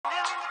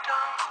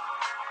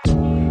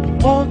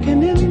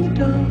walking in the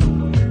dark,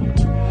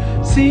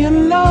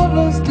 seeing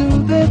lovers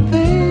do their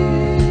thing.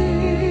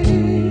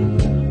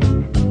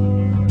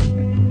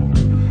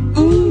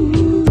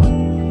 Ooh,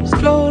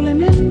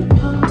 strolling in the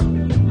park,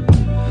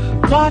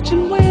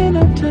 watching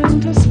winter turn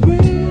to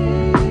spring.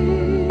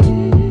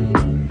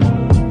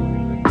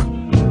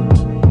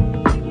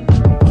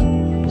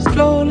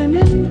 Strolling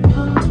in the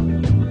park,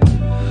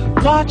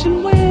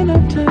 watching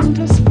winter turn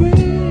to spring.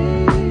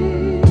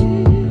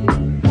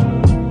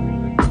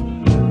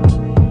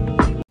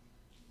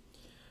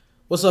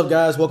 What's up,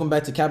 guys? Welcome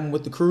back to Cappin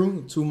with the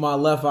crew. To my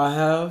left, I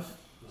have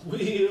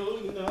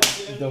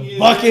the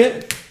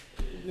bucket.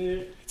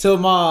 To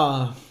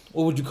my,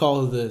 what would you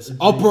call this?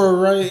 Upper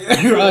right,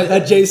 right,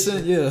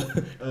 adjacent, yeah.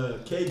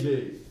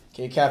 KJ.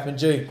 Okay, Cappin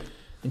J.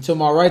 And to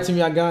my right, to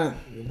me, I got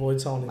your boy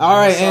Tony. All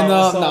right, and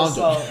what's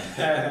up?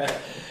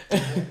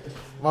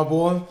 my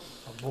boy. My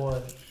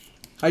boy.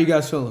 How you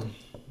guys feeling?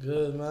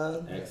 Good,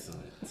 man.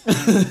 Excellent.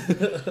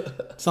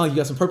 Sound like you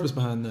got some purpose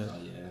behind that. Oh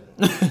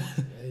yeah. Hey,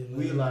 man.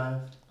 We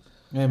live.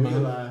 Yeah, We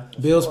man. live.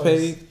 Bills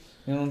paid.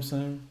 You know what I'm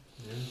saying?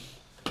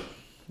 Yeah.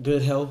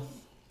 Good health.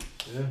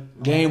 Yeah.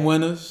 Game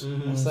winners.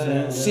 Mm-hmm. I'm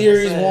saying,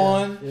 Series I'm saying.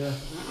 won. Yeah.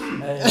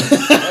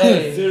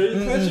 Hey,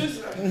 Serious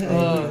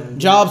pictures?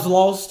 Jobs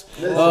lost.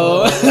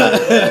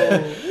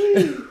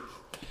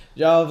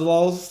 Jobs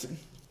lost.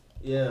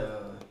 Yeah.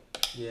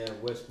 Yeah.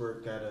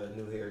 Westbrook got a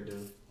new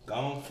hairdo.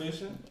 Gone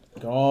fishing?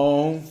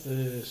 Gone.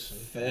 fish.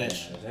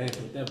 Fish. They ain't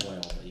put that boy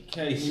on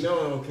vacation. You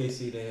know, in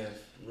OKC they have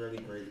really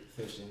great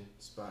fishing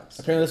spots.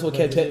 Apparently that's what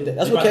kept. They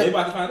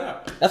about to find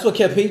out. That's what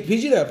kept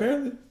PG there.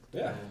 Apparently.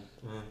 Yeah.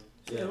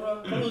 Yeah.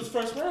 Well, I lose the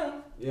first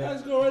round. Yeah. I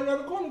just go right around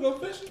the corner and go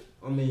fishing.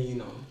 I mean, you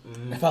know.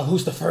 If I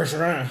lose the first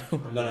round.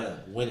 No.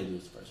 When they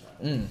lose the first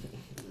round.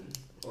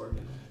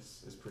 Oregon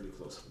is pretty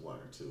close to water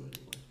too,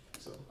 anyway.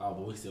 So. Oh,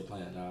 but we still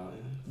playing, dog.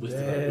 We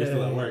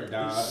still at work,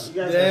 dog. You guys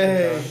got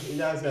time. You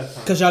guys got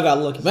time. Cause y'all got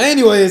lucky. But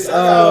anyways, Is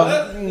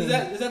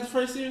that the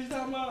first series you're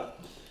talking about?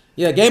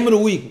 yeah, game of the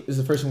week is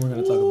the first one we're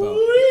gonna talk about.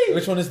 Ooh-wee.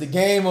 Which one is the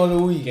game of the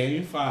week?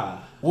 Game 5.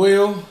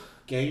 Will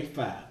Game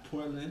 5.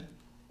 Portland,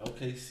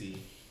 OKC.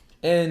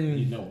 and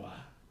You know why?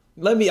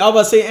 I was about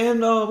to say, and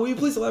will you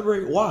please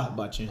elaborate why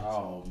by chance?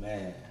 Oh,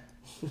 man.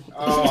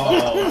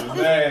 Oh,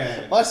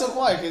 man. Why so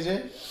quiet,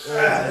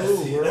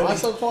 KJ? Why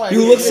so quiet?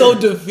 You look so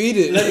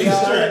defeated. Let me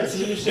stretch.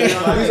 He's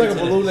like a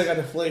balloon that got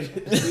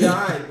deflated. We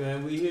alright,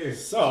 man. We here.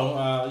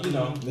 So, you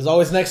know. There's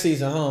always next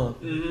season, huh?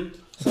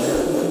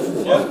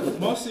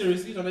 Most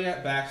series, you know, they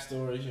got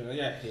backstories, you know, they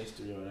got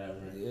history or whatever.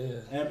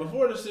 Yeah. And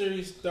before the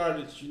series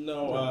started, you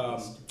know,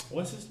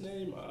 what's his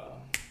name?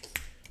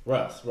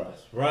 Russ.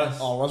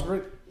 Oh,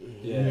 Westbrook?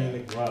 Yeah,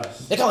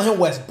 Russ. They call him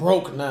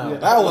Westbrook now. Yeah.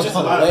 That was Just a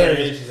lot of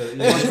hilarious.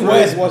 variations of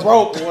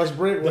Westbrook.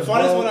 Westbrook. The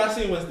funniest one I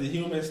seen was the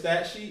human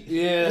stat sheet.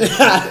 Yeah.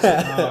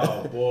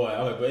 Oh boy.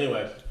 Okay, but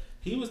anyway,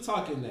 he was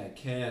talking that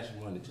cash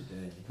money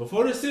today.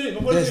 Before the series,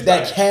 There's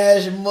that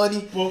cash money.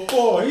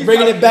 Before he's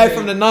Bringing it talking back that-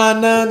 from the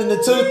 99 and the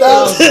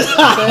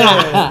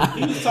 2000.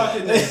 He was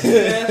talking that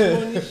cash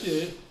money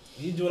shit.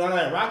 He doing all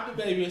that rock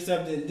the baby and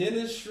stuff. Then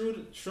Dennis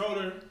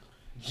Schroeder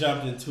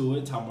jumped into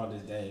it, talking about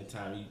this dang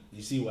time.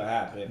 You see what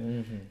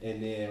happened. Mm-hmm.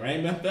 And then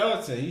Raymond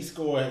Felton, he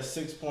scored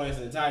 6 points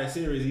in the entire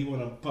series. He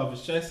want to puff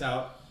his chest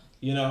out,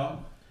 you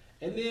know.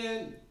 And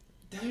then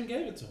Dame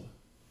gave it to him.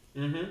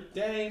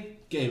 Dame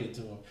gave it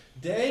to him.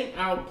 Dame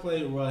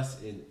outplayed Russ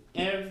in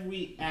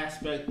every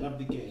aspect of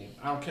the game.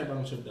 I don't care about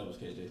no triple doubles,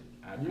 KJ.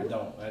 I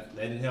don't. That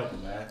didn't help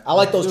him, man. I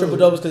like those triple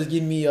doubles because it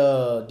give me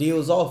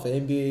deals off at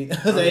NBA,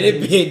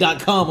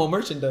 NBA.com on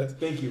merchandise.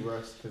 Thank you,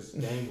 Russ, because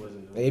Dame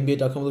wasn't.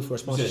 NBA.com look for a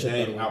You said sponsorship. by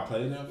the Dame way.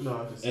 outplayed him? No,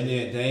 I'm just And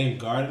saying. then Dame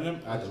guarded him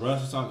after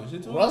Russ was talking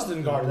shit to him? Russ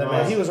didn't guard that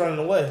man. He was running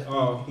away.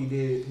 Oh. He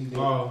did.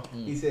 Oh.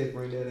 He said,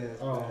 "Bring that ass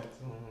Oh. back."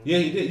 Yeah,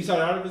 he did. You saw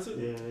the article too?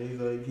 Yeah, he's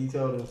like, he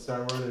told him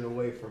stop running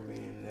away from me,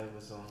 and that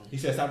was He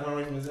said stop running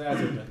away from his ass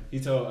whooping. He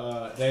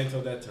told Dame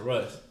told that to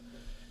Russ.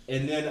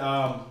 And then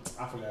I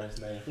forgot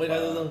his name. Wait,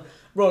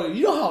 bro,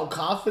 you know how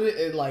confident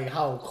and like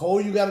how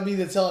cold you gotta be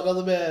to tell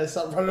another man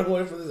stop running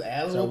away from his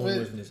ass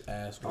whooping? His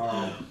ass.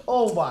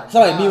 Oh my god. It's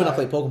like me when I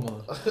play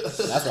Pokemon. That's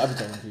what I be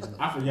telling people.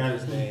 I forgot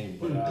his name,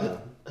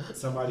 but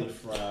somebody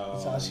from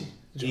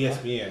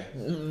ESPN.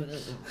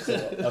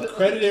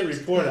 Accredited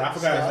reporter. I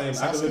forgot his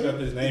name. I can look up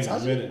his name in a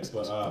minute.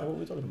 But What are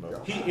we talking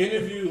about? he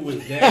interviewed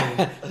with Dame.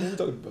 What are we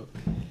talking about?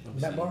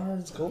 Matt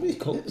Barnes, Kobe.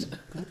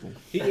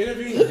 He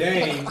interviewed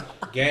Dame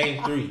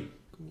game 3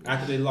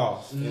 after they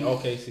lost in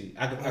OKC.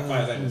 I can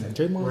find his name.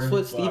 Draymond's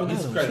foot, Steven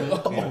He's Adams.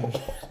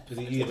 credited because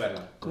he is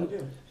better.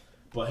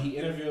 But he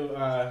interviewed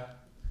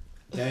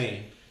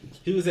Dame.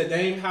 He was at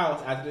Dame's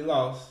house after they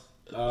lost.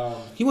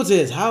 He went to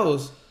his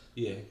house.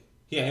 Yeah,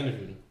 he had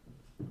interviewed him.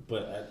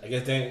 But I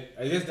guess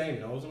Dame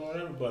knows him or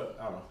whatever. But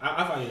I don't know.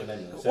 I find you a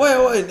name.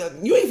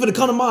 Wait, you ain't finna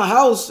come to my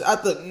house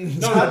after.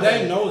 No,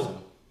 Dame knows him.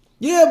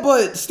 Yeah,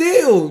 but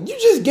still, you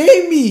just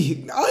gave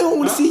me. I don't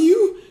want to see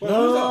you.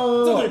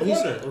 No,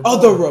 it's a reporter.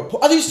 Oh, the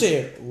report. I think you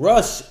said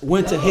Russ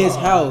went to his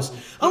house.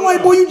 I'm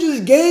like, boy, you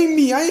just gave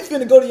me. I ain't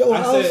finna go to your I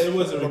house. said it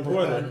was a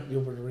reporter.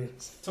 Gilbert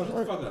Arenas. Shut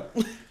the fuck up.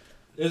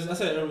 I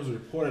said it was a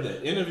reporter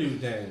that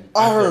interviewed Dame.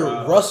 I after,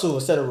 heard Russell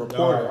instead of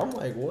reporter. no. I'm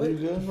like, what? You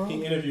good, bro?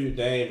 He interviewed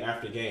Dame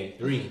after game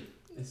 3.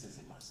 This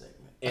isn't my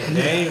segment. And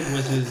Dame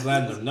was just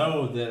letting them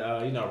know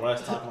that, you know,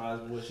 Russ talking about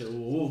his bullshit,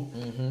 woo.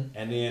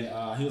 And then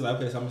he was like,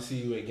 okay, so I'm going to see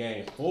you at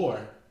game 4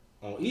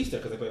 on Easter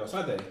because they played on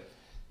Sunday.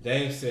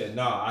 Dame said,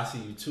 no, I see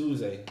you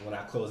Tuesday when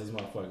I close these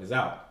motherfuckers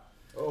out.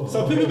 Oh.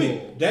 So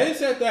PPP, Dame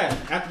said that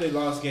after they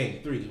lost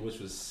game 3, which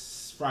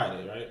was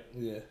Friday, right?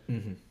 Yeah.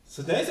 Mm-hmm.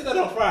 So Dame said that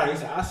on Friday. He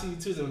said, I see you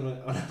Tuesday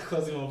when I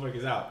close these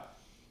motherfuckers out.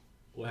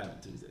 What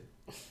happened Tuesday?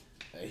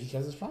 He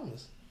kept his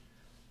promise.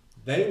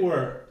 They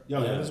were,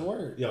 his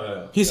word.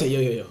 He said,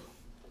 yo.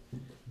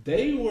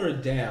 They were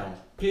down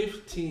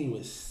 15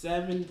 with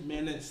 7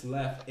 minutes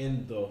left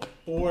in the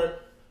 4th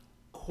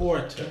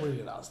quarter. We're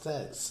getting out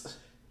stats.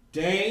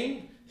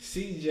 Dame,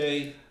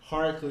 CJ,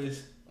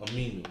 Harkless,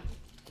 Aminu.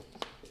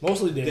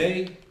 Mostly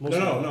Dame.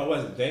 No, it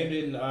wasn't. Dame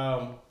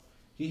didn't.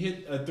 He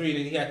hit a 3,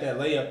 then he had that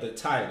layup that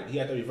tied it. He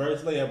had the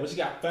reverse layup, which he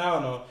got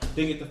fouled on.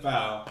 Didn't get the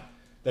foul.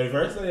 The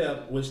reverse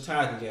layup, which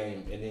tied the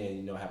game, and then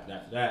you know what happened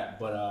after that.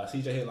 But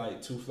CJ hit like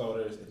 2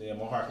 floaters, and then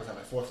Mo Harkless had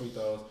like 4 free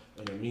throws,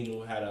 and then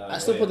Aminu had a. I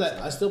still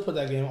put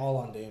that game all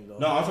on Dame though.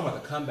 No, I'm talking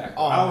about the comeback.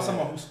 Oh, I was talking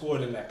about who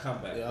scored in that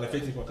comeback, yeah, the okay.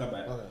 15-point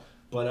comeback. Okay.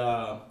 But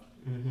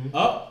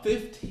up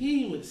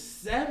 15 with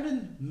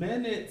 7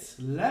 minutes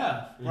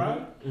left,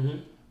 bro.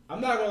 I'm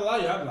not gonna lie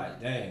to you. I'm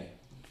like, dang,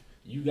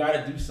 you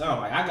gotta do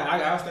something. Like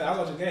I was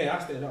watching the game. I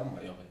stayed up. I'm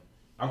like, yo,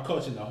 I'm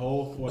coaching the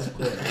whole 4th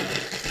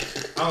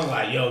quarter. I'm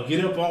like, yo,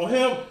 get up on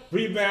him,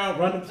 rebound,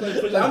 run the play,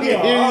 push. I'm doing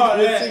all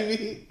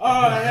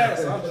that.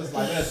 So I'm just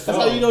like, that's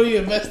how you know he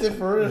invested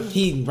for real.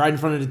 He right in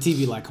front of the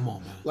TV, like, come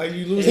on, man. Like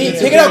you lose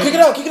Kick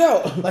it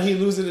out. Like he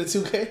losing the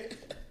 2K.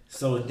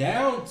 So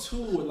down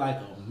 2 with like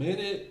a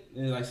minute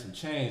and like some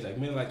change, like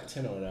minute like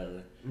 10 or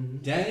whatever.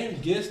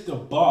 Dame gets the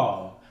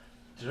ball,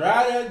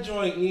 drive that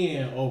joint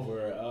in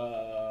over.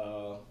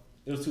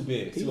 It was 2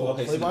 bigs.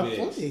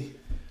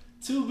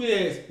 Two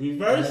bigs,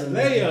 reverse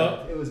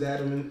layup. It was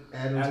Adam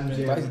and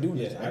Jay. Why is he doing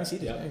this? Yeah, I didn't see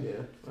this.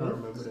 Yeah, I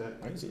remember that.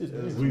 I didn't see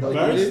this. Reverse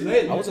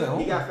layup. I wasn't at home.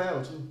 He got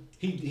fouled too.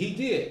 He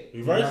did.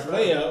 Reverse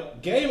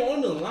layup. Game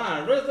on the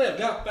line. Reverse layup.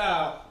 Got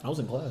fouled. I was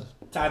in class.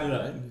 Tied it I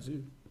up. didn't see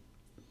it.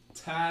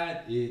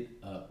 Tied it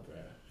up, bro.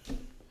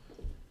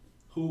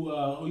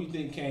 Who you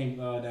think came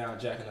down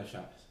jacking up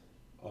shots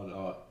on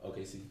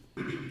OKC?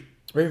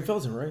 Raven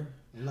Felton, right?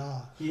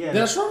 Nah. Yeah.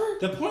 Dennis Schroeder?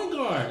 The point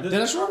guard.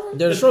 Dennis Schroeder?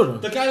 Dennis Schroeder.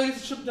 The guy that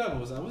gets the triple double.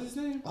 What's his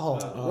name?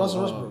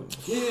 Russell Westbrook.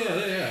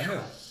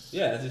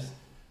 Yeah. Just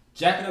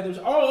jacking up them.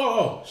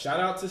 Oh. Shout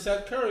out to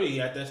Seth Curry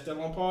at that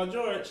still on Paul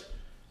George.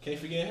 Can't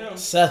forget him.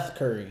 Seth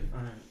Curry. All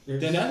right.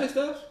 Didn't that his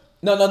stuff?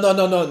 No.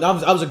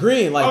 I was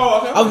agreeing. Like,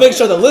 okay. I was making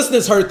sure the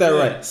listeners heard that Yeah.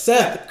 right.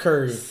 Seth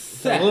Curry.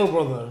 The little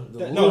brother.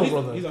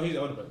 He's the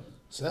older brother.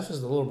 Seth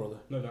is the little brother.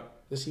 No.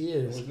 Yes, he No,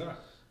 is. he's not.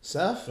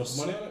 Seth? Throw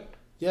some money on it?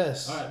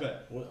 Yes. All right,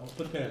 bet. I'll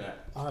put a pin in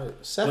that. All right.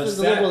 Seth But is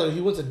the Seth- little brother. He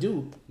went to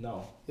Duke.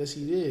 No. Yes,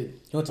 he did.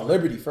 He went to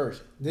Liberty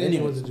first. Then he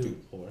went to Duke.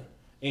 Or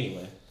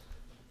anyway,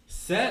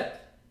 Seth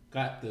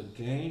got the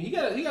game. He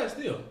got a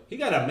steal. He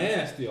got a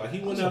man steal. Like he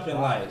went up and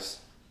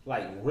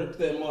like ripped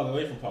that mother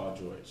away from Paul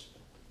George.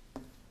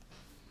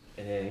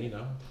 And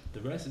then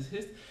the rest is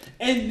history.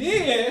 And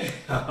then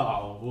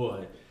oh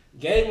boy,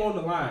 game on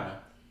the line,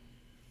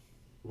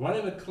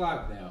 running the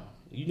clock down.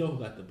 You know who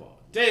got the ball?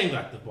 Dame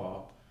got the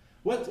ball.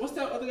 What's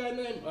that other guy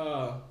name?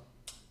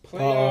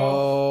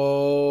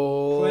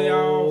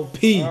 Playoff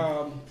P.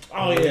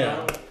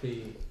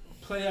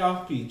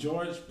 Playoff P.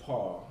 George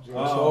Paul.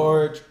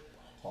 George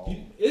Paul.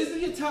 Isn't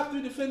he a top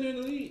 3 defender in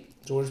the league?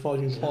 George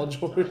Paul, you Paul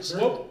George.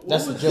 What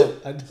That's a was-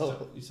 joke. I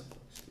know. You so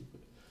stupid.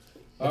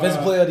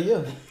 Defensive player of the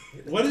year.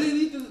 What did he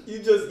need to? You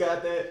just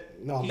got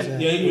that. No, I'm Yeah, saying.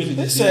 he really He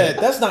just said,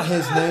 did. that's not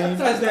his name.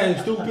 That's his name,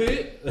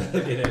 stupid.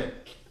 Look at that.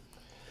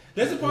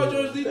 Doesn't Paul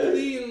George lead the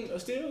league in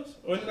steals?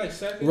 Or is he like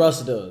second?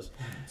 Russ does.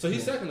 So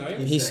he's second, right?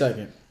 He's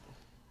second.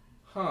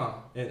 Huh.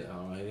 And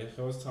there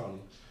goes Tony.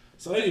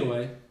 So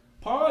anyway,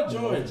 Paul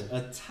George,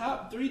 a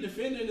top 3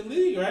 defender in the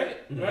league, right?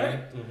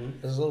 Right?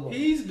 That's a little brother.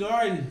 He's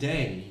guarding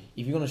Dame.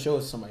 If you're gonna show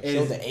it to somebody,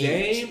 show And the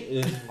age.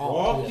 Dame is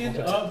walking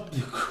up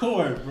the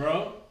court,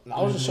 bro. No,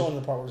 I was just showing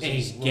the part where it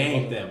says And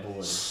game little that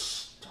boy.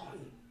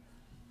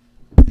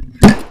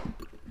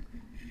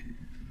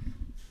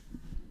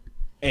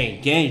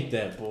 And ganked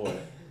that boy.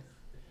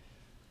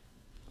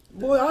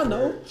 Boy, I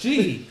know.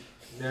 Gee,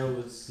 That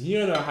was.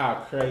 you know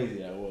how crazy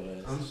that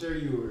was. I'm sure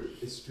you were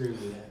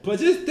extremely happy. But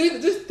just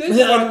think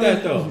about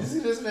that though. You see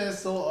this man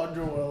so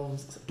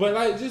underwhelmed. But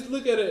like, just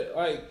look at it.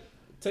 Like,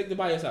 take the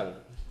bias out of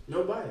it.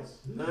 No bias.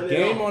 None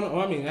Game at all. on.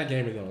 Well, I mean, that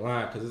game is on the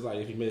line because it's like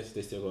if you miss,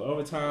 they still go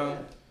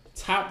overtime.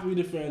 Top 3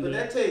 defender. But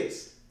that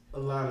takes a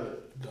lot of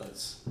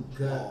Guts.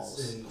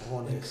 guts and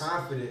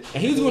confidence.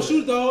 And he was gonna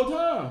shoot the whole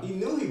time. He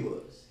knew he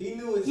was. He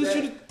knew He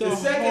exactly. shoot the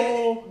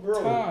whole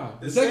time.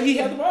 The second he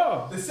had the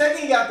ball. The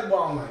second he got the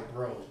ball, I'm like,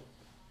 bro,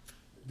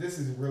 this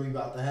is really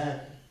about to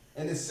happen.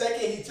 And the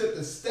second he took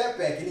the step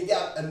back and he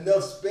got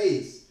enough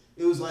space,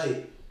 it was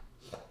like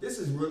This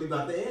is really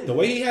about to end. The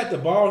way he had the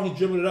ball, he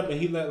dribbled it up and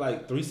he let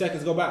like 3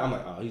 seconds go by. I'm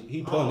like, oh,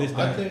 he pulling this thing.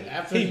 I think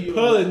after he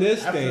pulling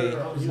this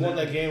thing. He won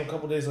that game a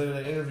couple days later.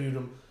 They interviewed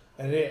him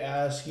and they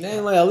asked.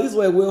 Man, like at least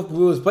let Will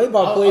was play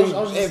by play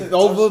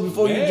over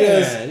before you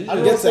just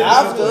I get to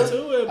after.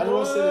 I don't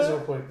want to say this real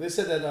quick. They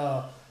said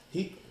that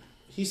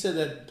he said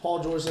that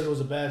Paul George said it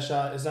was a bad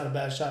shot. It's not a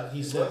bad shot.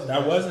 He said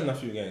that wasn't a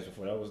few games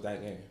before. That was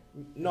that game.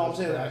 No, I'm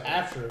saying like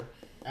after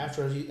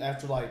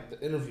like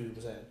the interview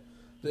was at.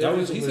 He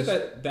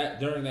said that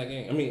during that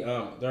game. I mean,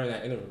 during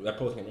that interview, that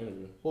post game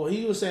interview. Well,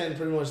 he was saying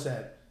pretty much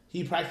that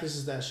he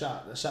practices that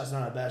shot. That shot's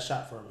not a bad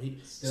shot for him. He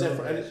said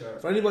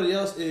for anybody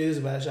else, it is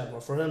a bad shot,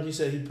 but for him, he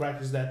said he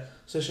practiced that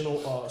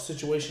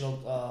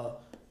situational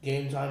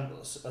game time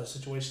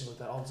situations like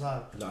that all the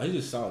time. No, he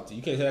just salty.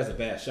 You can't say that's a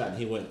bad shot. And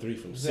he went 3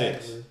 from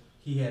 6.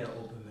 He had an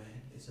open man.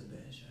 It's a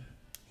bad shot.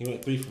 He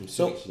went 3 from 6.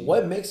 So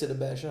what makes it a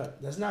bad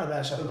shot? That's not a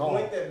bad shot The at all.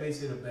 point that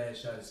makes it a bad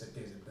shot is that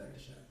there's a better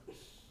shot.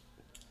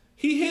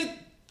 He hit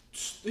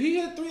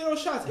 3 of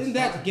those shots in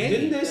that game.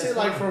 Didn't they say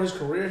like for his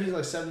career he's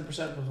like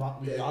 70%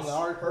 beyond the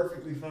arc?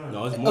 Perfectly fine.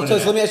 No, it's more Okay, than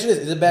so let me ask you this: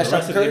 is it a bad the shot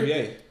rest for of the Curry?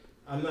 NBA.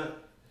 I'm not.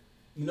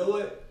 You know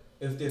what?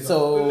 If there's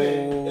So- an open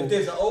man,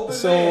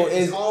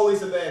 it's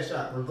always a bad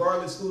shot,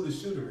 regardless who the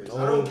shooter is.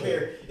 I don't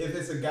care if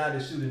it's a guy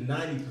that's shooting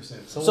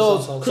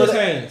 90%.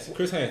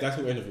 Chris Haynes, that's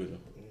who interviewed him.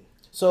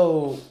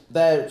 So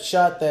that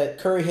shot that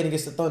Curry hit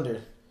against the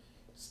Thunder,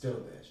 Still a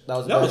bad shot. that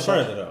was a That bad was shot.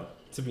 further though,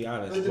 to be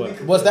honest. But to But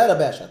be Was that a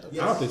bad shot though?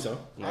 Yes. I don't think so.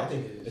 I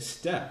think it is. It's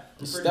Steph. I'm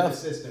pretty Steph.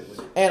 consistent with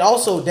it. And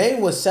also,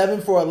 Dame was 7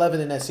 for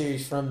 11 in that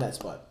series from that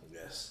spot.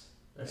 Yes.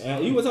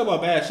 And you were talking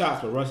about bad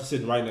shots, but Russ is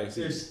sitting right next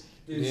to you.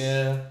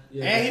 Yeah.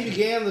 And he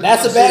began the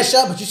That's a bad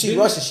shot, but you see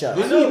Russ's shot.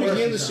 Didn't I know he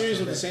begin Russ's the series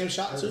shot, with the same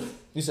shot too?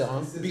 You said,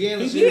 huh? He began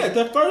the He series. did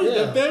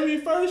the very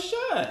first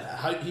shot.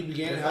 How he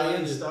began, That's how how he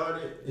he ended.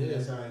 started, and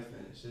that's how he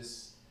finished.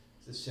 It's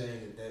a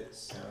shame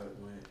that's how it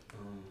went.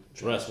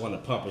 Russ won a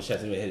pump and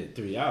shots and hit it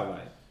 3. I was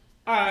like,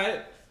 all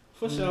right,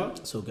 for sure.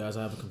 So, guys,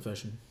 I have a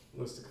confession.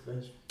 What's the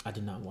confession? I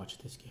did not watch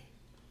this game.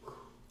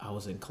 I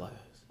was in class.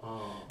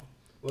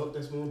 Well,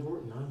 that's more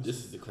important. Honestly.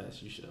 This is the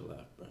class you should have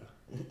left, bro.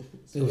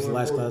 It was the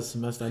last class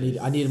semester. I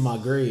needed my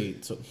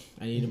grade. So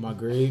I needed my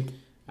grade.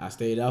 I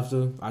stayed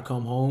after. I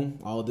come home.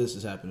 All this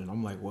is happening.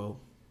 I'm like, well,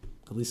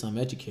 at least I'm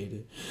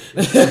educated.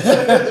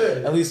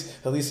 at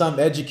least I'm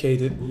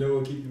educated. You know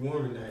what keep you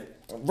warm at night?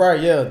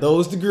 Right, yeah,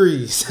 those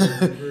degrees.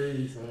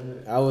 Degrees,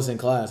 I was in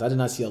class. I did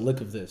not see a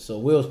lick of this. So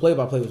Will's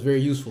play-by-play was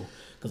very useful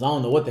because I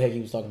don't know what the heck he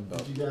was talking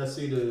about. Did you guys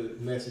see the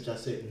message I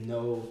said?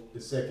 No,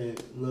 the second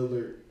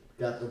Lillard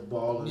got the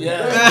ball.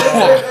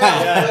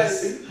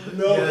 Yes.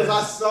 No, because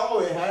I saw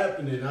it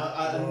happening.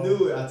 I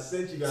knew it. I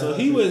sent you guys. So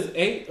he was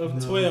 8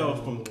 of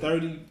 12 from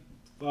 30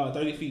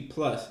 feet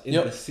plus in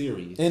the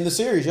series. In the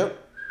series, yep.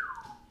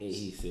 And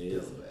he said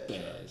it's a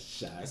bad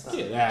shot.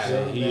 Get out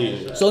of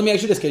here. So let me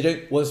ask you this,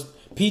 KJ. Was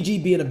PG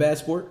being a bad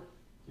sport?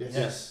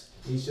 Yes.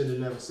 He should have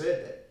never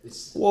said that.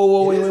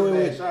 Whoa, it is a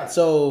wait. bad shot.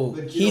 So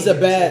But you he's don't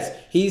a get to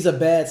say he's a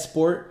bad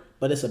sport,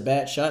 but it's a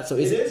bad shot. So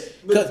is It it? is,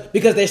 but-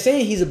 Because they're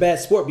saying he's a bad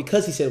sport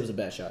because he said it was a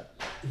bad shot.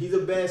 He's a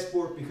bad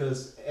sport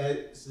because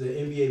as the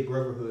NBA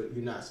brotherhood,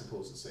 you're not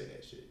supposed to say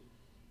that shit.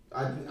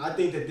 I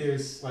think that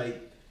there's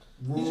like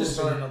rules. He's just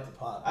starting up the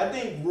pot. I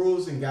think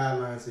rules and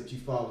guidelines that you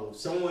follow. If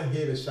someone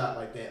hit a shot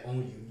like that on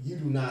you, you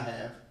do not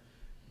have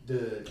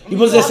the. You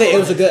supposed to say it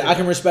was a good. I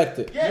can respect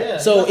it. Yeah.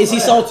 So is he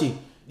salty?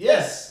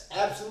 Yes,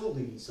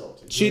 absolutely, he's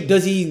salty.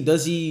 Does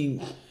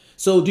he?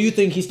 So do you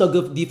think he still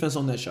good defense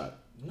on that shot?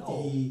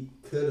 No. He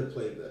could have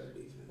played better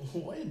defense.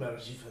 Way better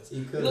defense.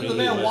 He could Look, have. the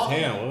man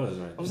walking. was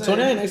right. I'm So saying,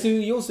 now next to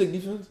you don't stick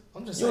defense.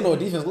 I'm just You don't know what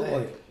defense look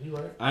like. You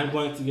right. I'm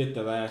going to get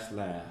the last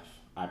laugh.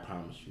 I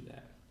promise you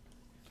that.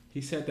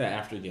 He said that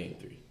after game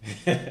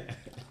 3.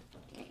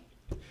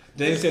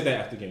 They said that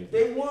after game 3.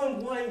 They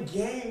won one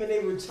game and they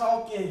were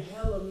talking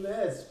hella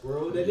mess,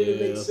 bro. That didn't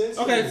make sense.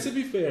 Okay, to to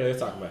be fair, they're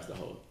talking about the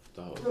whole.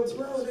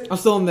 Bro, I'm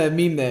still on that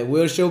meme that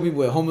Will showed me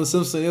with Homer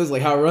Simpson. It was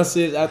like how Russ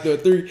is after a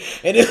 3,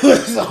 and it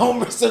was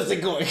Homer Simpson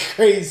going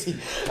crazy.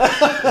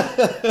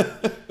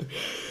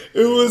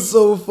 It was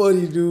so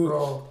funny, dude.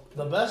 Bro,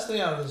 the best thing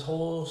out of this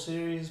whole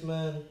series,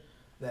 man,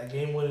 that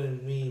game winning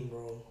meme,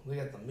 bro. They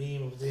got the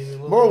meme of Damian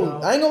Lillard. Bro,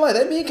 now. I ain't gonna lie,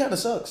 that meme kind of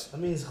sucks. That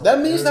meme's That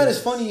meme's not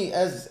as hilarious. funny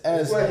as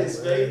That's why his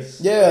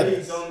face. Yeah.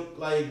 He's on,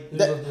 like.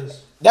 That- Look at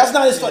this. That's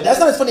not as fun. That's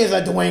not as funny as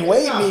that Dwayne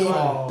Wade It's not meme.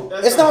 funny.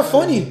 That's It's not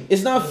funny.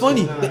 It's not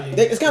funny. not.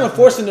 It's kind of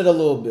forcing it a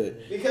little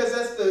bit. Because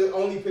that's the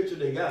only picture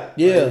they got.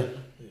 Yeah,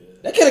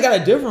 that kid got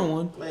a different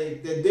one.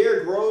 Like the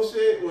Derrick Rose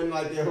shit when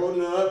like they're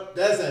holding her up,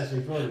 that's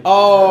actually funny.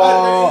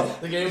 Oh.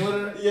 The game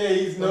winner? Yeah,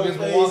 he's no Against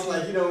face, Milwaukee.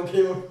 like he don't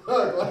give a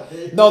fuck.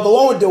 Like, No, the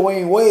one with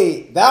Dwayne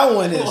Wade. That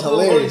one is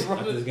hilarious.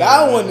 That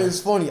That one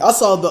is funny. I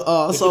saw the.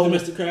 I They saw.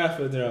 put the Mr.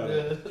 Crawford there.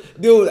 Yeah.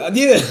 Dude,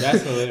 yeah.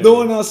 That's hilarious. The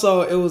one I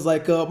saw, it was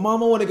like,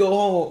 Mom, I want to go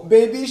home.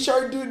 Baby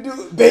shark doo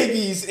doo.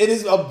 Babies. It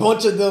is a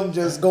bunch of them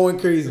just going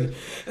crazy.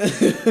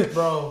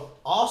 Bro,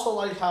 also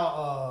like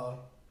how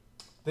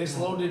They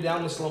slowed it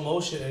down in slow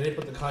motion and they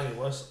put the Kanye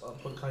West. Yeah,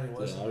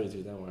 I already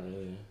did that one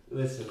earlier.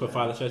 Listen, Put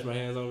Father Stretch My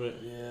Hands over it.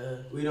 Yeah.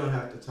 we don't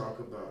have to talk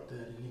about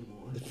that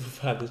anymore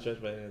Father Stretch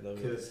My Hands over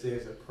it. because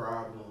there's a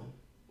problem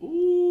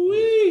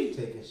Ooh-wee.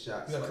 taking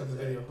shots You like gotta cut the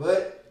that. video.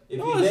 But if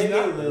No, you're it's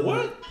Damian not. Lillard,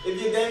 What?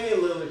 if you're Damian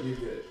Lillard, you're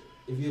good.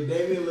 If you're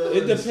Damian Lillard, It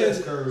depends.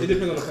 Steph Curry, It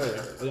depends on the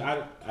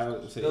player. I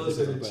would say those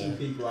it are the depends on two the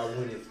player. people I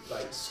wouldn't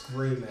like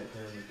scream at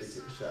them if they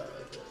took a shot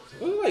like that.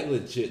 Those are like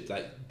legit,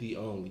 like the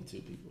only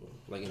two people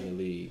like in the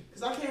league.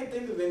 Because I can't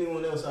think of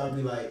anyone else I'd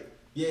be like,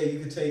 yeah, you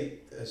could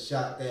take a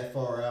shot that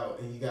far out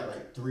and you got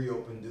like 3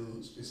 open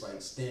dudes just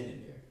like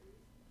standing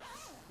there.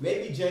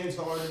 Maybe James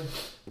Harden,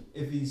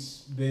 if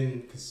he's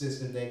been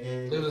consistent that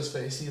game. Look at his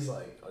face. He's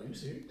like, "Are you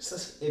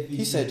serious?" If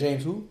He said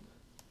James who?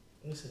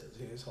 He said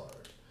James Harden.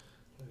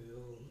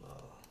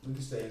 We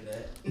can say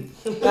that.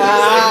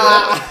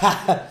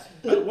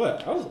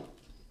 What? I was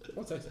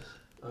texting.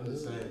 I'm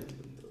just saying.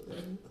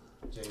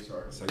 James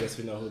Harden. So I guess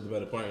we know who the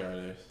better point guard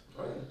is.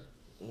 Right.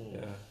 Yeah.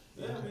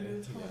 Yeah, I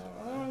mean,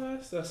 Oh,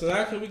 that's so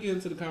now can we get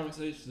into the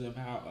conversation of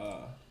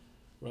how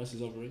Russ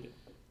is overrated?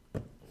 Oh,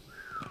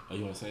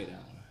 you want to say that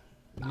one?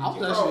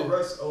 Did you call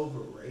Russ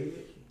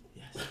overrated?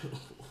 Yes.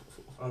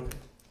 Okay.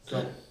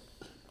 So,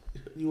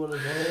 You want to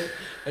go ahead?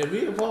 Hey,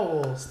 me and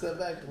Paul will step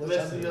back and let y'all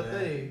do Listen, your man.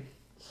 thing.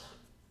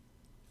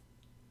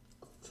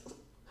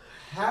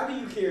 how do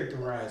you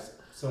characterize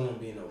someone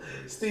being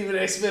overrated? Stephen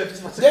A. Smith is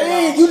about to come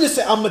Dang, out. you just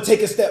said I'm gonna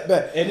take a step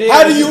back. And then-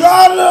 How do you?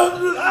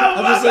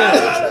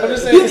 I'm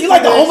just saying. You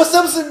like the Homer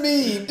Simpson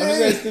meme. I'm just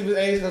saying Dang. Stephen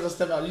A. is going to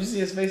step out. You see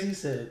his face? He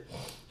said,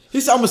 He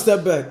said I'm gonna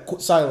step back.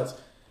 Silence.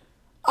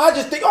 I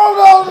just think,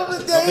 oh no,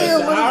 Okay,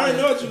 damn. so I already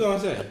know what you're gonna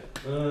say.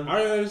 I already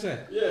know what you're saying.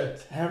 Yeah.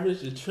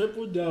 Average a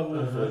triple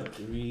double for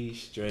 3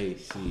 straight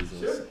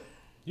seasons. Sure.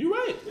 You're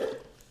right.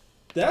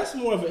 That's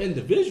more of an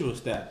individual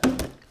stat.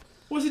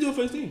 What's he doing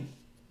for his team?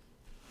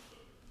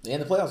 They in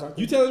the playoffs, aren't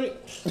they? You telling me?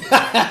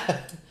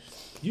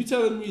 You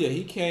telling me that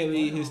he can't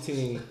lead his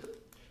team?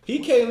 He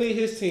can't lead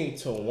his team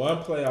to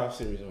one playoff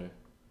series win.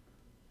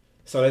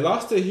 So they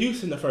lost to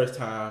Houston the first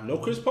time. No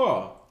Chris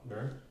Paul.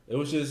 Right. It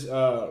was just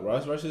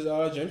Russ versus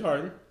James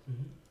Harden.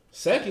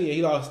 Second year,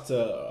 he lost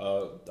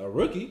to a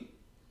rookie.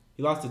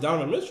 He lost to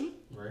Donovan Mitchell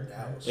Right.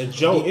 and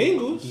Joe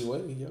Ingles. He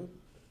waited, yo.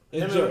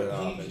 And he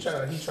Joe,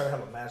 tried to have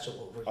a matchup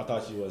with Ricky. I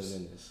thought you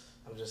wasn't in this.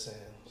 I'm just saying.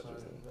 Sorry,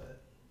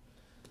 but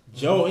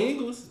Joe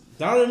Ingles,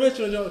 Donovan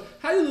Mitchell, and Joe.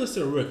 How you lose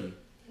to a rookie?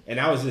 And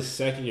that was his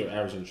second year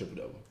averaging triple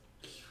double.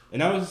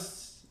 And that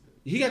was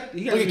he got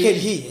Look at MVP. KD.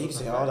 He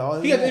said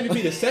all He got the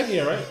MVP the second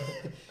year, right?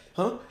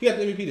 Huh? He got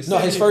the MVP the No,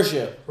 second his year. first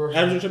year.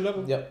 Averaging triple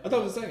double. Yep. I thought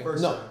it was the second.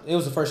 First No, time. it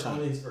was the first Only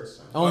time. his first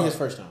time. Only his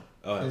first time.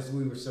 Oh, Because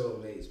we were so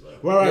amazed, bro.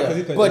 right, right. 'cause he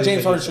Yeah. played- But he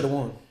James played Harden defense. should have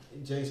won.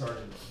 James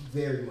Harden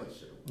very much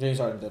should have. James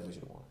Harden definitely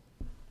should have won.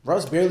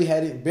 Russ barely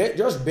had it.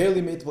 Russ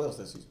barely made the playoffs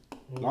that season.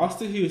 Lost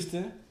to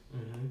Houston.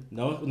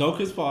 Mm-hmm. No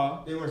Chris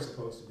Paul. They weren't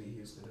supposed to be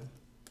Houston.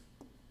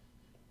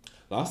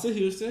 Lost to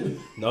Houston.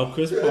 No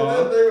Chris They Paul.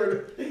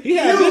 were He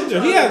had huge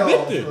Victor. He had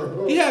underdogs, Victor.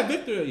 bro. He had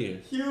Victor that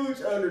year.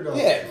 Huge underdogs.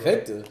 Yeah, bro.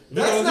 Victor.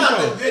 That's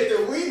not the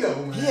Victor we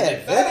know, man.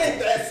 Yeah, that ain't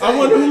that same I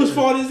wonder Victor. whose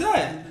fault is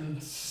that.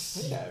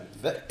 Yeah,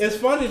 Victor. It's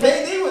funny.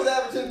 KD was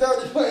averaging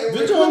 30 playing with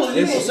Victor Russ.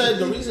 Oladipo said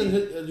the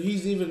reason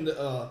he's even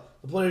the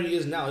player he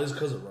is now is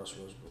because of Russ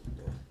Westbrook.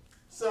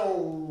 So,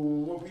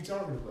 what we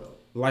talking about?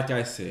 Like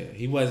I said,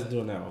 he wasn't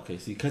doing that. Okay,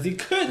 see, because he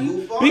couldn't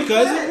Who fault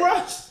because is that? of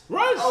Russ.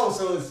 Russ. Oh,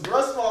 so it's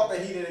Russ' fault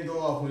that he didn't go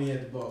off when he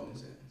had the ball in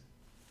his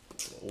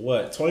hands.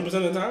 What? 20%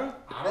 of the time?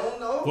 I don't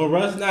know. Well,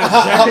 Russ not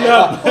jacking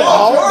up.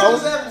 Paul George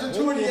was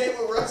averaging 28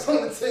 with Russ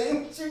on the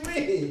team. What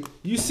you mean?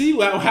 You see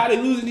how they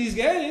losing these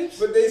games?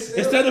 But they still.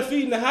 Instead of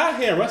feeding the hot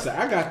hand, Russ said,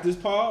 "I got this,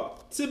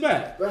 Paul. Sit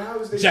back." But how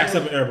was they? Jacks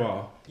up going- an air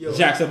ball. Yo.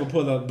 Jacks up a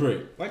pull up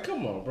brick. Like,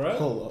 come on, bro.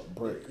 Pull up,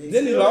 break. They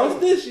Then he still lost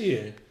ain't- this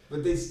year.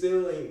 But they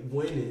still ain't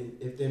winning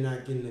if they're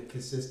not getting a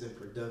consistent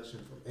production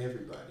from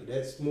everybody.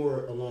 That's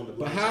more along the lines.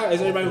 But how of is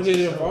everybody offensive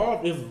getting show.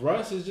 involved if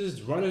Russ is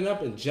just running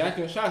up and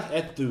jacking shots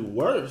at the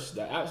worst,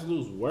 the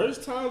absolute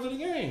worst times of the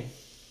game?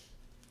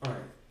 All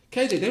right.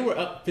 KJ, they were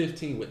up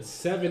 15 with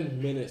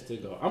 7 minutes to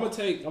go. I'm gonna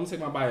take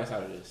my bias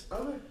out of this.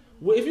 Okay.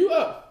 Well, if you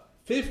up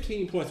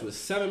 15 points with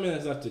 7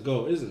 minutes left to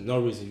go, there's no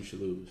reason you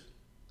should lose.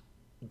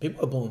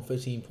 People have blown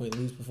 15-point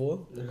leads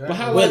before. But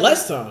how Wait, likely,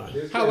 less time.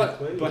 There's how been li-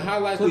 plenty but of- how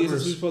likely is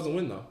Clippers. this supposed to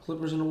win though?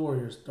 Clippers and the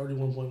Warriors,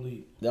 31-point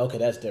lead. Okay,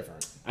 that's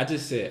different. I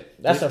just said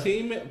That's a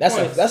 15 that's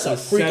points a with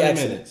freak 7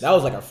 accident. minutes. That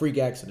was like a freak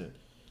accident.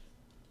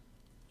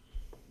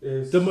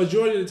 There's- The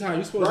majority of the time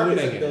you're supposed to win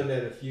Rockets that have done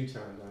game. that a few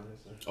times,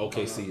 honestly.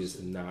 OKC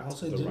is not I'll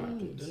say the didn't,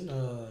 Rockets.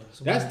 somebody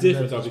That's do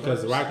different that though for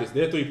because the Spurs? Rockets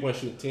they're 3-point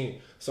shooting team.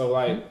 So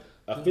like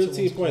a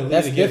 15-point lead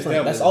That's against different.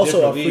 them That's is also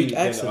different a freak lead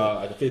than, accident.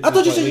 like a 15 I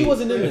thought you said point he lead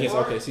wasn't in against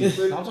there.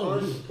 OKC. But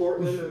aren't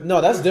Portland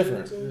No, that's 15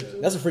 different. team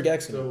too? That's a freak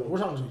accident. We're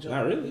talking to each other.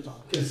 Not really.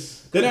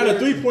 'Cause They're not a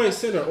compared to- 3-point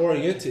center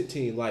oriented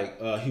team like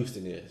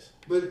Houston is.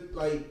 But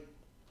like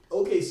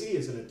OKC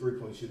isn't a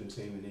 3-point shooting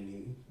team in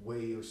any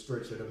way or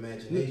stretch of the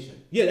imagination.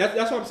 Yeah,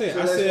 that's what I'm saying. So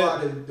I that's said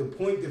why the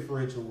point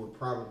differential would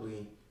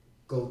probably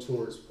go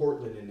towards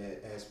Portland in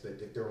that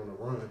aspect if they're on a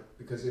run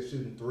because they're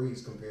shooting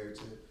threes compared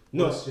to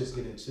No. us just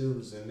getting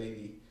twos and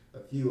maybe a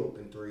few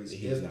open threes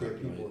if there are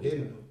people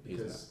hitting them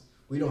because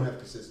we don't have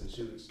consistent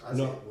shooters.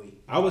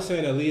 I was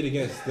saying a lead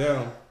against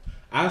them.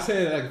 I was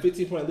saying like a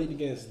 15-point lead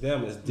against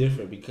them is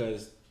different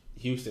because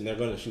Houston, they're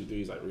going to shoot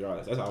threes like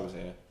regardless. That's all I was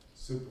saying.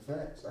 Super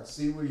facts. I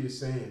see what you're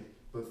saying,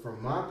 but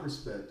from my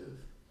perspective,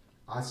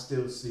 I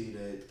still see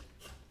that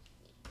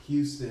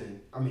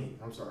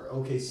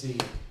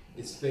OKC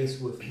is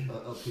faced with an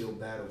uphill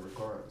battle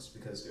regardless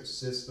because their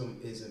system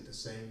isn't the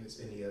same as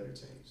any other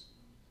teams.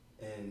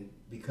 And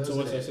because so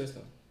what's their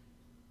system?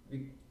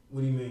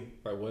 What do you mean?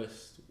 Like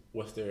what's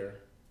their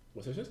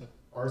system?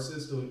 Our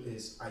system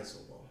is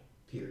ISO ball.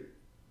 Period.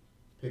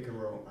 Pick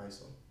and roll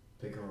ISO.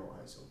 Pick and roll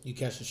ISO. You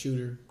catch the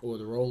shooter or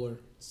the roller.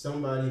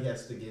 Somebody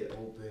has to get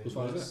open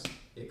once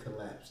it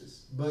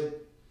collapses.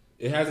 But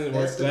it hasn't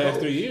worked the last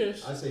 3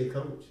 years. I say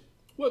coach.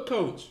 What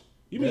coach?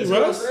 You mean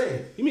Russ?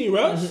 You mean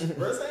Russ?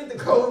 Russ ain't the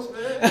coach,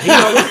 man. He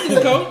don't listen to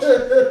the coach.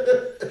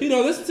 He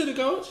don't listen to the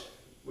coach.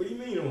 What do you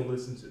mean you don't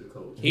listen to the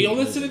coach? He don't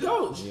listen to the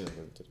coach. He don't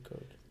listen to the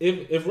coach.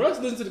 If Russ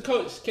listened to the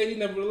coach, KD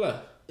never would have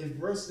left. If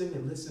Russ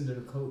didn't listen to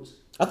the coach,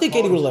 I think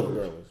KD would have left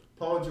regardless.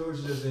 Paul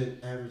George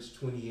doesn't average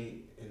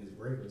 28 in the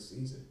regular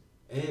season,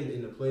 and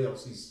in the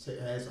playoffs he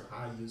has a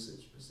high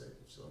usage percentage.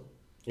 So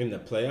in the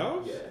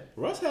playoffs, yeah,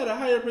 Russ had a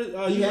higher.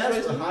 He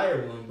has a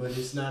higher one, but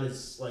it's not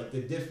as like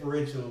the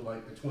differential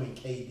like between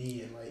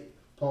KD and like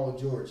Paul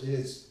George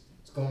it's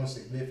gone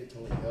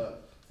significantly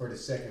up for the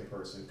second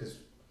person because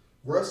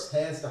Russ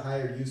has the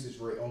higher usage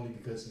rate only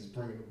because he's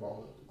bringing the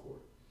ball up the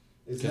court.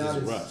 It's not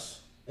as Russ.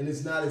 And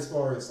it's not as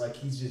far as like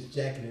he's just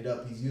jacking it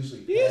up. He's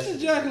usually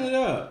jacking it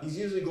up. He's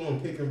usually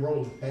going pick and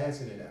roll and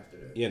passing it after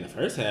that. Yeah, in the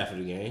first half of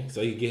the game,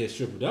 so he get his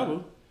triple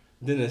double.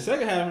 Then in the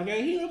second half of the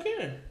game, he don't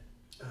care.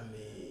 I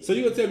mean, so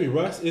you gonna tell me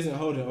Russ isn't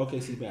holding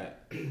OKC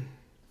back?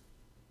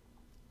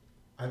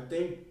 I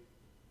think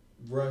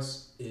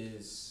Russ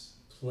is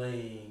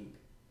playing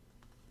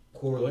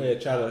poorly. Go ahead,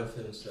 try to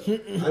himself.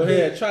 Go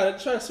ahead, try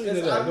to sweeten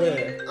it up.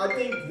 I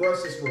think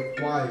Russ is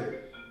required.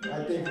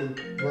 I think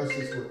Russ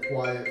is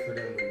required for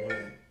them to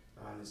win,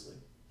 honestly.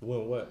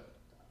 Win what?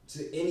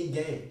 To any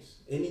games,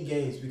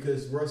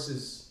 because Russ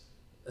is.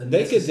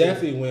 They could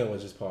definitely win with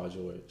just Paul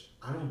George.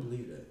 I don't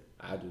believe that.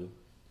 I do.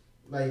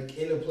 Like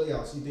in the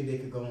playoffs, you think they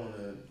could go on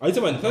a? Are you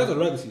talking about the playoffs or the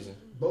regular season?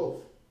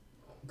 Both,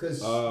 because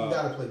you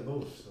gotta play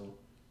both. So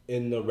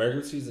in the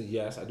regular season,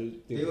 yes, I do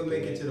think they would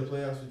make it to the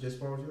playoffs with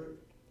just Paul George.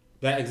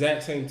 That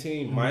exact same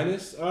team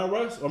minus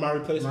Russ, or am I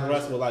replacing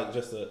Russ with like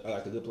just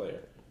a good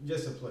player?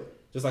 Just a player.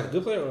 Just like a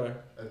good player or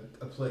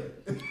a player.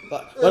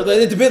 But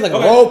it depends, like a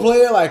role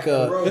player, like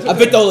a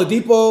Victor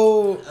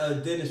Oladipo.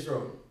 Dennis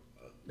Schroeder.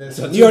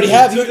 You already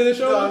have Dennis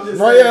Schroeder?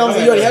 Right, you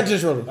already have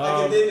Dennis Schroeder.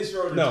 Like a Dennis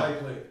Schroeder type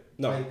player.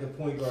 No. Like a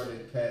point guard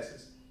that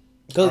passes.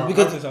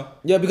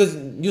 Because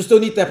you still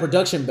need that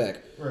production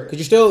back. Right. Because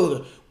you're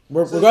still,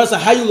 regardless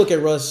of how you look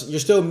at Russ, you're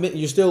still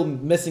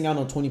missing out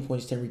on 20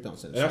 points, 10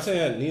 rebounds. And I'm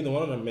saying neither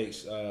one of them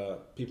makes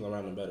people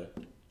around them better.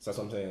 So that's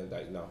what I'm saying.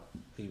 Like, no,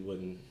 he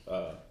wouldn't.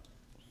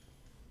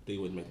 They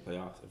wouldn't make the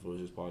playoffs if it was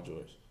just Paul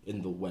George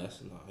in the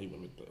West. No, he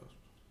wouldn't make the playoffs.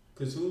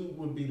 Because who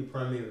would be the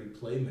primary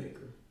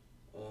playmaker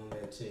on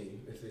that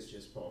team if it's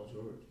just Paul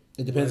George?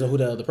 It depends on who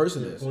the other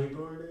person is. Point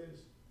guard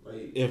is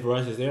like if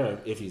Russ is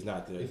there, if he's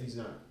not there. If he's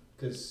not,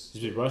 because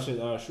he's just rushing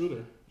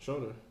Schroeder,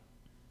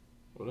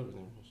 whatever his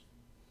name is.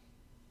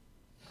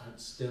 I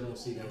still don't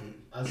see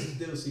them. I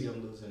still see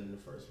them losing in the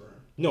first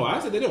round. No, I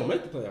said they don't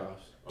make the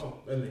playoffs. Oh,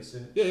 that makes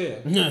sense. Yeah.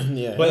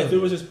 Yeah. But if it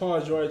was just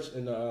Paul George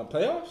in the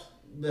playoffs,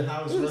 but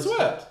how is Russ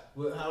swept?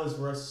 How is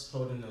Russ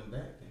holding them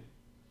back then?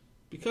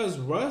 Because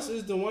Russ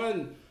is the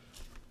one.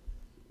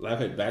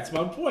 Like, back to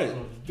my point.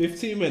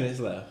 15 minutes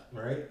left.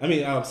 Right. I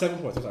mean, 7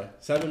 points. I'm sorry.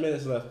 7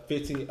 minutes left.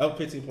 15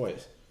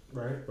 points.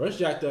 Right. Russ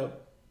jacked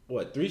up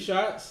 3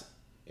 shots,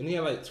 and he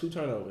had like 2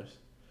 turnovers.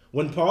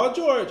 When Paul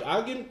George,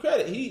 I'll give him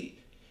credit. He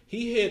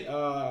hit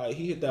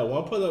that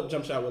one pull-up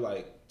jump shot with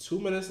like 2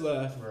 minutes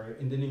left. Right.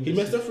 And then he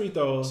missed the free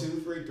throws.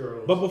 2 free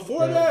throws. But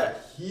before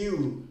that, he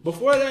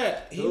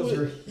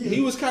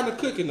was kind of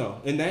cooking though.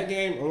 In that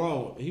game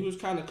alone, he was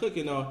kind of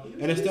cooking though.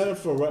 And instead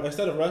of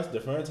Russ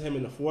deferring to him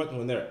in the fourth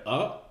when they're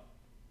up,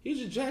 he's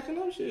just jacking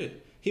up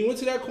shit. He went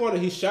to that corner.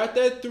 He shot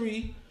that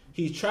 3.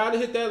 He tried to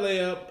hit that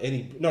layup, and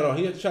he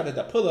tried to hit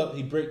that pull up.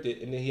 He bricked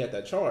it, and then he had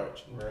that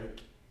charge.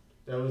 Right.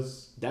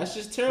 That's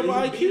just terrible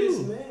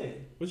IQ.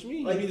 What you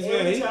mean? Like he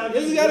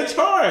got a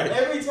charge.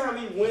 Every time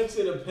he went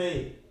to the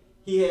paint,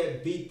 he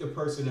had beat the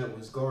person that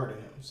was guarding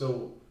him.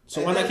 So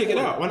why not kick it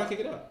out? Why not kick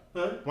it out?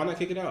 Huh? Why not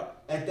kick it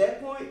out? At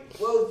that point,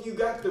 well, if you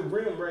got the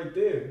rim right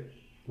there,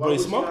 why would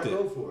you not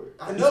go for it?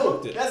 I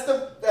know that's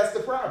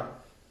the problem.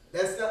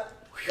 That's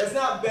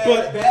not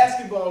bad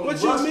basketball. What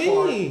you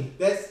mean?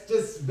 That's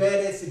just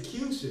bad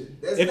execution.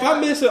 I'm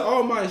missing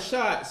all my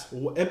shots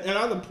and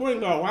I'm the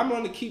point guard, why am I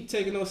going to keep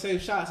taking those same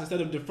shots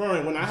instead of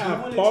deferring when I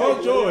have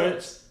Paul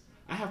George?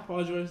 I have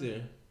Paul George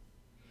there.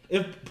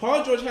 If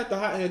Paul George had the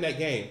hot hand in that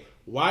game,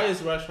 why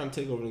is Russ trying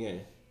to take over the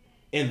game?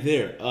 And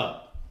they're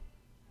up.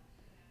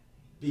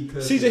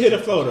 Because CJ hit a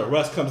floater.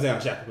 Russ comes down,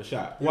 jack up a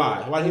shot.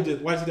 Why? Why did he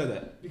do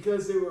that?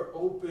 Because there were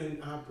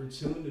open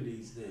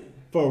opportunities then.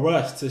 For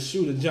Russ to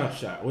shoot a jump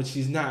shot, which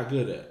he's not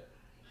good at.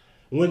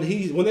 When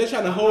they're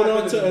trying to hold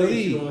on to a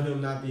lead. On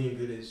him not being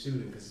good at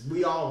shooting, because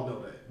we all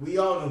know that. We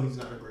all know he's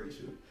not a great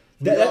shooter.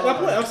 That's my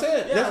point. I'm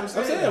saying. Yeah, I'm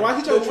saying. Why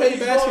he trying to trade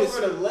baskets?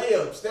 For the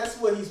layups, that's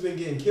what he's been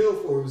getting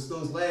killed for. Was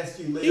those last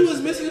few layups? He was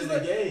missing his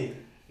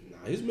game.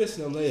 Nah, he's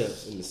missing them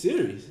layups in the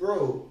series.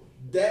 Bro,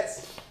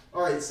 that's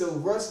all right. So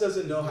Russ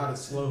doesn't know how to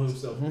slow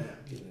himself down.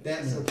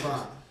 That's a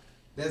problem.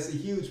 That's a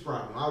huge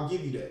problem. I'll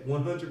give you that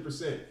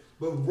 100%.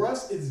 But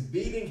Russ is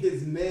beating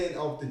his man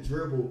off the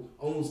dribble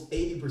almost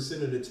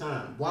 80% of the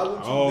time. Why would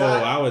you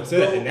not? I would say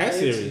that in that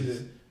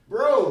series.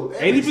 Bro,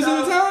 80% of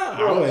the time?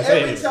 Bro,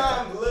 every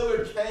time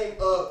Lillard came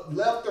up,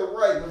 left or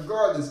right,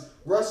 regardless,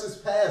 Russ is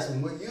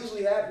passing. What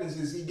usually happens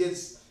is he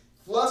gets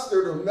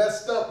flustered or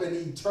messed up and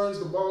he turns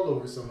the ball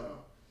over somehow.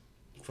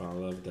 Fall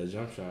in love with that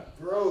jump shot.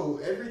 Bro,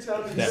 every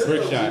time he that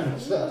brick shot.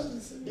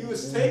 He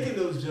was taking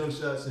those jump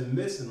shots and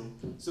missing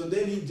them. So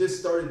then he just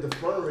started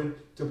deferring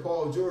to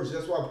Paul George.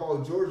 That's why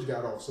Paul George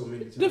got off so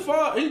many times.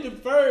 He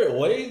deferred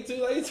way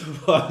too late to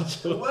Paul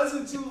George. It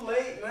wasn't too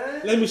late,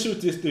 man. Let me shoot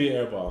this 3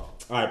 air ball.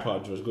 All right, Paul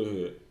George, go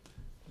ahead.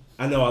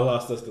 I know I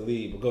lost us the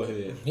lead, but go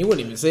ahead. He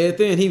wouldn't even say it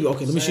then.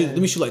 Let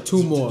me shoot like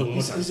 2 more.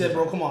 He said,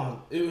 "Bro, come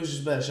on, it was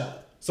just a bad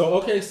shot." So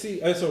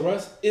OKC, so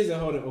Russ isn't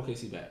holding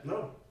OKC back.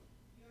 No,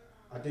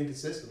 I think the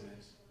system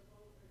is.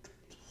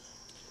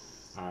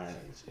 All right.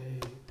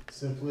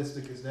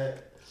 Simplistic as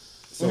that.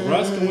 So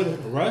Russ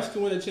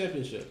can win a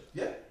championship.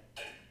 Yeah.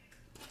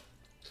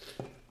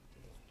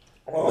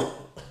 Oh.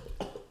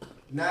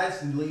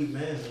 Nice and lead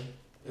man.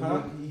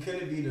 He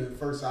couldn't be the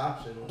first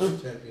option on the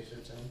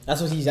championship team.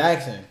 That's what he's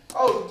asking.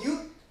 Oh,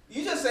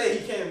 you just say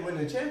he can't win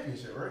the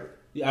championship, right?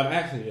 Yeah, I'm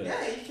asking you.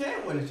 Yeah, he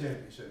can win the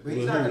championship, but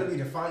he's not going to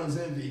be the Finals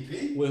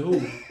MVP. With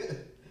who?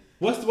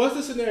 What's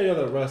the scenario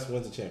that Russ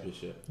wins the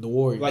championship? The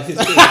Warriors. Like his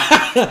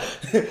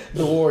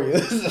The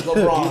Warriors.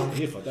 LeBron.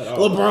 He fucked that up.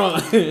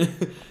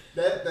 LeBron.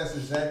 That's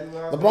exactly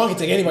what I was LeBron can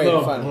take anybody to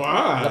the finals.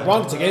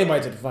 LeBron can take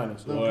anybody to the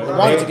finals.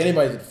 LeBron can take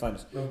anybody to the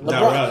finals.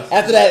 LeBron.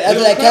 After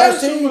that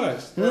Cavs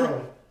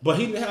team. But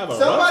he didn't have a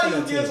somebody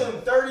who gives him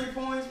 30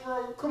 points,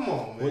 bro. Come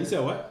on, man. What you said?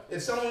 What?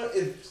 If someone,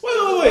 wait.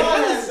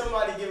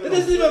 Somebody giving that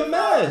doesn't even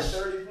match.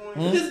 30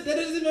 points. That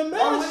doesn't even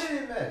match. Why would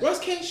it match? Russ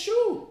can't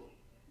shoot.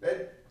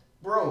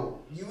 Bro,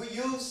 you would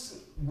use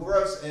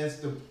Russ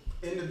as the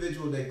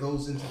individual that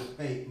goes into the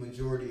paint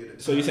majority of the time.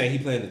 So you're saying he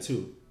playing the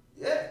 2?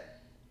 Yeah.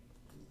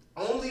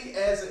 Only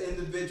as an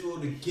individual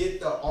to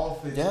get the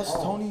offense. Yes,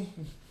 off. Tony.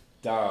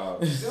 Dog.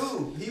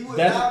 Dude, he would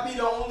not be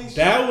the only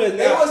shooter.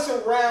 They would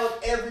surround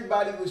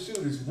everybody with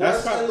shooters.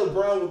 Russ and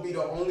LeBron would be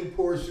the only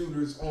poor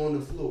shooters on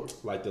the floor.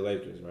 Like the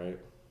Lakers, right?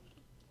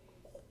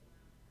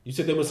 You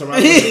said they would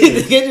surround with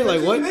shooters. You're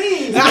like, what?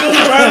 They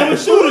surround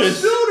with shooters.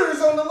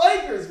 Shooters on the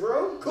Lakers,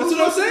 bro. That's what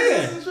I'm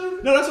saying.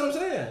 No, that's what I'm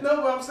saying. No,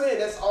 but I'm saying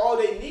that's all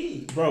they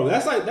need. Bro,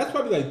 that's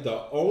probably like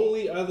the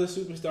only other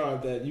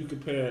superstar that you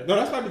could pair. No,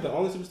 that's probably the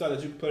only superstar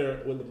that you could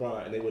pair with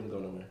LeBron and they wouldn't go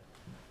nowhere.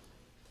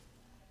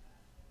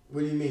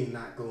 What do you mean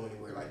not go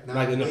anywhere?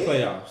 Like in the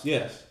playoffs,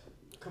 yes.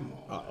 Come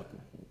on.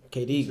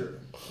 KD. Sure.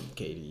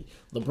 KD.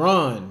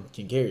 LeBron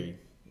can carry.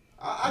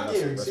 I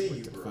guarantee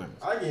you, bro.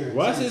 I guarantee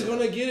Russ is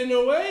gonna get in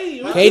the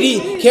way.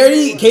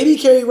 KD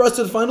carry Russ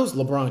to the finals.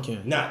 LeBron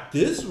can. Not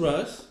this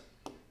Russ.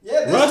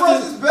 Yeah, this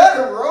Russ is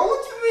better, bro.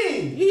 What you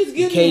mean? He's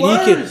getting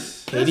worse.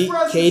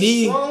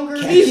 KD.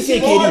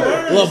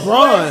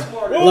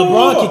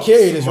 LeBron can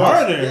carry this.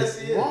 Yes,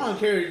 he is. LeBron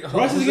carried.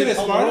 Russ is getting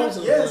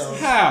smarter. Yes.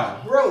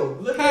 How? Bro,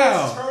 look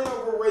at his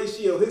turnover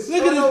ratio. His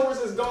turnovers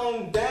has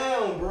gone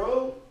down,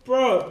 bro.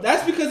 Bro,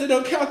 that's because they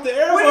don't count the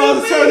air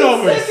balls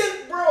turnovers.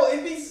 Bro,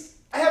 if he's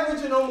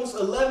averaging almost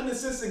 11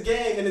 assists a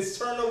game and his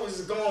turnovers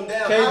is going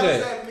down, how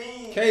does that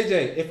mean?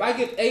 KJ, if I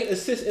get 8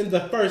 assists in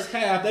the first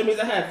half, that means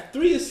I have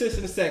 3 assists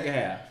in the second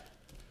half.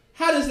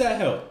 How does that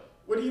help?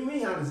 What do you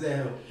mean, how does that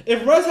help?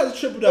 If Russ has a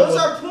triple-double...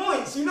 Those are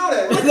points. You know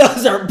that, right?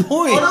 Those are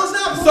points. Oh, those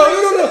not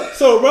points.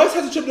 So Russ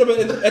has a triple-double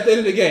at the end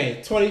of the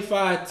game.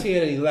 25,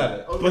 10, and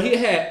 11. Okay. But he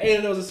had 8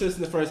 of those assists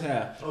in the first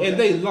half. Okay. And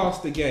they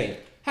lost the game.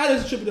 How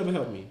does a triple-double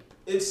help me?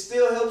 It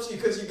still helps you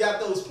because you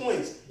got those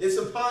points. It's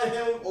upon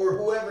him or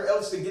whoever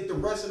else to get the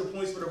rest of the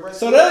points for the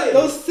rest of the game.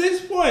 So those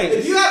 6 points.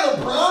 If you have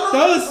LeBron,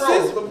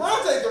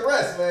 LeBron take the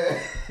rest,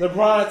 man.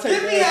 LeBron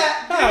take the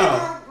rest.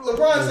 How?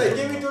 LeBron say,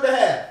 "Give me through the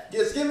half.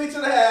 Just give me to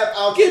the half.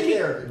 I'll take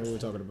care of it." What are we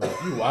talking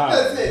about? You wild.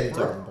 That's it,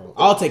 bro.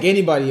 I'll take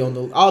anybody on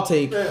the. I'll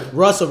take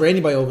Russ over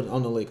anybody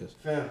on the Lakers.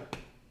 Fam.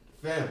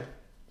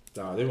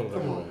 Nah, they won't go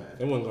nowhere.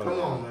 They won't go nowhere.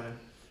 Come on, man.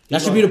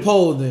 That should be the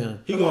poll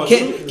then.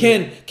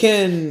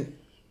 Can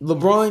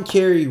LeBron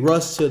carry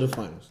Russ to the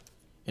finals?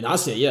 And I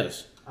said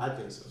yes. I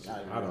think so.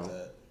 I don't.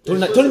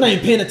 Tony not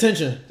even paying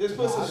attention. Just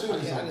put some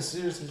shooters on.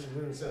 Seriously,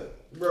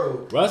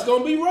 bro. Russ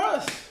gonna be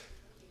Russ.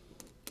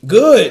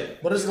 Good.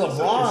 But it's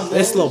LeBron.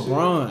 It's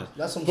LeBron.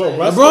 That's what I'm saying.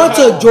 LeBron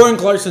took Jordan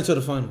Clarkson to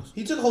the finals.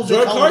 He took Jose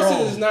Jordan Calderon.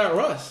 Clarkson is not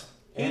Russ.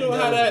 You know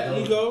how that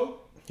you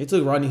go. He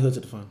took Rodney Hood to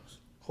the finals.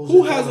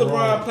 Who has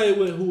LeBron played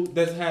with who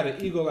that's had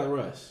an ego like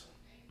Russ?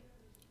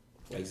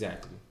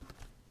 Exactly.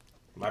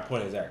 My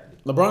point exactly.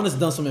 LeBron has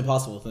done some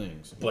impossible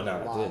things. But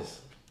not like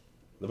this.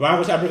 LeBron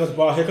was trying to bring us the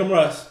ball. Here come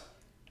Russ.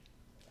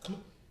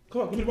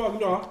 Come on, give me the ball, give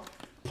me the ball.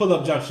 Pull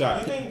up jump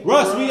shot.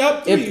 Russ, we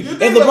up 3. If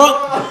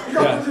LeBron...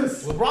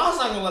 LeBron's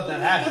not going to let that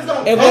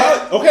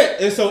happen. Okay,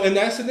 and so in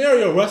that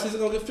scenario, Russ isn't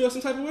going to feel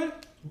some type of way?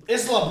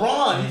 It's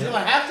LeBron. He's going to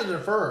have to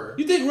defer.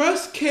 You think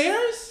Russ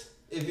cares?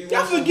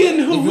 Y'all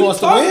forgetting who he wants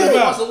to talking win.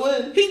 about. He wants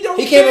to win. He don't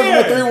He care. came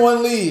in from a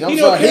 3-1 lead. I'm He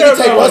sorry. don't He care can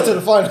take about Russ it. to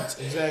the finals.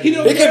 Exactly. He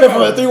don't He care came in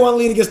from a about it. 3-1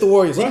 lead against the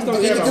Warriors. He Russ don't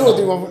can care do about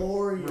a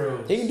it.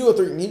 3-1. He can do a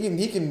 3.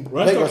 He can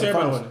Russ take don't Russ to care the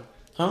about finals. winning.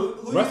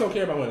 Huh? Russ don't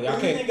care about winning. Y'all Who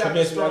you can't think got the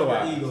convince me stronger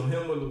otherwise. ego,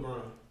 him or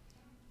LeBron?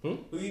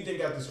 Who you think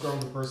got the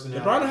stronger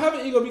personality? LeBron don't have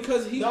an ego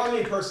because he... No, I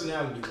mean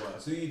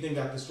personality-wise. Who you think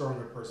got the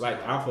stronger personality?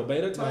 Like alpha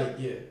beta type? Like,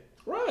 yeah.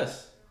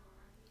 Russ.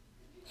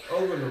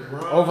 Over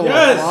LeBron? Over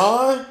Yes.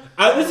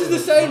 LeBron? This is the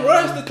same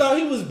Russ that thought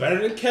he was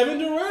better than Kevin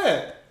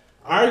Durant.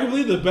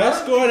 Arguably the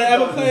best scorer to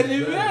ever play in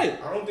the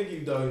NBA. I don't think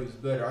he thought he was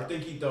better. I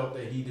think he thought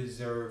that he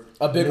deserved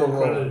A bigger more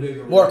role.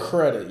 credit. More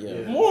credit,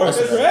 yeah. More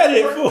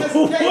credit for Because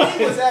what?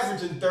 KD was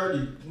averaging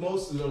 30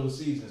 most of those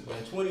seasons,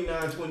 man.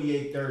 29,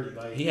 28, 30.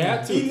 Like, He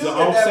had to He knew that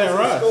offset was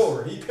Russ. his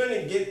score. He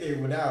couldn't get there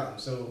without him.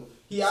 So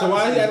he So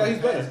why he act like he's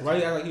obviously better? Why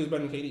he act like he was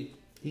better than KD?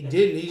 He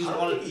didn't. He just I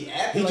don't wanted. think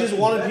acted He like just was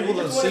wanted better. people He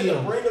to just see wanted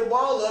him. bring the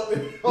ball up.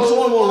 And He just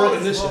wanted more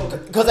recognition.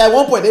 Because at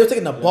one point they were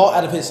taking the ball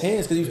out of his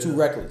hands because he was too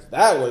reckless.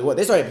 That was what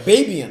they started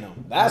babying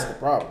him. That's the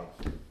problem.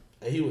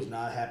 And he was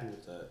not happy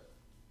with that.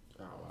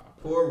 Oh wow.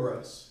 Poor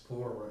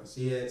Russ.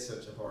 He had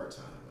such a hard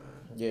time,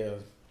 man. Yeah.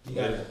 You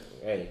gotta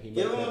Hey, he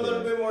give him a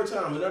little bit more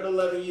time. Another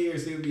 11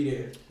 years, he'll be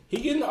there. He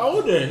getting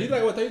older. He's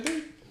like what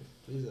 33?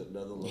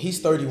 He's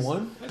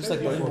 31. He's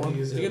like 31.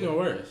 He's getting no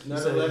worse.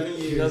 Another 11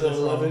 years. Another that's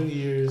all. 11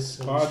 years.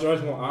 Paul George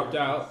gonna opt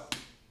out.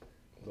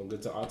 Gonna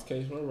get to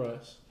altercation with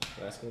Russ.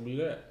 That's gonna be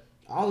that.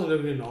 I don't think they're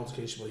getting an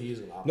altercation, but he is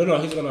an opt.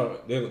 No, he's gonna.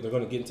 They're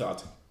gonna get into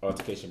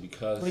altercation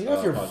because. But you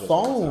off your Paul George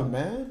phone, opts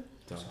man.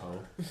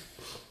 out.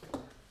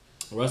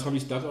 Russ gonna be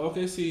stuck in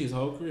OKC his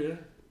whole career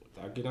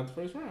without getting out the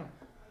first round.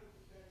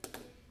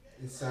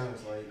 It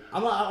sounds like.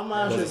 I'm gonna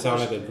ask you a Doesn't sound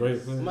like question. a great I'm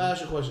player. gonna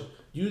ask you a question.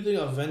 Do you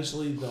think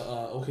eventually the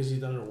OKC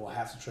Thunder will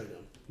have to trade him?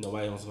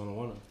 Nobody else is gonna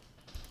want him.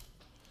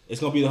 It's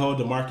gonna be the whole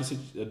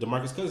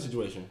DeMarcus Cousins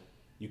situation.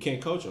 You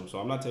can't coach him, so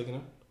I'm not taking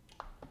him.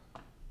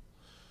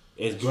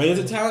 As great as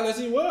a talent as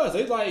he was,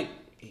 they like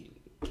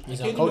He's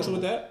can't do nothing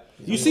with that.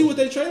 You see what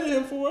they traded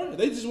him for?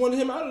 They just wanted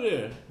him out of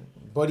there.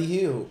 Buddy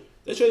Hield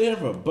They traded him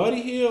for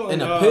Buddy Hield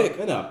And a pick.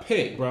 and a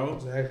pick, bro.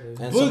 Exactly. and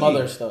Boogie. some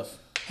other stuff.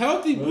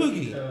 Healthy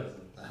Boogie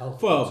Healthy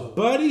for too.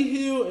 Buddy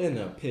Hield and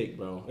a pick,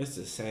 bro. It's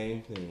the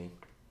same thing.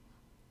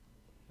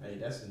 Hey,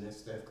 that's the next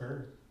Steph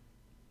Curry.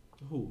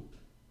 Who?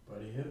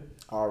 Buddy Hill.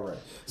 All right.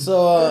 So,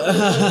 All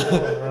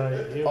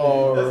right.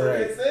 all That's what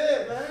right. they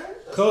said, man.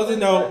 Closing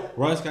note,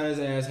 Russ got his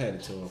ass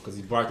handed to him because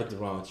he barked up the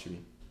wrong tree.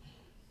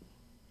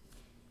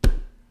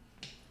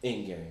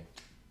 In game.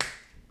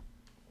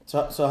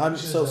 So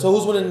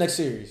who's winning the next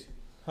series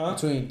Huh?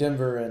 between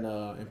Denver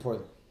and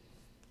Portland?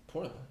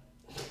 Portland.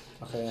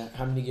 Okay,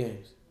 how many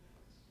games?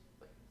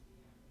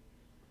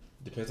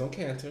 Depends on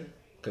Cantor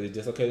because he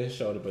dislocated his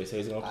shoulder, but he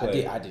says he's gonna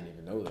play. I didn't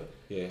even know that.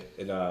 Yeah,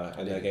 in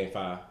that game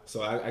 5.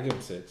 So I give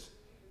him 6.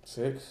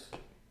 6.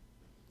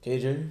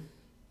 KJ.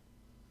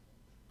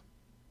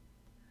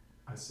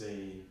 I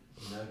say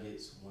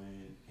Nuggets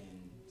win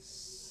in.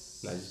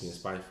 Not just being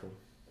spiteful.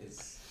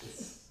 It's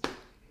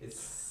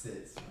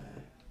 6,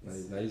 man.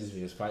 Not just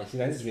being spiteful.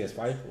 Not just being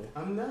spiteful.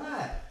 I'm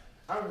not.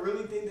 I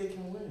really think they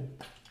can win.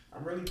 I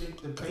really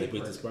think the Because they beat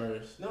the paper.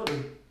 Spurs. No,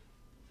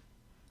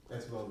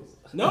 that's bogus.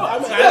 No, I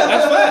mean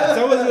that's facts.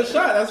 That wasn't a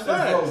shot. That's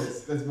That's facts.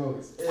 bogus. That's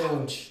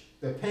bogus.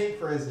 The paint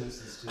presence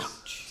is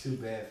just too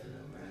bad for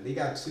them, man. They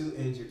got 2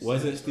 injured.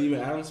 Wasn't Steven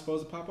Adams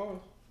supposed to pop off?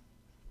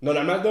 No,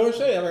 I'm not throwing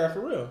shade. I'm like,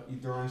 for real. You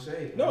throwing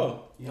shade?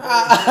 No. You throwing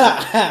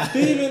shade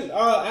Steven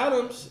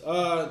Adams,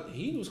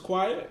 he was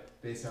quiet.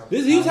 based on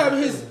He was how having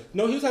I'm his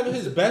feeling. he was having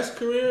his best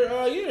career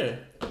year.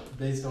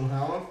 Based on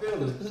how I'm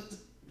feeling.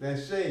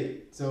 That's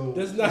shade. So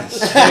That's not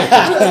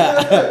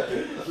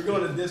shade. we're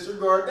going to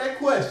disregard that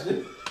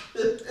question.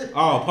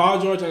 Oh,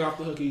 Paul George ain't off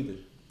the hook either.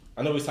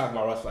 I know we talking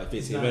about Russ for like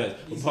 15 not. minutes,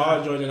 but He's Paul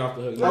not. George ain't off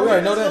the hook. Oh, either.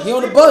 right, know that. He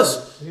on the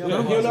bus. He on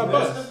the That's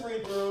bus. the free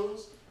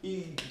throws.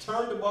 He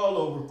turned the ball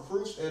over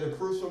at a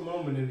crucial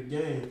moment in the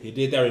game, He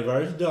did that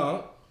reverse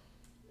dunk.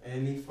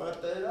 and he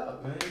fucked that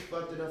up, man. He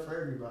fucked it up for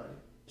everybody.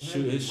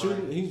 His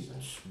shooting,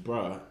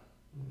 bruh,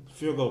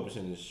 field goal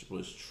percentage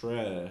was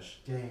trash.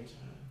 Game time.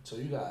 So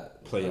you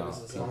got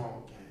Playoff.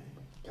 Ball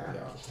game. God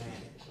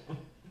damn.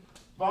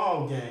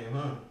 Ball game,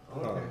 huh?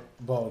 Okay.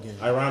 Ball game.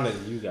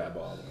 Ironically, you got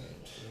ball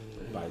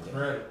games. By then.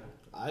 Incredible.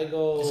 I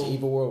go. It's the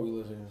evil world we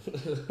live in.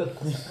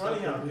 Funny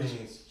how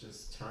things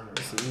just turn around.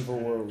 It's the evil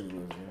world we live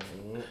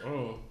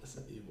in. It's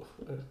an evil.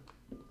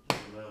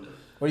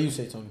 What do you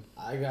say, Tony?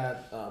 I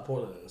got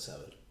Portland in the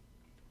 7,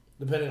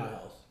 depending on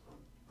health.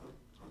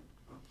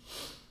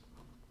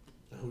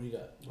 Who you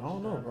got? I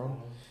don't know,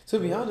 bro. To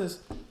be honest,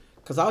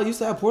 because I used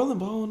to have Portland,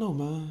 but I don't know,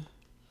 man.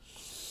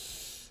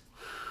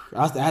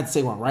 I had to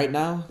say one right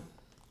now.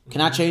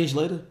 Can I change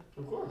later?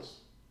 Of course.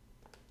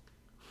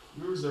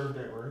 You reserve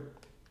that right.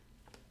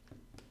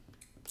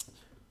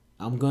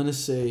 I'm gonna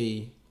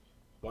say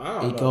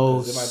Wow, it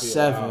goes it might be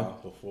 7. a while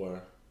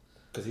before,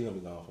 because he's gonna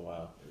be gone for a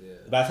while. Yeah.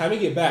 By the time he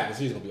get back, the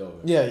season's gonna be over.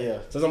 Yeah.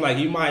 So I'm like,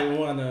 you might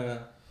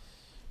wanna,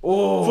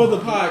 for the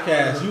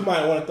podcast, you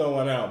might wanna throw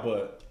one out,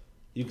 but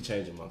you can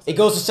change it amongst. It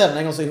goes to 7.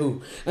 I ain't gonna say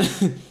who.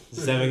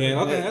 7 games.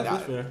 Okay,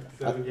 that's fair.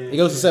 It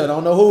goes to 7. I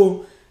don't know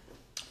who.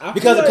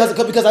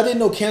 Because I didn't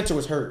know Cantor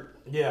was hurt.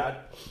 Yeah,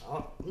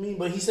 I mean,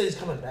 but he said he's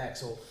coming back,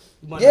 so.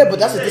 Yeah, but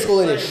that's a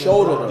dislocated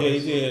shoulder, though. Yeah, he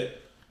did.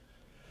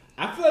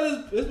 I feel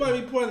like this might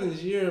be Portland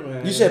this year,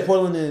 man. You said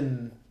Portland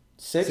in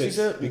 6, you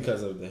said?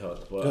 Because of the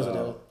health. Because of the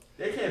health.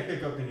 They can't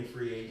pick up any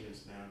free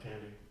agents now, can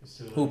they? It's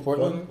too late. Who,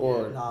 Portland?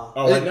 Or Nah.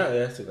 Oh, right now?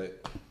 Yeah, that's too late.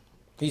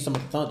 He's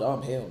talking about the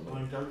Thunder. Hell,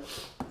 man.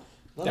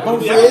 That I'm a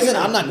would be free agent.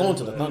 I'm not going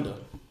to the Thunder.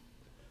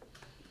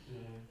 Yeah.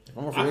 If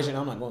I'm a free agent,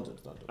 I'm not going to the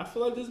Thunder. I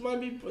feel like this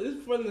might be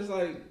Portland's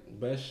like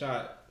best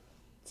shot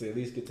to at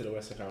least get to the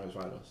Western Conference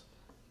Finals.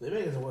 They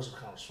make it to the Western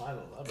Conference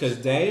Finals. Because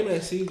Dame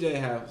and CJ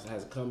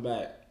has come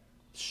back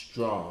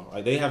strong.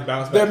 Like they have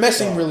bounced back. They're meshing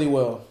strong. really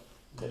well.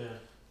 Yeah.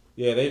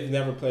 Yeah, they've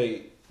never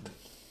played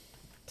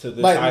to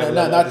this Like, high level.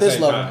 not at the this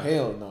same level. time.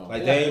 Hell no.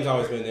 Like Dame's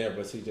always been there,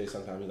 but CJ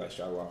sometimes he like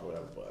struggle off or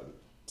whatever. But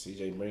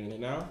CJ bringing it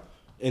now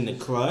in the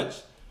clutch.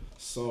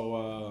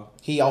 So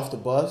He off the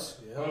bus.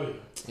 Oh,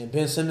 yeah. And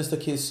Ben Simmons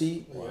took his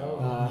seat.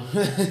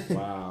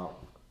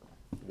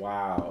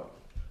 wow.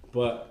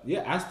 But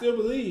yeah, I still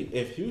believe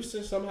if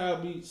Houston somehow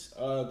beats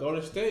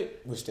Golden State,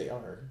 Which they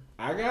are.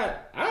 I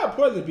got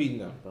Portland beating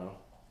them, bro.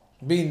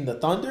 Beating the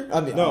Thunder?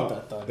 I mean, No, the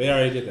Thunder. they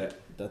already did that.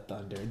 The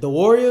Thunder. The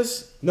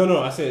Warriors?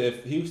 No. I said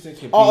if Houston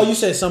can. Oh, beat, you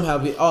said somehow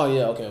be. Oh,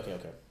 yeah. Okay.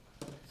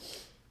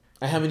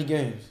 And how many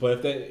games? But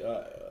if they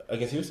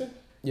against Houston,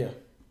 Yeah.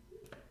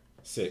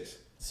 6.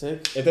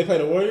 6? If they play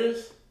the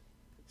Warriors,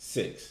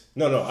 6.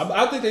 No.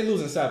 I think they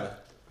lose in 7.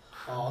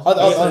 Oh,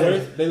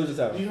 Warriors, they lose in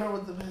 7. You heard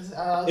what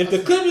the If the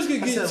Clippers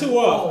could get 2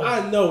 off, whoa.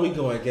 I know we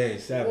going game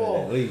 7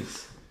 Whoa. at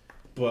least.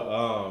 But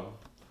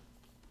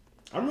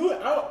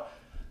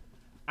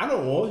I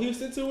don't want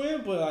Houston to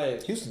win, but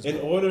like Houston's in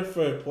good. order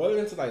for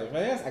Portland to like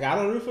advance, like I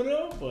don't root for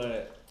them,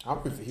 but I'm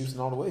rooting for Houston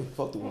all the way.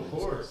 Fuck the Of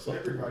Warriors. course.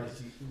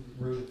 Everybody's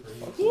rooting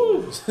for you.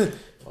 woo.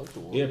 Fuck the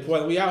Warriors. Yeah,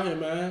 Portland, we out here,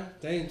 man.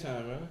 Dame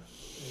time, man.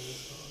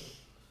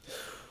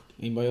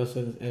 Anybody else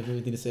have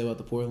anything to say about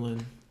the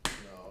Portland? No.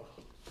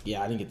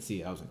 Yeah, I didn't get to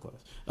see it. I was in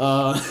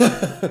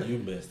class. You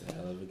missed a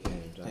hell of a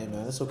game, John. Hey,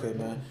 man, that's okay,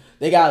 man.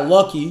 They got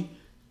lucky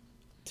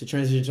to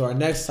transition to our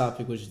next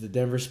topic, which is the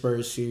Denver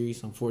Spurs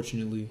series,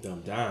 unfortunately.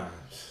 Dumb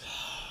dimes.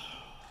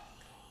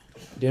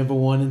 Denver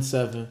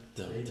 1-7.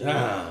 Dumb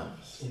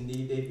dimes.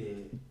 Indeed, they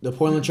did. The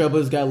Portland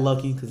Trailblazers got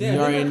lucky because Yeah, you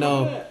they already got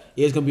know lucky.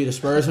 it's going to be the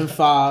Spurs in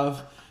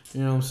 5.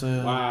 You know what I'm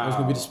saying? Wow. It's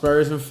going to be the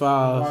Spurs in I'm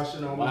 5.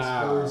 washing all my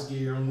Wow. Spurs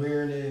gear. I'm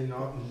wearing it and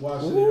I'm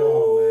washing it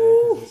all,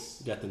 man. 'Cause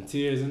it's, You got them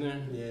tears in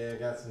there. yeah, I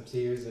got some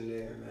tears in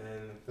there,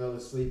 man. I fell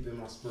asleep in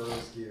my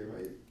Spurs gear.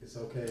 Like, it's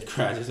okay.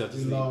 Cried yourself to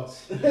We sleep.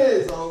 lost.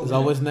 It's over. It's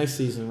always next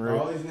season, right?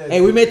 Always next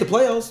Hey, we made the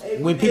playoffs. Hey,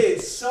 we when people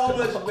did so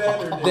much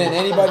better than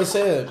anybody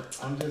said.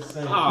 I'm just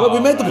saying. Oh. Look, we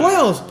made the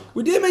wow. playoffs.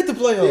 We did make the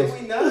Did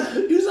playoffs. we not?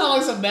 You sound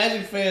like some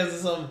Magic fans or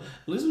something.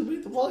 At least we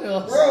beat the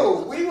playoffs.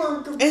 Bro, we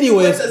were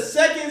Anyways. the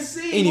second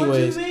seed.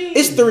 Anyways, what you mean?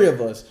 it's 3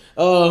 of us.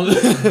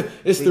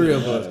 It's 3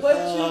 of us. What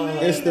you mean?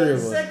 It's 3 of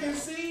us. Second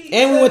seed.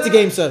 And we went to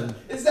game 7.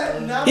 Is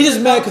that not? He just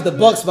an mad because the accomplishment?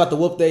 Bucks about to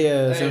whoop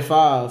their ass in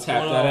 5.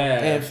 Tap that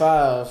ass. And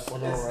 5.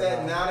 Is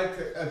that not an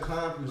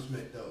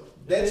accomplishment though?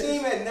 That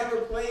team had never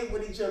played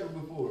with each other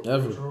before.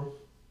 Ever.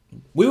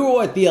 We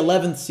were at the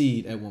 11th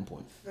seed at one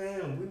point.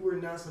 Fam, we were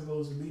not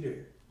supposed to be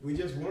there. We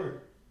just weren't.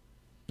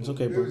 It's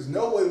okay, There bro. was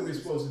no way we were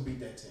supposed to beat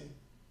that team.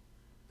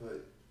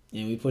 But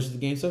And we pushed it to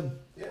game 7.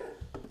 yeah,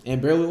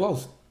 And barely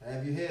lost.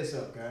 have your heads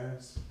up,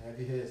 guys. Have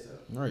your heads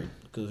up. Right.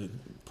 Because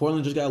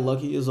Portland just got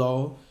lucky is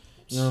all.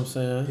 You know what I'm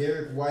saying?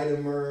 Derek White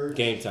emerged.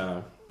 Game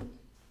time.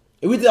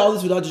 And we did all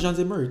this without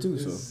DeJounte Murray, too.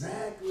 So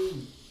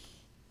Exactly.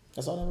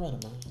 that's all that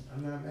matters, man.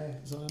 I'm not mad.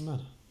 That's all that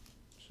matters.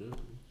 Sure.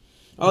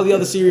 All the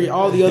other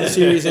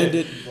series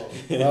ended.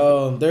 They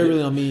really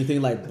don't mean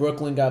anything. Like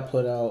Brooklyn got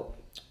put out.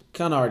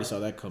 Kind of already saw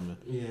that coming.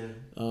 Yeah.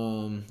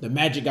 The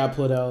Magic got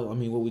put out. I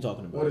mean, what are we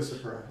talking about? What a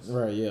surprise.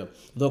 Right, yeah.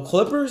 The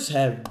Clippers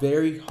have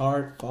very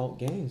hard fought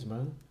games,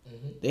 man.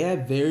 They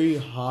had very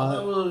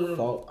hard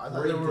fought. I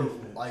thought they were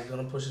like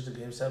gonna push it to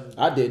game 7.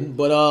 I didn't,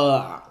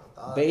 but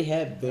they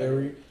had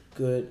very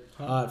good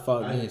hard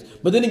fought games.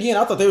 But then again,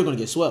 I thought they were gonna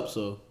get swept,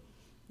 so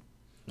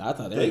I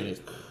thought they were They gonna.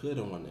 could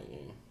have won that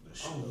game.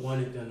 I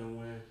wanted them to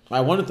win.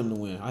 I wanted them to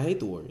win. I hate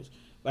the Warriors.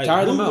 Like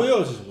Tired them Lou out.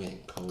 Will just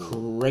went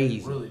cold.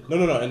 Crazy. Really?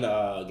 No.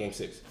 In game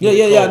 6.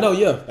 Yeah. No,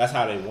 yeah. That's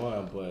how they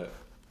won, but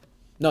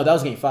No, that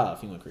was game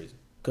 5. He went crazy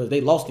because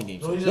they lost in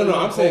game 6. no.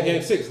 I'm saying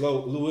game 6.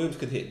 Lou Williams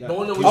could hit. The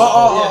one that we Oh,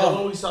 saw, oh, the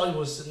oh. one we saw, he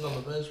was sitting on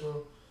the bench,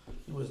 bro.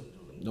 He wasn't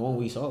doing The one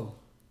we saw.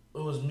 it.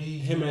 It was me,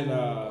 Him you, and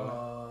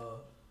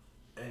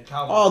and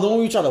Calvin. Oh, the one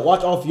we tried to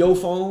watch off your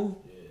phone.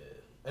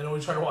 And then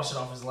we tried to watch it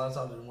off his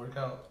laptop. Didn't work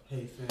out.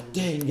 Hey, fam.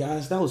 Dang,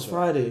 guys, that was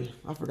Friday.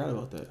 I forgot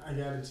about that. I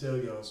gotta tell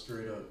y'all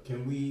straight up.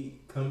 Can we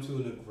come to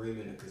an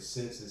agreement, a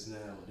consensus now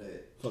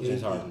that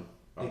James Harden.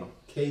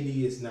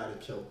 KD is not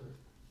a choker?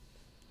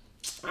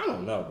 I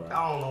don't know, bro.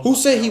 I don't know. Who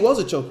said he was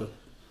a choker?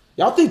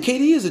 Y'all think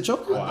KD is a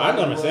choker? Well, I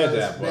never said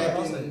that, bro.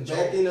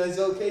 Back in his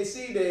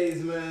OKC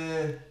days,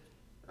 man.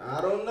 I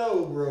don't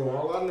know, bro.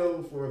 All I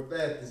know for a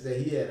fact is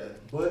that he had a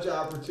bunch of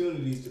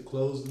opportunities to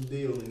close the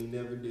deal, and he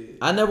never did.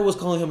 I never was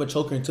calling him a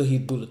choker until he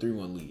blew the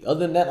 3-1 lead.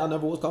 Other than that, I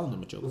never was calling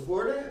him a choker.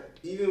 Before that,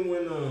 even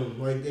when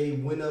like they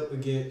went up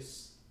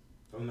against,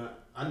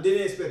 I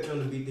didn't expect them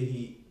to beat the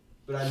Heat,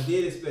 but I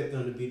did expect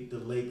them to beat the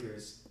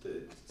Lakers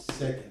the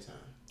second time.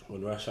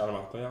 When Russ shot him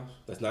out playoffs,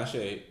 that's not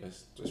shade.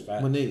 That's just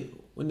facts.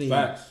 When they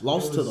Facts.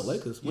 lost to the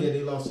Lakers. Yeah,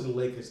 they lost to the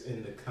Lakers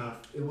in the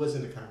It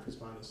wasn't the conference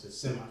finals, the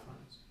semifinals.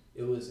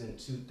 It was in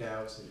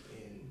 2000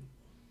 and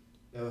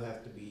that would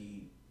have to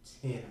be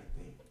 10, I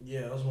think.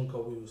 Yeah, that was when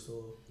Kobe was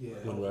still. Yeah.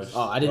 When Russ,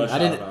 I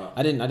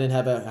didn't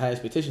have high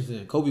expectations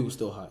then. Kobe was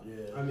still hot.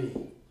 Yeah. I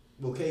mean,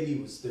 well,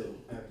 KD was still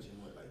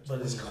averaging what, like.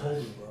 But it's 29.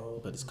 Kobe, bro.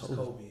 But it's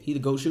Kobe. He the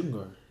go shooting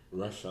guard.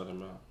 Russ shut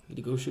him out. He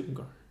the go shooting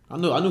guard. I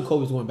knew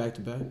Kobe was going back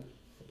to back.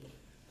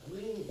 I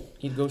mean,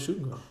 He the go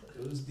shooting guard.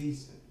 it was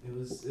decent. It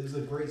was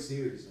a great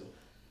series though.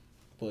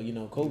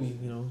 But Kobe,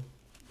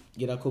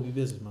 get out Kobe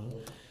business, man.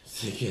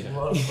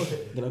 Yeah.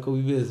 Get out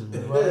Kobe business,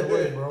 man.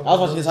 Bro. I was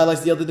watching his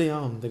highlights the other day.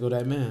 They go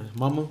that man,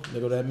 mama. They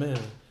go that man.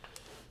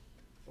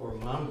 Or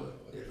Mamba.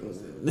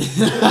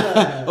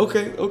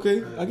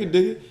 Okay, I can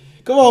dig it.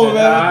 Come on,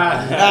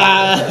 man.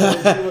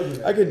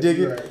 I can dig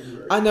it. You're right.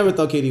 I never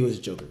thought KD was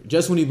a joker.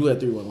 Just when he blew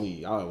that 3-1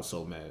 lead, I was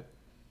so mad.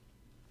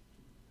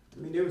 I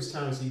mean, there was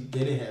times he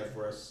didn't have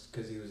Russ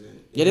because he was in.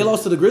 Yeah, they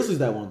lost to the Grizzlies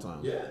that one time.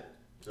 Yeah.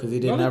 Because he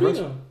didn't No, have they Russ.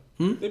 beat him.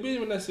 Hmm? They beat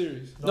him in that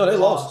series. No, they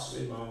lost.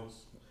 They lost.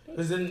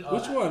 Cause then,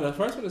 Which one? The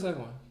first one or the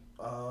second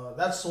one?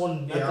 That's the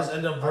one Yeah, Memphis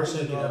ended up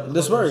versus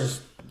The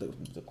Spurs. The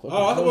Clippers.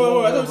 Oh, I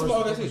thought it was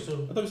about Versus OKC.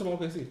 two. I thought it was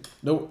about OKC.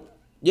 No.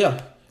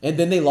 Yeah. And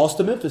then they lost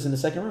to Memphis in the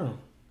second round.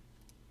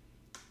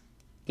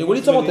 Yeah, what are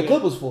you talking about the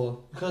Clippers for?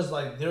 Because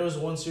like there was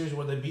one series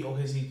where they beat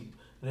OKC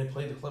and they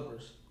played the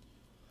Clippers.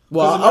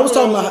 Well, I was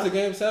talking about the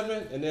game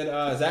 7, and then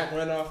Zach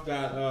Randolph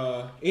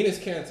got Enos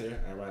Cantor.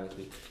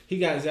 Ironically, he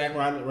got Zach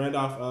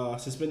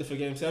Randolph suspended for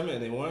game 7,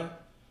 and they won.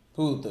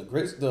 who the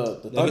Grizz the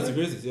Against the Thunder?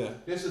 Grizzlies, yeah.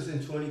 This was in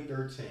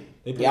 2013.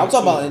 Yeah, I'm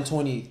talking about in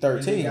When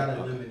 2013 they got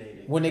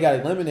eliminated. when they got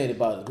eliminated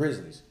by the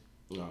Grizzlies.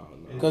 No.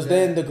 Because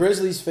then the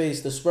Grizzlies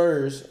faced the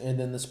Spurs, and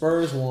then the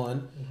Spurs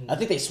won. I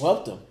think they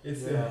swept them. It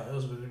Yeah, said, it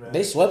was really bad.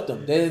 They swept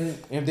them. Then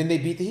they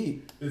beat the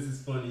Heat. this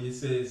is funny. It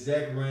says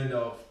Zach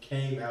Randolph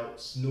came out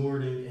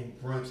snorting and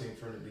grunting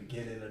from the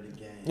beginning of the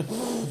game.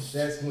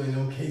 That's when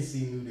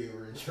OKC knew they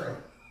were in trouble.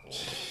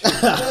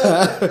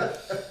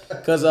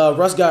 Because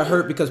Russ got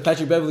hurt because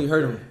Patrick Beverly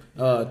hurt him,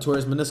 tore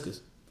his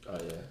meniscus. Oh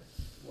yeah.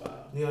 Wow.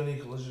 Neon-knee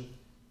collision.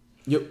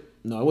 Yep.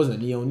 No, it wasn't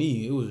a knee on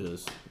knee. It was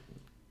just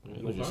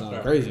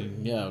sounding crazy.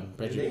 Yeah,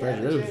 Patrick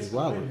Beverly was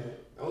wild.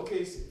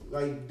 OKC,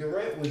 like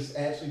Durant was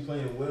actually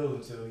playing well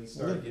until he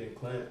started getting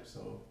clamped.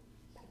 So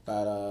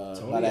By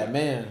Tony that Allen.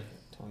 man,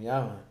 Tony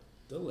Allen.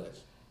 The legend.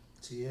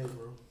 TA,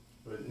 bro.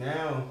 but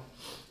now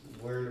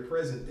we're in the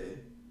present day,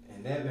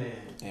 and that man,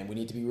 And we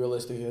need to be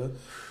realistic here.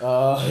 He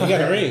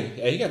got a ring.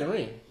 Yeah, he got a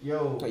ring.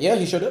 yo, Yeah,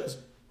 he sure does.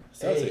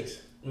 Celtics.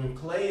 when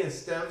Clay and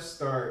Steph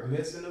start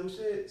missing them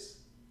shits,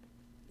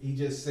 he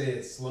just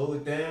said, "Slow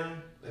it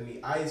down. Let me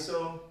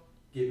ISO.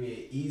 Give me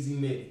an easy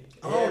minute."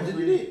 Oh,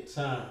 Every didn't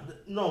time.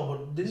 No,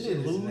 but didn't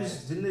Shit they is lose?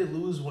 nasty. Didn't they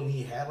lose when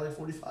he had like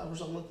 45 or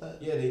something like that?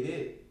 Yeah, they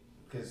did,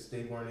 because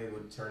they weren't able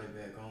to turn it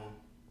back on.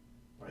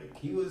 Like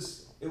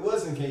it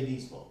wasn't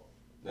KD's fault.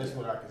 That's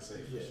what I can say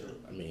for sure.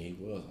 I mean,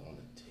 he was on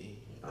the team.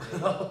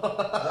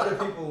 Other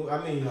people,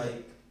 I mean,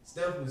 like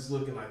Steph was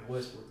looking like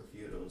Westbrook a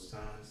few of those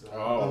times. So,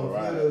 Oh, a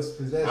right. few of those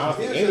possessions. I don't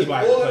think He was just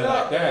anybody can pulling play up,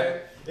 like that.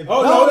 man. If-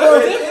 Oh, No,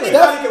 that's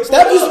different.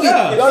 Steph used to be. If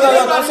No,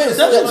 anybody I'm saying can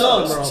Steph pull was up,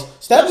 done, bro.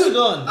 Steph's Steph a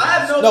gun. I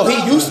have no No,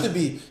 problem. he used to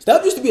be.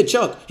 Steph used to be a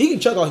chuck. He can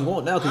chuck all he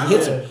wants now because he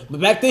hits him. But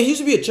back then, he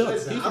used to be a chuck.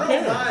 Listen, He's I don't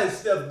preparing. mind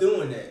Steph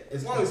doing that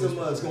as long as the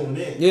mud's going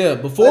in. Yeah,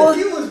 before Like,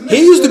 he was he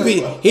used to mixing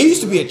be. up. He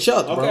used to be a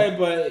chuck, bro. Okay,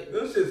 but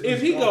Them shits if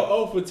was he strong.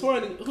 go 0 for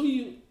 20, who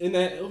you in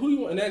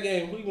that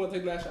game? Who you want to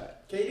take that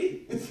shot?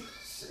 KD.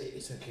 He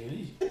said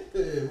KD.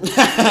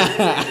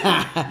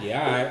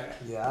 Yeah, all right.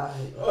 Yeah.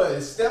 Oh,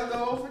 is Steph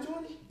go 0 for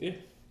 20? Yeah.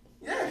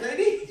 Yeah,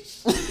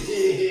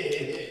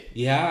 KD.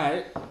 Yeah, all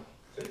right.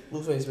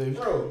 Blueface, baby.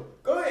 Bro,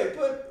 go ahead.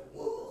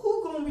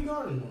 Who gonna be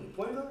guarding him?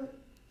 Point guard?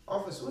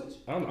 Off a switch?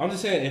 I'm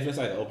just saying if it's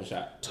like an open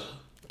shot,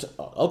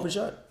 Open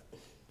shot.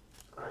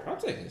 I'm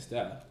taking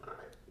Steph.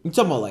 You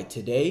talking about like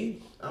today?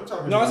 I'm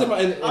talking. No, I'm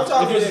talking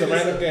about if it's a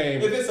random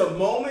game. If it's a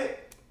moment,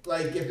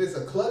 like if it's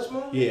a clutch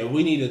moment. Yeah,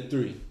 we need a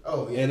 3,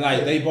 Oh yeah. and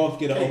like KD. they both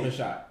get an KD. open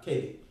shot.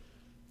 KD.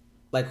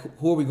 Like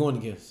who are we going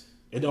against?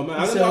 It don't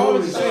matter. I know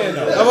what you're saying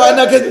All though. right,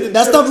 no, 'cause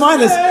that stuff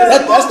matters.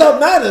 That stuff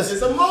matters.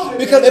 It's a moment.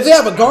 Because if they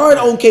have a guard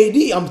on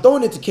KD, I'm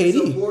throwing it to it's an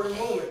KD. important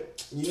moment.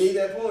 You need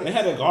that point. They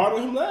had a guard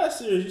on him last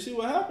series. You see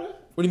what happened?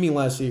 What do you mean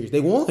last series? They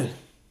won.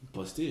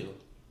 But still,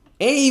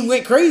 And he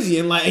went crazy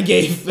and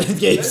gave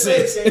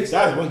 6.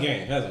 That's one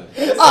game, hasn't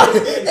it?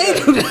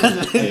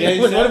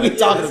 What are we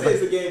talking Let's say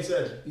it's a game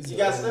 7. You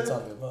got 7?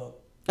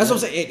 That's what I'm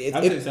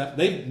saying.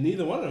 They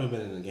neither one of them have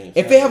been in the game.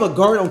 If they have a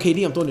guard on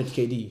KD, I'm throwing it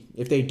to KD.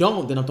 If they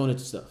don't, then I'm throwing it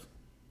to Steph.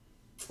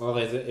 Well,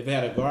 if they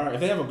have a guard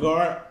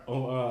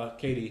on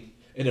KD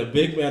and a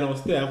big man on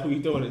Steph, who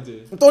you throwing it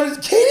to? I'm throwing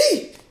it to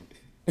KD.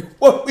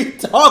 What we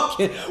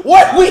talking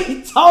about?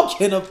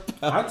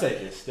 I'm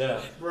taking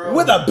Steph, Bro.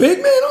 With a big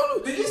man on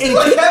him? Did you see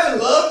what Kevin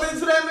Love did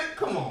to that man?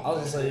 Come on. I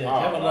was gonna say, Oh,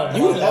 Kevin Love.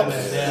 you that love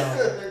man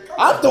down.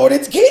 I'm throwing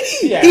it to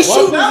KD. Yeah, He's one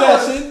shooting.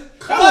 possession.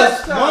 Clutch That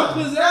was time. one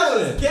possession. That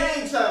was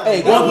game time.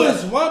 Hey, That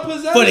was one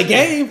possession. For the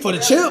game, for the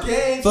That's chip,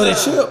 game for the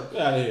time. chip,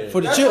 Get out of here.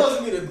 for the That's chip. supposed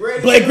to be the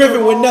greatest. Blake thing Griffin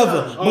of would all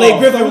never. time. Blake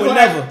Griffin so would we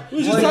never. We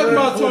was just talking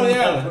about Tony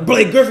Allen.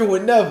 Blake Griffin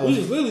would never. We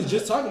was literally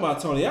just talking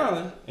about Tony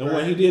Allen and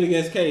what he did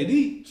against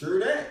KD. True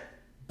that.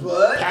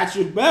 But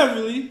Patrick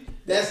Beverly.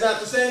 that's not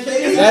the same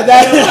KD. It's not.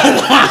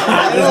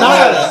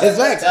 It's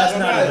facts. That's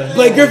not.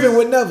 Blake Griffin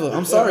would never.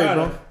 I'm sorry,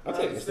 bro. I'm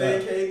taking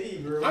Same Steph.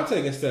 KD, bro. I'm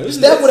taking Steph.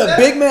 Steph with a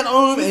big man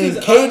on him and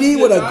KD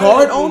with a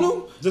guard on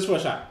him, Just for a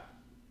shot.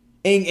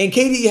 and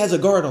KD has a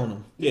guard on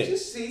him. Yeah. Did you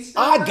see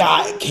Steph? I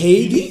got You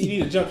KD.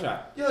 need a jump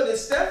shot. Yo, did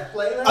Steph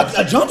play last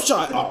A jump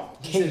shot. Oh,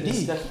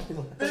 KD.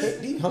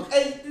 KD. Huh?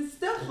 Hey, did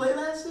Steph play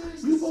last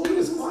series? He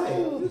was quiet.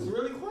 He was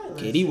really quiet.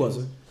 Last KD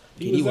wasn't.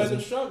 He KD was wasn't.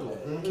 under struggle.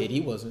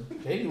 KD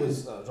wasn't. KD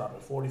was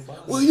dropping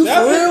 45. Will you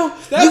Steph for real?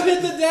 Steph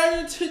hit the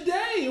dagger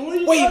today. What are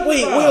you talking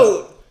Wait, about?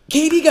 Will.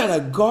 KD got a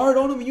guard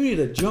on him and you need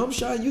a jump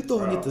shot. You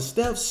throwing it to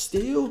Steph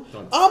still?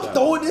 I'm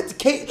throwing it to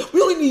KD.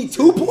 We only need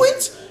 2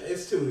 points.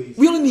 It's too easy.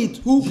 We only need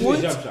 2 Just need a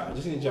points. jump shot.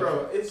 Just need a jump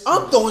Bro, shot. it's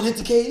I'm throwing it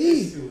to It's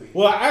KD. too easy.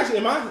 Well, actually,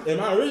 in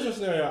my original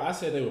scenario, I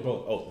said they were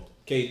both open.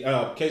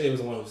 KJ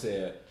was the one who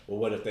said, "Well,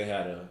 what if they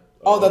had a?"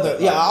 Oh,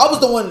 yeah, I was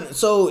the one.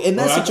 So in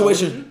that Oh, I thought it was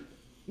situation, you?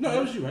 No,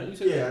 it was you, right? You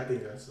said Yeah, I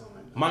think that's something.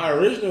 My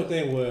original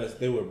thing was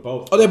they were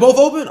both. are they both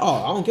open? Oh,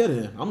 I don't get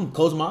it. I'm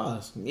closing my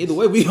eyes. Either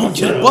way, we don't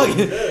get a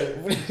bucket.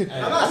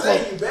 I'm not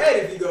saying you bad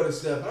if you go to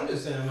Steph. I'm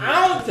just saying.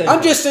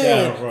 I'm just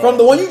saying from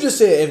the one you just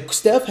said, if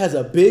Steph has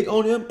a big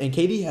on him and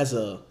KD has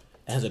a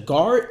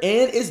guard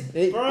and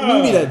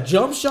you need a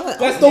jump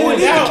shot, I'm throwing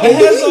it to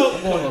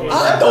KD.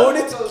 I'm throwing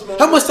it.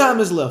 How much time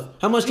is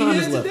left? How much time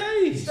is left?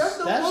 That's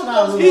That's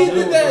not He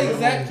really did that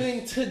exact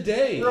thing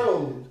today.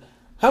 Bro.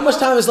 How much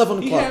time is left on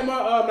the He clock? had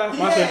my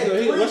He had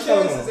three what's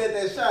chances going on? at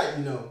that shot,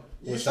 you know.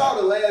 You What saw shot?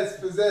 the last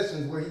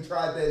possessions where he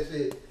tried that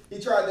shit. He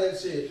tried that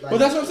shit. Like, But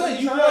that's what I'm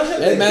saying. You tried want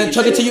that him- Hey, man,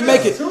 chuck it till you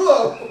make it. Two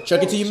of them.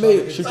 Chuck it till you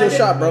make it. Shoot your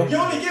shot, bro. You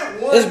only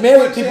get one. There's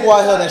married one people chance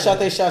out here that at shot it.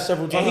 their shot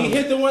several And he times.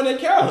 hit the one that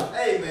counted.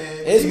 Hey, man.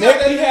 It's you got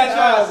that he had, many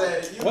shots at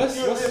it. You What's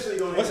eventually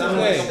gonna his hit name?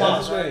 that What's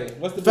his shot. name?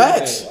 What's the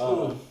Facts. big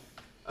name?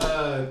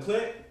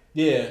 Clint?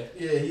 Yeah.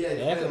 Yeah, he had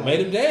Yeah, Clint on. made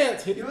him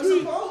dance. Hit He the was three.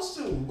 supposed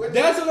to.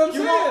 That's what I'm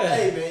You want-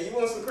 saying. Hey, man, you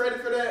want some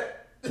credit for that?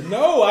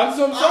 No, that's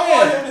what I'm I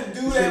want saying. him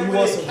to do that you when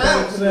want it some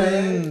counts, credit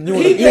man. You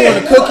He want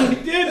did. a cookie? He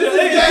did. This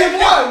is game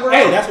one, bro.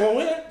 Hey, that's one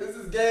win. This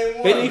is game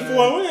one. They need man.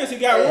 4 wins. He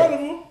got Hey. one of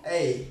them.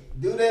 Hey,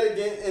 do that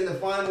again in the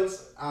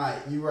finals. Alright,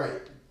 you right.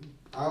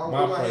 I'll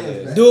My put my point hands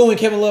is- back. Do it when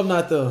Kevin Love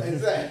not there.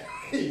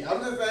 Exactly. I'm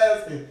just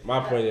asking. My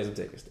point is, I'm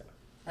taking Steph.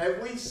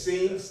 Have we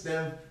seen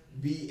Steph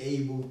be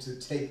able to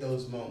take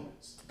those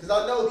moments? Because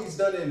I know he's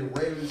done it in the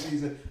regular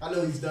season. I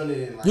know he's done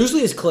it in like.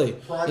 Usually it's Clay.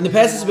 In the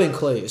past, it's been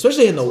Clay,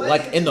 especially in the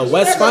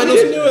West He Finals.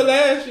 didn't do it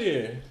last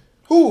year.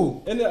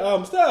 Who? In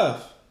the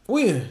stuff.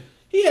 When?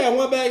 He had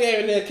one bad game,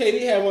 and then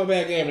KD had one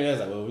bad game, and I was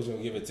like, "Well, we're just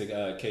gonna give it to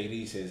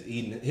KD since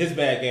his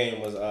bad game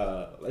was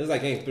it was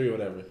like game 3 or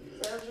whatever."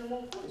 He's averaging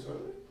more points,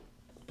 wasn't he?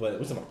 But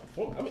what's about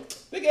performance? I mean,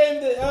 they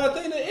gave the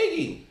thing to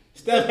Iggy.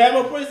 Steph had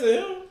more points than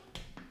him.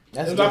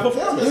 That's It's about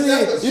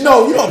performance. You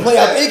know,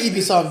 playoff Iggy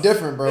be something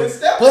different, bro.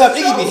 Playoff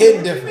Iggy be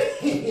hitting different.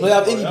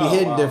 Playoff Iggy be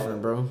hitting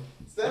different, bro.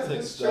 Steph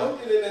was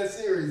choking in that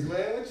series,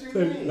 man. What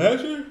you mean?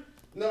 Last year?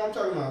 No, I'm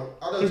talking about.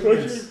 I The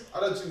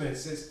thought first you meant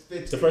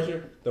 15. The first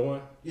year? The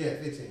one? Yeah,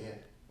 15. Yeah.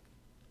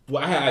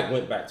 Well, I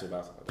went back to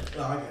about something.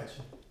 Oh, I got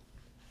you.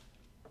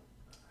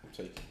 I'm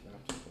taking.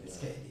 It's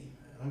KD, man.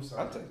 I'm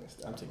sorry. I'm taking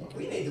Steph. I'm taking.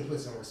 We need to put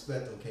some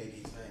respect on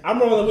KD's name. I'm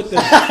rolling with the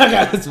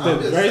just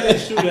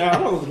greatest saying. shooter.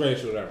 I'm rolling with the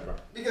greatest shooter ever, bro.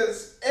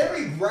 Because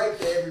every gripe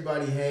that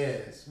everybody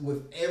has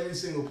with every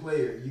single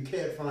player, you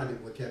can't find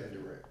it with Kevin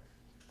Durant.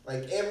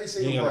 Like every He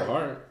single ain't got a gripe.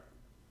 heart.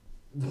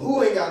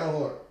 Who ain't got no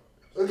heart?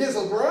 Against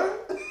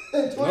LeBron? in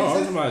No, I'm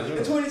talking about in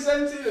Jordan.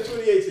 2017 or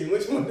 2018?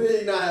 Which one did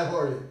he not have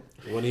heart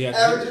in? When he had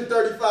Averaging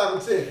 35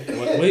 and 10.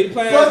 When he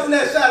playing- Busting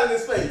that shot in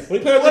his face. when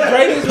he played with What the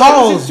happened? greatest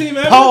Pause. team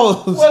ever.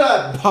 Pause. What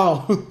happened?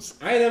 Pause.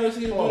 I ain't never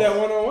seen him do that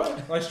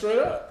 1-on-1, like straight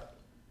up.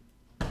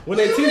 When What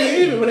they do teams you are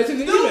mean? even, when they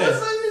teams are Dude, what's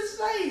even, in his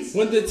face?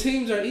 when the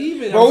teams are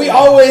even. Bro, we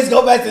always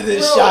go back to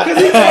this shot. Cause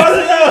he brought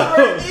it up.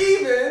 We're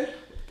even.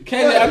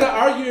 Candy, I'm not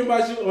arguing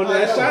about you on I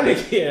that know. shot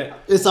again.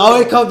 It's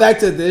always come back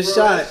to this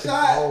Bro, shot. that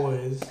shot.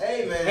 Always.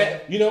 Hey, man.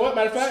 Hey, you know what?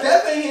 Matter of fact,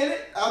 Steph ain't hit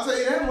it. I'll tell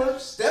you that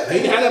much. Steph he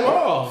ain't had hit the it.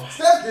 ball.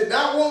 Steph did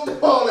not want the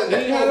ball in He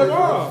that had the moment,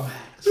 ball. bro.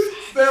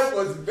 Steph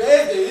was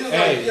begging. He was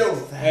like, yo,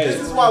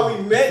 this is why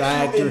we met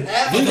you in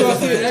Athens. We gonna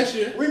see it next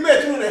year. We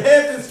met you in the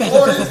Hamptons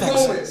for this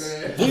moment,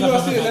 man. We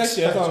gonna see it next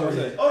year. That's all I'm gonna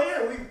say. Oh,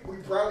 yeah, we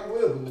probably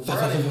will. But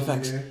LeBron ain't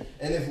gonna be there.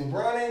 And if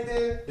LeBron ain't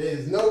there,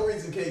 there's no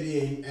reason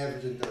KD ain't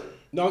averaging 30.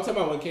 No, I'm talking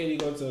about when KD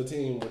goes to a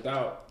team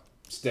without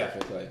Steph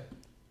and Clay.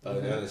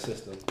 The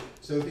system.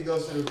 So if he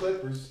goes to the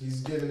Clippers,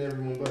 he's giving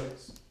everyone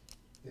buckets.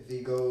 If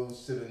he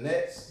goes to the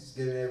Nets, he's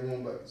giving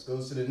everyone buckets.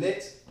 Goes to the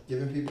Knicks,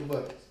 giving people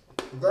buckets.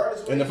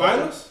 Regardless. In the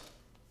finals?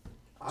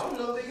 I don't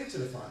know if they get to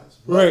the finals.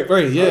 Right,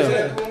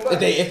 yeah.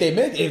 If they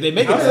make it,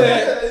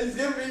 he's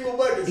giving people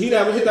buckets. He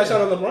not hit that shot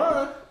on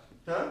LeBron.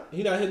 Huh?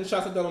 He not hitting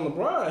shots like that on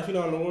LeBron if he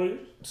not on the Warriors.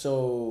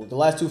 So the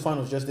last two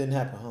finals just didn't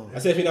happen, huh? I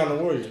said if he not on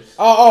the Warriors.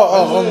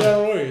 Oh. Not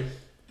on the Warriors.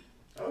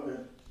 Okay.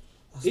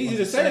 Easy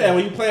to say that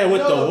when you playing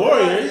with the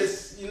Warriors.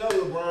 You know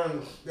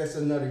LeBron, that's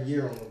another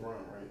year on LeBron,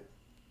 right?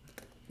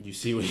 You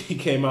see what he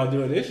came out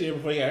doing this year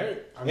before he got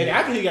hurt. And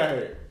after he got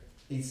hurt.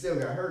 He still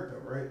got hurt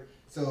though, right?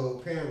 So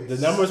apparently the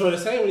numbers were the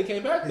same when he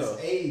came back though.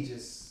 His age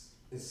is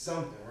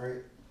something,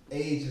 right?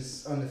 Age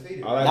is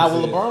undefeated. Not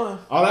with LeBron.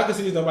 All I can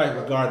see is nobody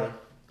can guard him.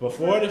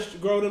 Before the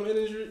scrotum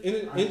injury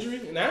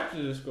and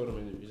after the scrotum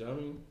injuries. I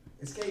mean,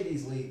 it's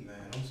KD's league, man.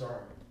 I'm sorry.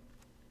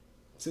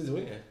 Since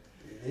when? It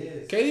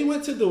is. KD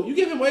went to you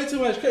give him way too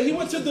much credit. He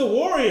went to the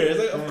Warriors.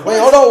 Like, wait,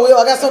 hold on, Will.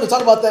 I got something to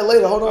talk about that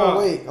later. Hold on,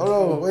 wait.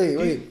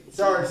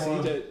 Sorry,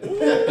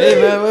 CJ.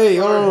 Hey, man, wait.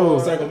 Hold on. We'll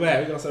circle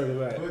back. We're gonna circle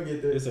back. We'll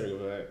get there. We'll circle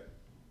back.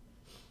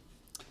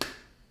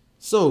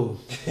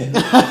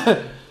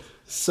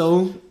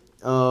 So,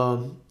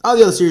 all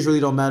the other series really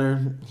don't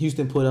matter.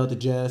 Houston put out the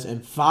Jazz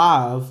in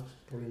 5.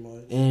 Pretty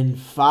much. In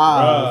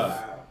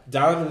 5.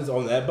 Donovan is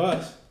on that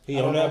bus. He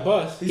on that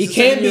bus. He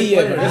can't be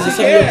yet, bro. He's a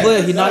second-year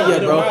player. He's not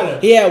yet, bro. Matter.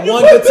 He had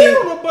one put good Ben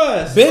team. on the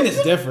bus. Ben is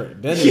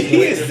different. Ben is He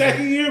different. is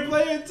second-year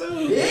player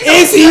too.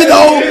 Is he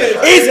though?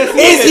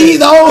 Is he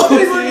though?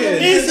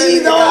 Yes, Is he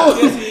though?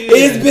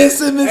 Is Ben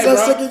Simmons a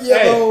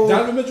second-year though?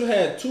 Donovan Mitchell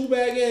had 2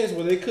 bad games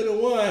where they could have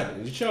won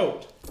and he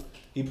choked.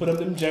 He put up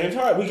them James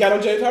Harden. We got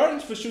on James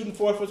Harden for shooting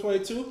 4 for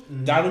 22.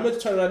 Mm-hmm. Donovan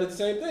Mitchell turned around and did the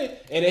same thing,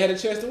 and they had a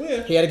chance to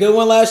win. He had a good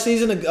one last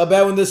season, a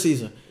bad one this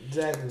season.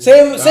 Exactly.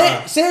 Say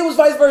it was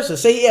vice versa.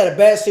 Say he had a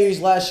bad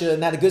series last year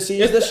and had a good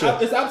series this year.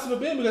 It's opposite for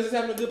Ben because he's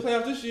having a good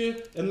playoff this year.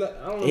 And I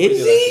don't know.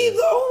 Is he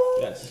though?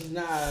 Yes. He's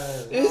not.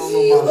 Is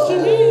he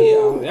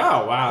though?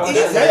 Y'all wow. Y'all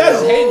just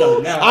hating on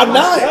him now.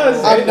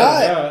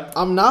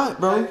 I'm not,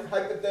 bro.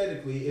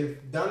 Hypothetically,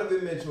 if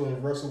Donovan Mitchell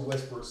and Russell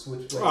Westbrook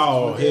switch places.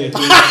 Oh,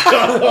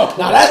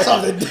 now that's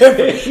something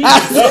different.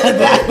 But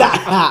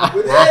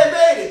they ain't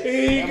made it.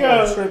 Here you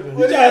go.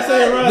 You trying to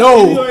say Russ?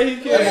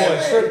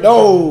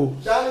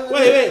 No.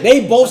 Wait.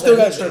 They both still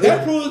got.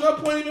 That proves my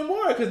point even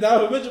more because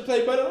Donovan Mitchell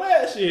played better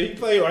last year. He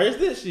played worse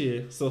this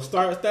year. So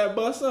start that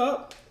bus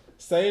up.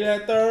 Stay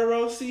that third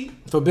row seat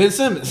For Ben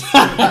Simmons.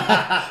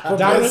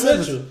 Donovan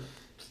Mitchell.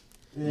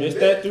 Missed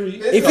that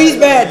 3. If he's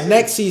bad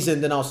next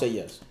season, then I'll say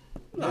yes.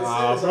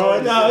 Nah,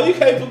 bro. No, you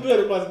can't put Ben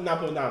on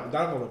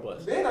the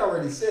bus. Ben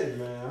already said it,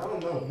 man. I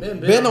don't know.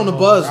 Ben on the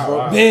bus,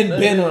 bro.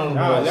 Ben on the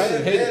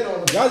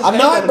bus. I'm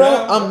not,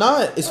 bro. I'm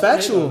not. It's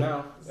factual.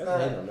 It's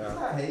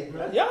not hate,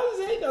 man. Y'all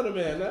just hate on the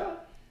man now.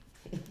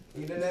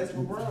 He didn't ask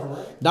for Brown,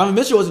 right? Donovan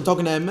Mitchell wasn't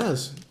talking that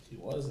mess. He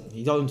wasn't.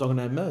 He wasn't talking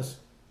that mess.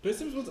 Ben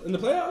Simmons was in the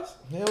playoffs?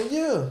 Hell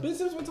yeah. Ben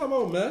Simmons was talking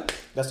about man.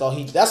 That's all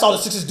the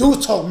Sixers do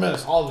is talk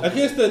mess.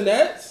 Against the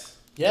Nets?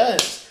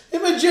 Yes.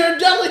 Him and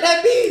Jared Dudley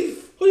had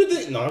beef. Who you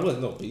think? No, there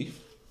wasn't no beef.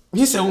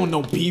 He said wasn't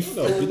no beef.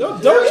 Don't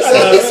try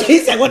to. He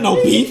said wasn't no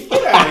beef.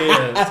 Get out of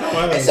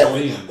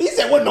here. He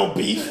said wasn't no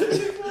beef.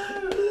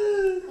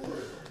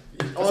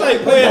 It's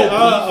like playing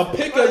a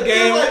pickup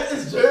game. Like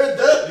it's Jared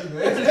Dudley,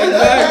 man.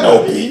 Exactly.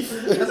 No beef.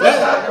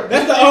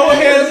 That's the old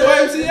hands of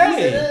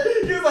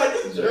YMCA. He's like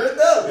it's Jared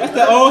Dudley. That's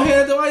the old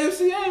hands of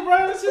YMCA,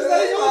 bro. It's just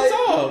let him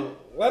talk.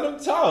 Let him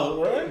talk,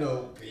 bro.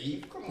 No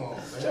beef. Come on,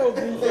 man. Show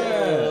beef,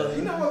 man.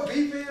 You know what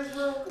beef is,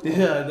 bro?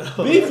 Yeah,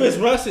 no. Beef is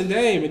Russ and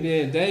Dame, and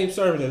then Dame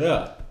serving it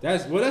up.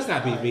 That's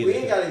not beef either. We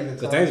ain't gotta even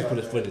talk Dame just about put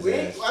his foot in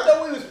his ass. I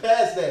thought we was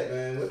past that,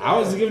 man. I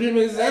was giving him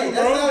an example,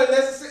 bro.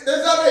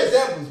 There's other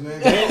examples,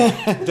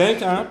 man. Dame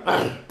time.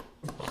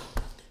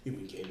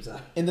 Even games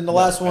out. And then the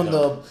last one,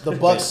 the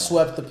Bucks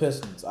swept the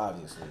Pistons,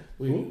 obviously.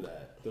 We knew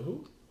that. The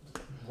who?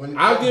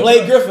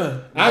 Blake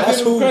Griffin. I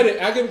give him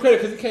credit. I give him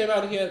credit because he came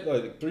out and he had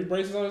like 3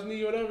 braces on his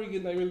knee or whatever. He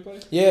getting really play.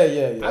 Yeah.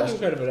 I give him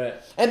credit for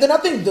that. And then I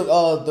think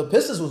the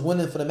Pistons was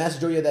winning for the mass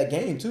majority of that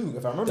game too,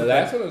 if I remember. The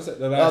last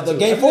one, the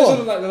game 4.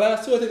 The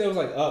last 2, I think they was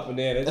like up and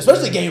then.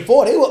 Especially game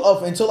 4, they were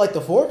up until like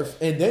the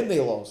 4th, and then they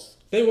lost.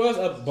 They was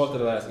up both of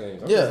the last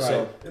games.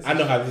 So I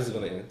know how this is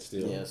gonna end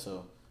still. Yeah,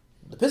 so.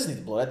 The Pistons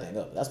need to blow that thing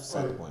up. That's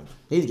beside the point.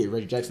 They need to get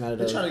Reggie Jackson out of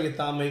there. They're trying to get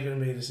Thon Maker to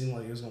make it seem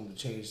like it was going to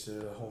change to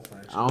the whole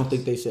franchise. I don't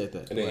think they said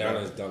that. And then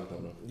Giannis dunked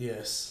on them.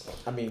 Yes.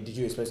 I mean, did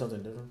you expect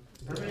something different?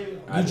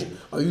 I did.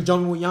 Are you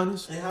jumping with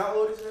Giannis? And how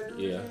old is that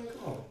dude? Yeah.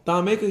 Come on.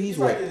 Thon Maker, he's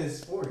what? like in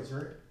his 40s,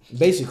 right?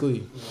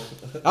 Basically.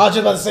 I was just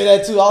about to say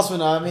that too.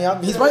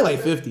 He's probably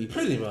like 50.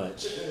 Pretty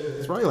much.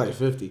 He's probably like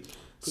 50.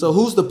 So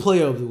who's the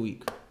player of the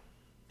week?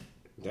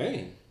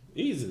 Dang.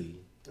 Easily.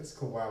 That's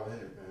Kawhi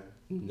Leonard,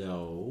 man.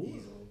 No.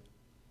 Easily.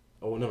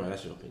 Oh, no,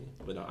 that's your opinion.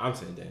 But no, I'm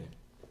saying Dame.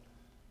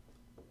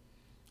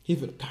 He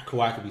for the Kyrie.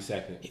 Kawhi could be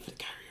second. He for the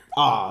Kyrie.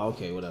 Ah,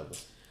 okay, whatever.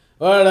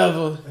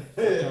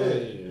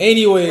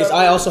 Anyways,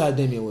 I also had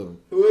Damian Lillard.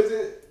 Who is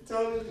it,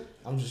 Tony?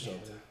 I'm just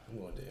joking. I'm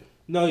going Dame.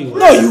 No, you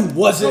No, you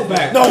wasn't. Go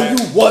back. No, you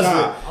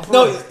wasn't.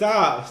 No,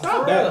 stop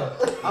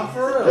that. I'm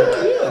for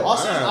real.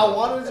 Also, I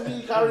wanted it to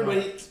be Kyrie, but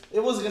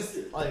it was against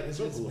it's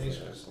against the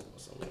Pacers.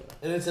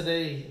 And then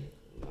today,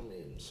 I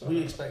mean,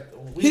 we expect.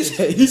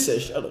 He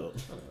said, shut up.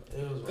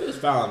 He was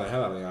fouling the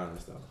hell out of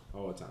Giannis though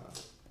all the time.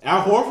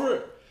 Al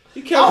Horford,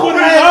 he kept putting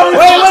him out.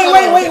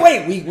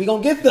 Wait. We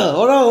gonna get there.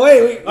 Hold on,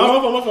 wait.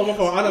 Oh, my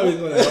fault. I know he's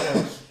going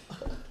to.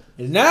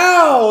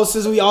 Now,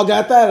 since we all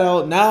got that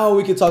out, now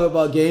we can talk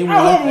about game one.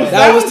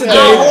 That was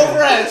today. Over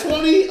at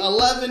 20,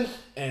 11,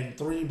 and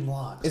 3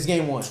 blocks. It's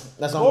game one.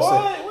 That's all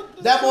I'm gonna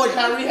say. That boy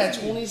Kyrie had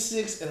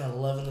 26 and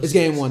 11. It's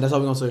game one. That's all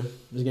we're gonna say.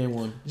 It's game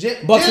one.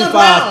 Bucks and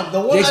 5.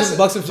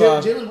 Bucks and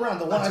 5. Jaylen Brown,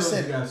 the one I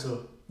said.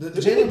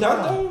 Jaylen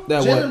Brown.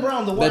 That Jaylen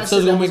Brown, the one that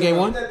Celtics gonna win game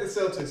one. That the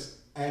Celtics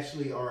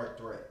actually are a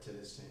threat to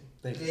this team.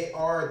 They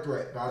are a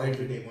threat, but I don't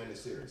think they win the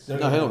series. No,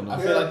 hell no. I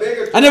feel like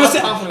I never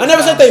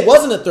said they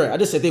wasn't a threat. I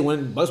just said they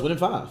win. Bucks winning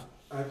 5.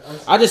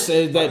 I just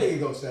said that. I think it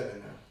goes 7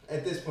 now.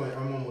 At this point,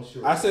 I'm almost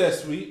sure. I said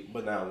sweet,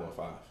 but now I'm going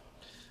 5.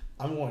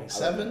 I'm going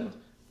 7.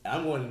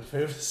 I'm going in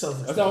favor of the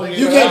Celtics.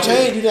 You can't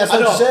change. You got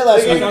something to say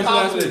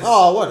last week.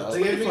 Oh, what?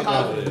 They gave me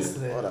confidence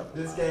today.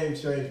 This game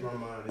changed my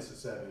mind. It's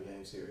a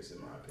 7-game series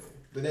in my opinion,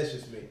 but that's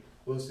just me.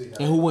 We'll see.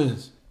 And who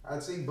wins?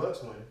 I'd see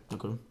Bucks win.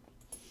 Okay.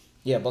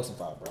 Yeah, Bucks and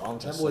 5, bro.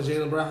 That boy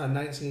Jaylen Brown had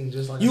 19,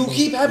 just like you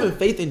keep having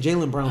faith in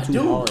Jaylen Brown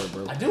too hard,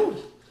 bro. I do.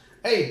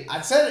 Hey, I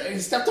said it and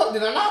he stepped up,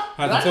 did I not?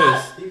 How's it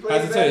taste? He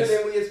played better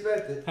than we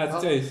expected.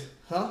 How's it taste?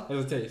 Huh?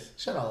 How's it taste?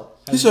 Shut up.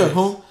 He said,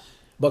 huh?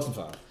 Bucks and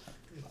 5.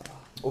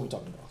 What we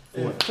talking about?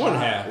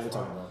 4.5. What we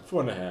talking about?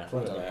 4.5.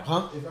 4.5.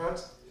 Huh?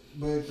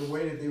 But the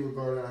way that they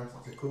regard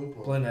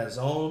Antetokounmpo, Playing that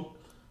zone,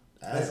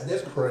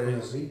 that's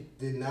crazy. He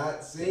did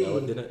not see.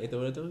 Ain't that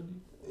what I told you?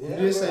 Yeah,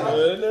 You say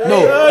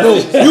No.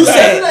 You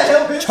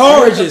said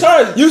charges.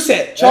 You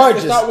said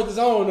charges. Start with his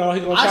own. No, he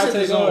gonna try to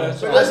take over. I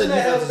said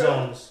defensive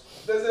zones.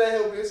 Doesn't that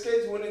help his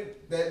case?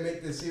 Wouldn't that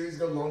make the series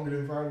go longer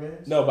than 5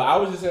 games? No, but I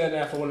was just saying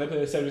that for when they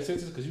played the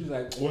 76ers because you was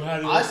like, well, how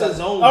do you? I said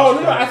zone. Oh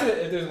no, I said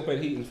if they was gonna play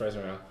the Heat in the first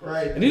round.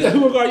 Right. And he's like,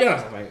 who will guard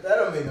Giannis? I'm like, that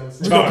don't make no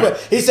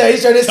sense. He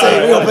sure did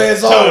say we gonna play a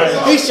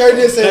zone. He sure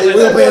did say we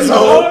gonna play a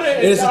zone.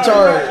 And it's a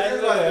charge.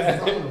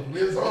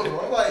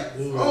 I'm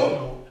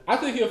like, I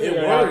think he'll figure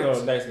it out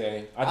though next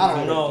game. I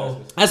don't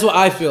know. That's what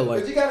I feel like.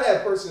 but you gotta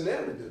have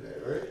personnel to do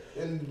that, right?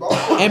 And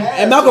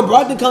Malcolm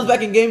Brogdon comes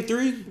back in game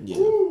 3. Yeah.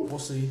 We'll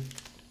see.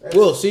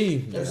 We'll see.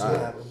 That's what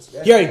happens.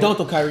 He already dunked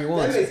on Kyrie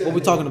once. That makes What we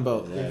sense. talking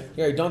about? Yeah.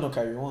 He already dunked on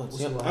Kyrie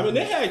once. I mean,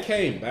 they had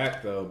came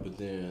back though, but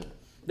then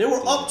They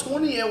were up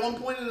 20 at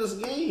one point in this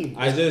game.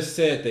 I just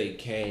said they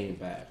came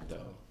back though.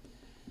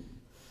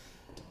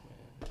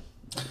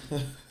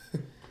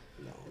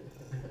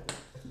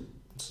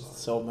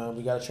 So, man,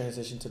 we got to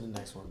transition to the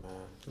next one, man.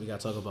 We got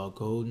to talk about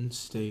Golden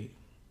State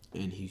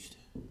and Houston.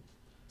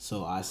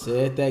 So, I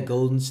said that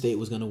Golden State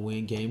was going to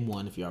win game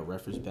 1, if y'all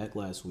reference back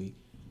last week.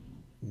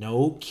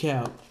 No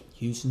cap.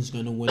 Houston's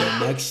going to win the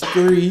next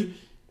 3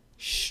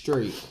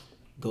 straight.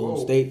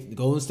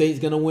 Golden State's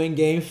going to win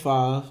game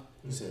 5.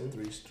 You said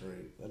 3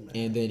 straight.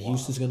 And then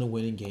Houston's going to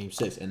win in game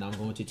 6. And I'm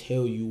going to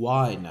tell you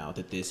why now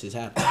that this is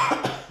happening.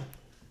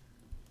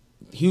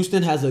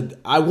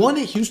 I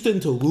wanted Houston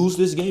to lose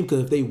this game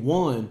because if they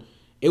won,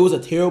 it was a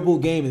terrible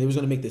game and they was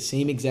going to make the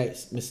same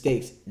exact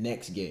mistakes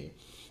next game.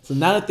 So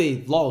now that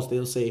they lost,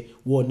 they'll say,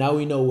 well, now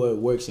we know what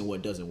works and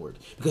what doesn't work.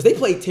 Because they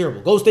played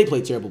terrible. Golden State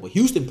played terrible, but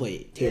Houston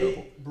played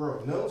terrible.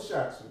 Bro, no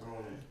shots were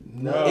going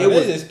in. No,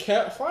 they just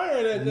kept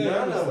firing that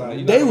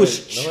day. They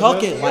was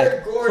chucking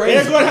like crazy.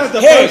 Aaron Gordon has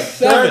the first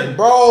 7.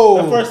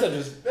 Bro. The first 7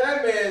 just...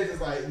 That man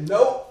just like,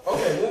 nope.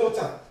 Okay, one more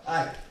time. All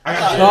right.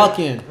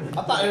 Chucking.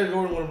 I thought Aaron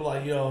Gordon would have been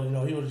like,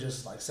 he would have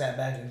just like sat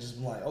back and just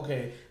been like,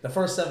 okay, the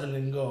first 7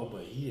 didn't go,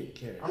 but he didn't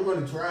care. I'm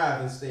going to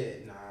drive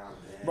instead. Nah,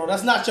 man. Bro,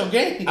 that's not your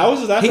game. I was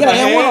just he got a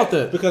hand one out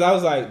there because I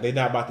was like, they're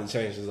not about to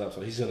change this up,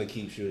 so he's gonna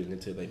keep shooting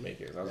until they make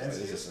it. I was That's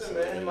like, Houston,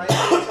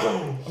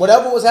 man.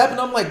 Whatever was happening,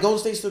 I'm like, Golden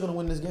State's still gonna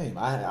win this game.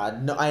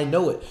 I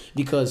know it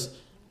because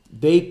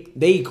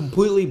they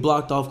completely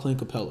blocked off Clint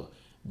Capella.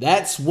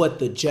 That's what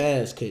the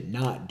Jazz could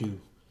not do.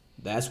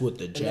 That's what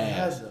the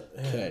Jazz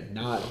could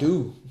not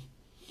do.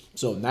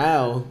 So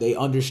now they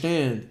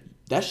understand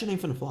that shit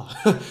ain't finna fly.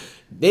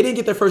 They didn't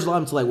get their first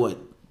line until like what?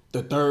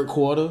 The 3rd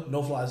quarter?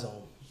 No fly zone.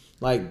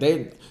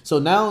 So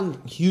now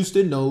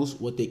Houston knows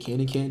what they can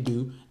and can't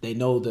do. They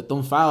know that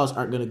them fouls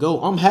aren't gonna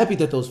go. I'm happy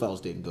that those fouls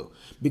didn't go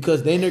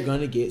because then they're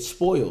gonna get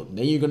spoiled.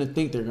 Then you're gonna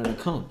think they're gonna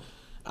come.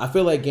 I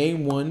feel like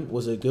game 1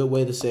 was a good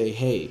way to say,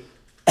 hey, you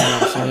know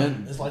what I'm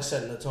saying? It's like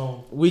setting the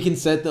tone.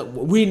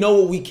 We know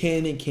what we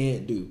can and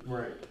can't do.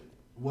 Right.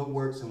 What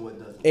works and what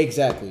doesn't.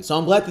 Exactly. So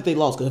I'm glad that they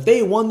lost because if they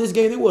had won this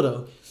game, they would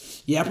have.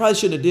 Yeah, I probably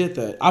shouldn't have did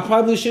that. I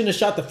probably shouldn't have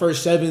shot the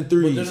first 7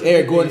 threes.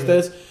 Eric Gordon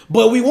says,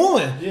 but we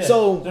won. Yeah,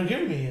 so they're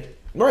giving me it.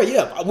 Right,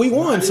 yeah. We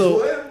won,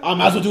 so I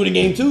might as well do it in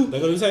game 2. They're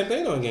going to do the same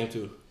thing on game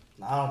 2.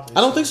 I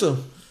don't think so.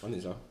 I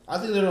think so. I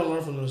think they're going to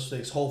learn from the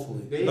mistakes,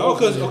 hopefully. No,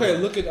 because, okay,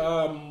 look at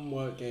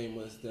what game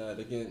was that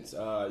against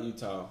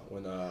Utah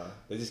when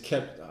they just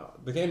kept,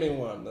 the game they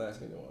won, the last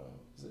game they won.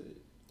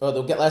 Oh,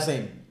 the last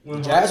name.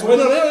 Jazz won?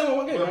 No, they only won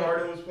one game. When Right?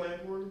 Harden was playing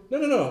for you?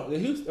 No.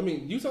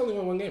 Utah only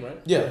won one game, right?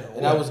 Yeah,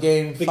 and that was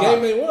game 5. The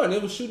game they won, they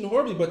was shooting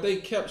horribly, but they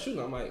kept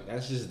shooting. I'm like,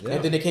 that's just them.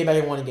 And then they came back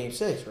and won in game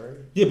 6, right?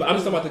 Yeah, but I'm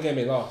just talking about the game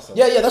they lost. So.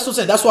 Yeah, that's what I'm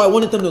saying. That's why I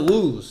wanted them to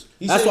lose.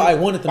 That's why I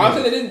wanted them to lose.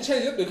 I'm saying they didn't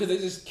change up because they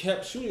just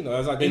kept shooting. Though. I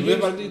was like, they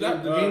lived like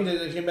that. The game that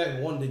they came back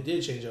and won, they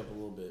did change up a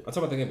little bit. I'm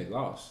talking about the game they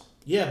lost.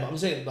 Yeah, but I'm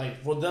saying,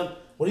 like, for them,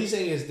 what he's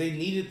saying is they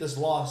needed this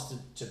loss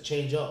to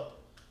change up.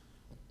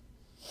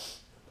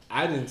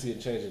 I didn't see it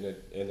changing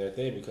in their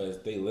thing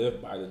because they lived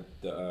by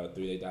the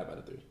 3, they died by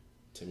the 3.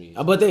 To me,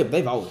 but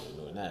they've always been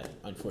doing that,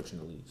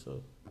 unfortunately.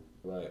 So,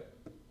 right.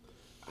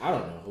 I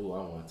don't know who I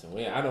want to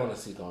win. I don't want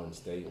to see Golden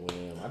State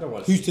win. I don't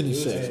want to Houston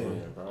is 6.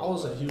 I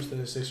was at Houston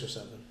is 6 or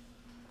 7.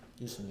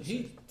 Houston is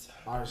 6.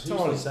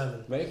 Houston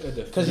 7. Make a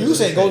difference. Because you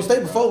said Golden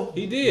State before.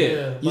 He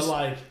did. Yeah, but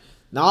like.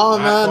 No.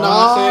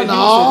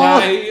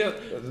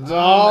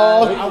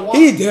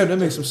 He damn, that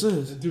makes some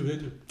sense. It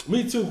do.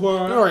 Me too,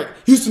 Quan. All right,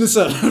 Houston is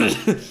 7.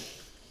 Houston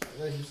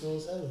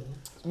is 7.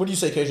 What do you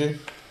say, KJ?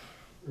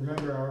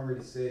 Remember, I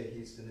already said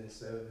Houston is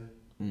 7.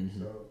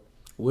 Mm-hmm. So.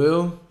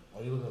 Will?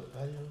 Are you looking at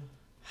patio?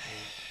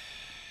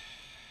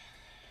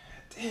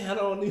 Damn, I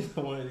don't need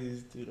one of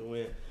these two to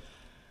win.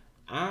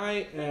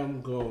 I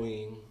am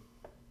going.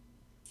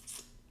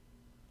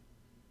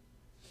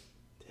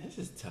 This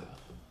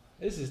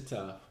is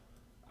tough.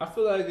 I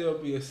feel like it'll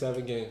be a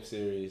 7-game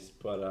series,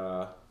 but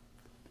I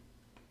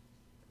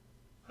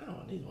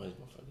don't need one of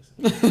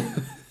these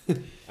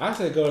motherfuckers. I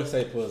say Golden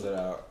State pulls it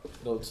out.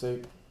 Golden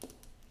State.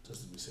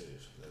 Just to be safe.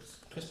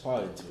 Chris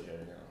Paul ain't too hairy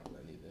now.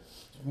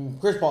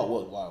 Chris Paul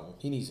was wild.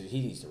 He needs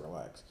to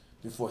relax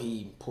before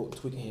he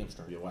tweak a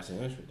hamstring. You're watching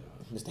hamstring,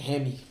 dog. Mr.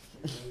 Hammy.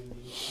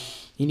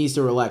 He needs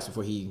to relax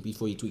before he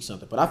tweaks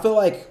something. But I feel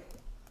like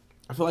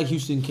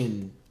Houston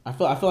can. I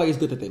feel like it's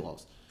good that they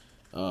lost.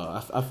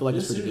 I feel like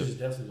this it's pretty series good. is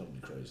definitely gonna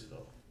be crazy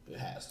though. It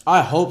has to.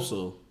 I hope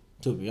so,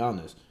 to be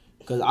honest,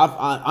 because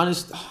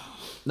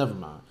never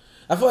mind.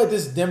 I feel like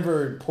this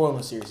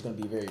Denver-Portland series is gonna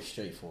be very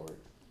straightforward.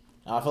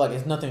 I feel like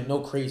it's no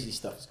crazy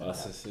stuff is gonna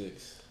happen.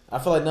 6. I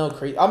feel like no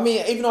crazy. I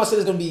mean, even though I said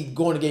it's gonna be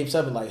going to Game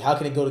 7, like how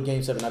can it go to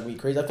Game 7 and not be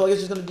crazy? I feel like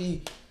it's just gonna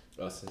be.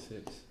 6.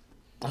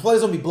 I feel like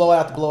it's gonna be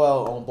blowout to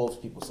blowout on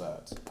both people's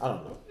sides. I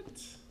don't know.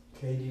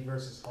 KD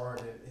versus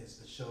Harden is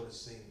the show to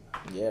see,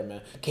 man. Yeah,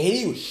 man.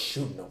 KD was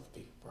shooting over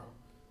people, bro.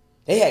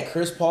 They had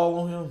Chris Paul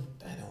on him.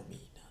 That don't mean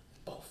nothing.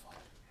 Both of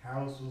them.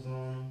 House was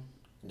on.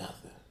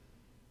 Nothing.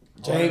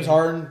 James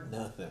Harden.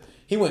 Nothing.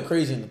 He went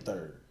crazy in the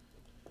third.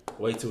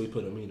 Wait till we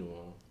put Amino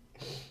on.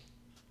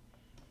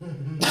 Are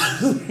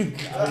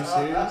you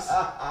serious?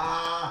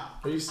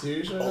 Are you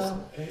serious right now?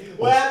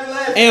 What happened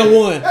last And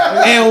one.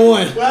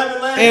 What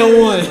happened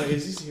last Like,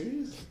 is he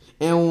serious?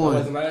 And That one.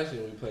 wasn't last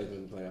year we played them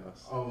in the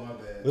playoffs. Oh, my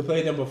bad. We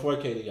played them before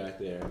KD got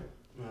there.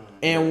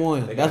 And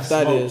one. They got That's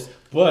that smoked. is.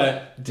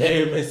 But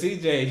Dave and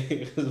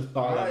CJ was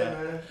balling Alright,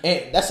 out. man.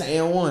 And that's an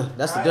and one.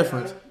 That's the Alright,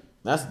 difference. man.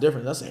 That's the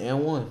difference. That's an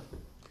and one.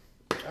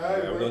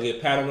 Alright, We're man. gonna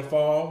get Pat on the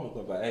phone. We're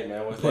gonna be like, hey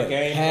man, what's Put that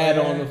game? Pat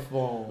plan? on the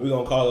phone. We're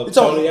gonna call up You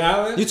talking- Tony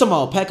Allen. You talking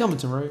about Pat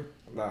Covington, right?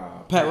 Nah,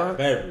 Pat Riley?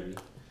 Beverly.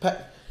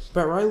 Pat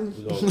Riley?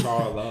 We're gonna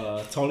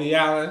call Tony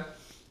Allen.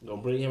 We're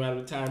gonna bring him out of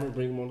retirement,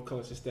 bring him on the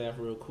coaching staff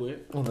real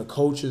quick. On the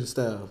coaching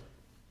staff.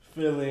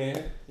 Fill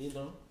in, you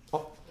know.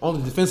 On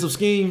the defensive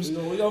schemes.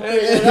 We gonna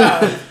figure it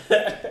out.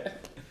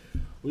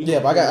 Yeah,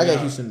 but I got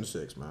Houston in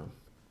 6, man.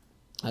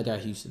 I got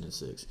Houston in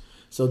 6.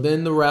 So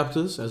then the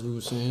Raptors, as we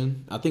were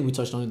saying, I think we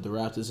touched on it, the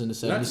Raptors and the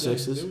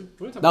 76ers.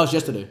 That was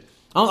yesterday.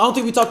 I don't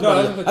think we talked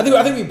about it.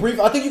 I think we briefed.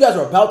 I think you guys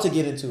were about to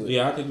get into it.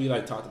 Yeah, I think we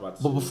talked about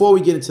this. But before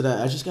we get into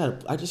that, I just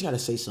gotta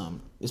say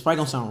something. It's probably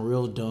gonna sound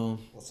real dumb.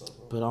 What's up,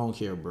 bro? But I don't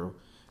care, bro.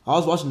 I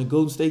was watching the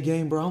Golden State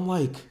game, bro. I'm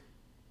like,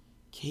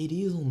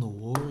 KD is on the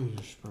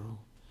Warriors, bro.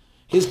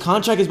 His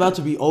contract is about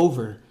to be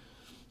over.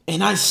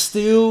 And I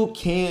still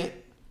can't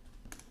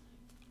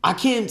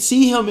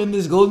see him in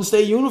this Golden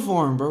State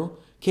uniform, bro.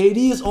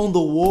 KD is on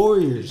the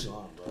Warriors.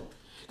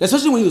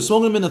 Especially when he was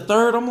smoking him in the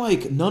third, I'm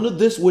like, none of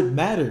this would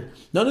matter.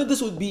 None of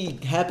this would be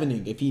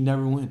happening if he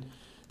never went.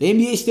 The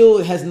NBA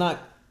still has not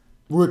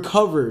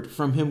recovered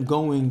from him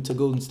going to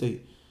Golden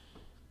State.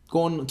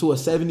 Going to a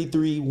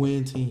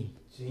 73-win team.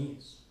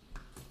 Genius.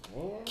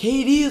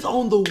 KD is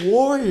on the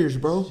Warriors,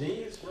 bro.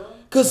 Genius, bro.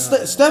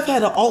 Because Steph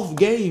had an off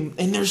game,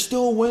 and they're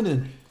still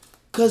winning.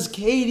 Because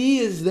KD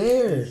is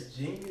there. It's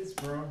genius,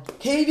 bro.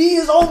 KD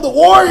is on the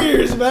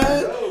Warriors,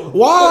 man.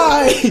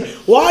 Why?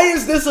 Why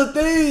is this a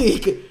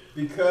thing?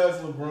 Because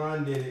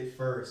LeBron did it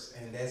first,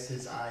 and that's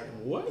his idol.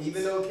 What?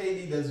 Even though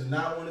KD does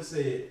not want to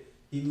say it,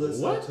 he looks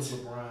What? up to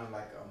LeBron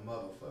like a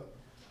motherfucker.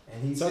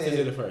 And he Celtics said,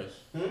 did it first.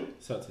 Hmm?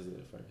 Celtics did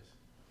it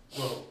first.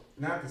 Well,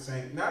 not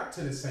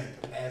to the same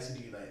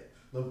capacity like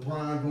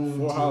LeBron going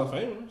 4 to. Hall of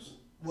Famers.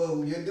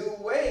 Well, your dude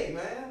Wade,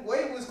 man.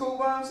 Wade was cool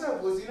by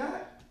himself, was he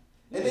not?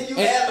 And then you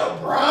add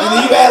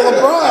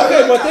LeBron.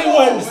 Okay, but they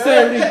wasn't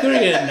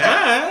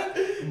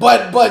 73-9.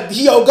 But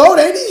he your GOAT,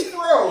 ain't he?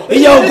 Bro.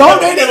 He your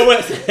GOAT, ain't Never he?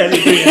 went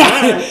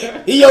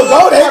 73-9. He your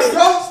GOAT, ain't he?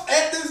 Ghosts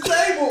at this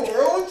table,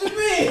 bro. What you mean?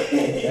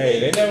 Hey,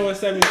 they never went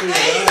 73-9.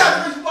 Hey, he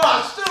got Chris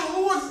Bosh too.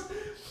 Who was?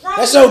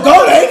 That's your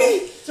GOAT, ain't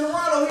he?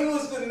 Toronto, he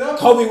was the number.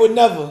 Kobe would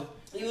never.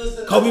 He was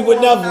the Kobe number would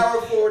one never.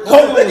 power forward.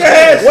 Kobe,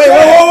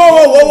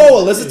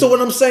 whoa. Listen to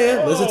what I'm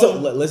saying.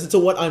 Listen to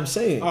what I'm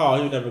saying.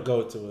 Oh, you never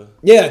go to it.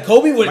 Yeah,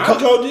 Kobe would.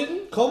 Kobe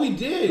didn't. Kobe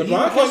did.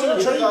 LeBron came to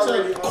the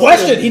trade.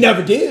 Question. He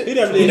never did. He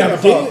never did.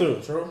 Fall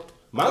through. True.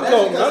 My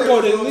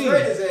goal didn't leave.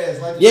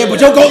 Yeah, but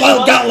your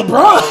GOAT got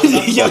LeBron.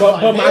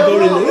 But my goal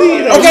didn't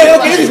leave.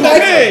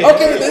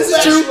 Okay, this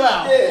is true.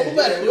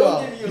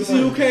 You see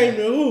who came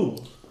to who?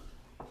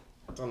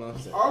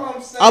 All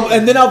I'm saying.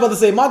 And then I was about to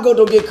say, my GOAT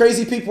don't get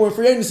crazy people in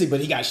free agency, but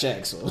he got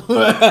Shaq, so. All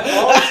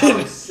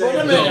I'm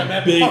saying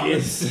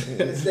Biggest.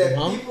 is that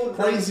people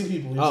Crazy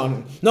people.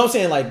 No, I'm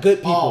saying like good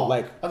people.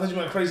 Like I thought you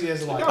meant crazy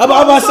as like. I'm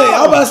about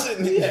to say,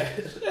 Yeah.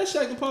 That's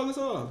Shaq and Paul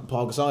Gasol.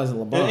 Paul Gasol isn't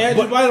LeBron. And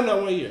Andrew Bynum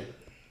that 1 year.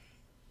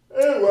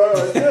 No, I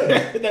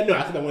said that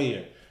 1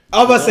 year.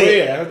 I'm about to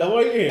say, That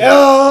 1 year. the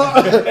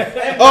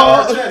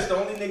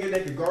only nigga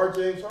that could guard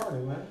James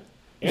Harden, man.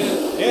 And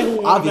who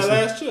won that Obviously.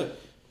 last chip?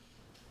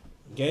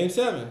 Game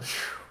 7.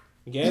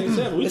 Game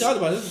 7. We talked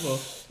about this before.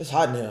 it's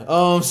hot now.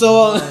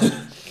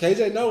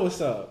 KJ know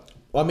what's up.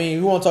 I mean,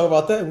 we want to talk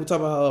about that. We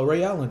talk about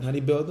Ray Allen, how he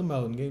bailed them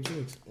out in Game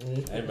 6.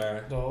 Hey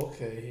man. Oh,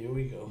 okay, here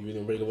we go. You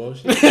really break a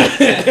motion? This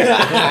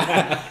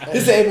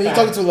ain't when you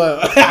talking too loud.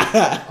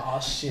 Oh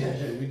shit,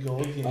 here we go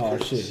again. Oh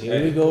shit,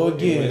 here we go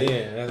again.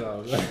 Yeah, that's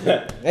all.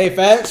 Hey,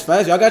 facts.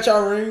 Y'all got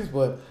y'all rings,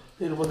 but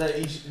Hit him with that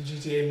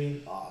GTA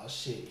mean. Oh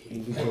shit,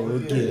 here we go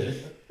again.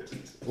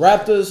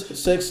 Raptors,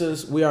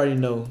 Sixers, we already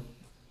know.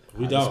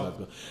 We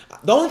don't.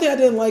 The only thing I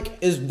didn't like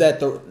is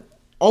that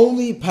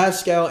only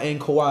Pascal and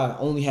Kawhi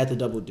only had the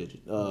double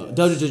digit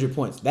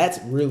points. That's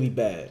really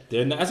bad.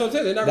 They're not, that's what I'm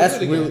saying. They're not That's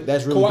really really good.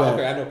 that's really Kawhi, bad.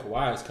 okay, I know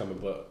Kawhi is coming,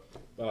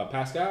 but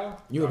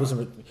Pascal?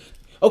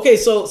 Okay,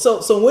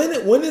 so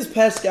when is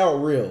Pascal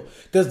real?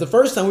 Because the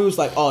first time we was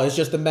like, oh, it's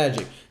just the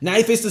Magic. Now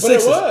he faced the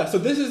Sixers. It was. So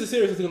this is the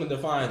series that's going to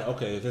define.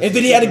 Okay, And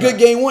then he had a good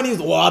game one. He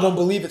was well, I don't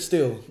believe it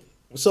still.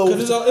 So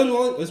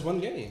it's one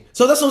game.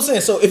 So that's what I'm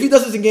saying. So if he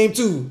does this in game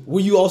 2,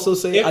 will you also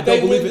say If I don't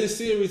believe win it? This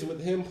series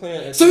with him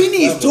playing. So he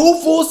needs 2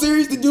 full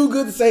series to do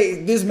good to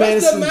say this man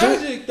is That's the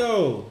legit. Magic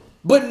though.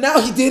 But now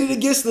he did it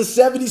against the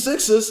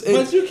 76ers.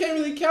 But you can't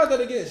really count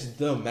that against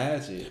the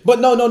Magic.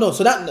 But no.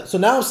 So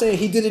now I'm saying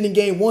he did it in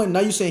game 1. Now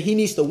you're saying he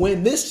needs to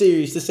win this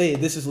series to say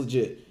this is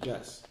legit.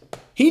 Yes.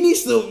 He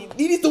needs to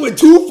win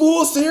 2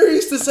 full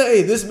series to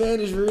say this man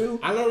is real.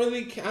 I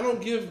don't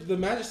give the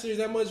Magic series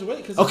that much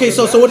weight. Okay,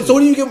 so what do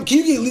you give him?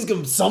 Can you at least give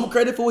him some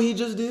credit for what he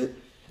just did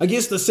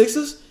against the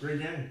Sixers? Great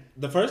game.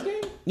 The first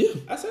game? Yeah.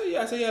 I said he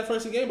had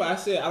first game, but I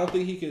said I don't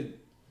think he could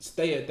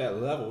stay at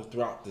that level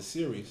throughout the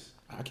series.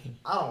 I can't.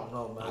 I don't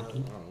know,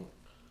 man.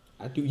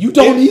 I do. You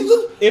don't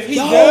either? If he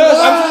does,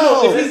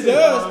 wow. if he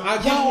does, I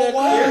give him that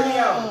wow. credit. Hear me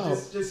out.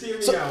 Just hear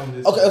me out on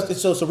this. Okay,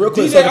 so real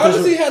quick. DJ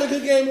obviously had a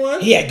good game one.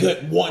 He had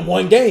good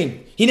one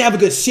game. He didn't have a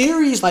good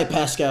series like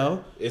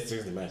Pascal. It's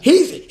just the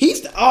Magic.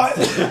 He's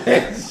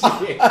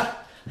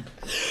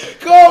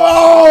come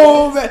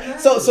on, man.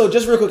 So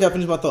just real quick, I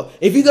finish my thought.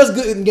 If he does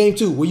good in game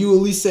 2, will you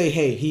at least say,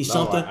 hey, he's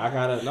something? I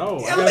gotta know.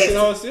 I At gotta see least the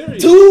whole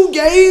series. 2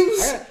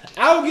 games.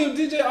 I would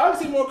give DJ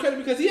obviously more credit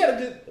because he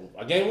had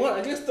a game 1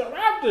 against the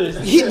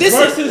Raptors. He's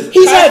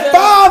versus had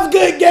 5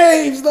 good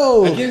games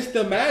though. against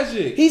the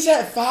Magic. He's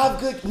had 5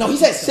 good. No,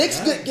 he's had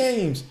 6 good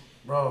games.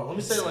 Bro, let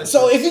me say it like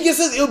So this. if he gets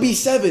it, it'll be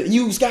 7.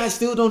 You guys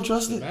still don't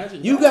trust it?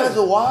 Magic, You no. guys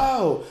are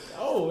wild.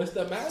 Oh, it's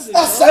the Magic.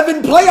 That's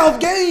 7 playoff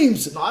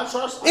games. No, I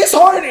trust. It's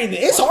hard, ain't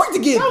it? It's hard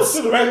to get. That was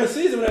still the regular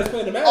season when I was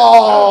playing the Magic.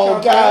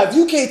 Oh God,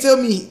 you can't tell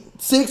me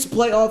 6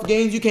 playoff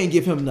games. You can't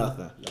give him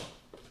nothing.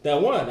 That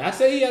one. I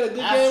say he had a good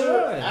game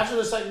one. After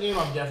the second game,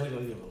 I'm definitely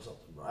gonna give him something,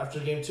 bro. After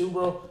game 2,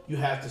 bro, you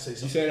have to say You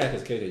something. say that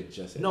because KJ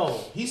just said No,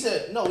 he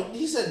said no.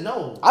 He said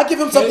no. I give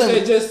him KJ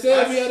something. just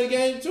said we had a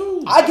game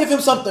 2. I give him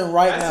something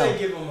right I now. say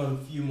give him a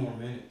few more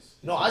minutes.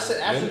 No, I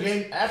said after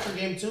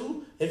game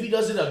 2, if he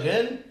does it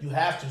again, you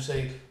have to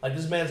say like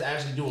this man's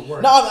actually doing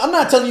work. No, I'm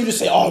not telling you to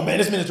say, "Oh man,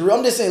 this minute's real."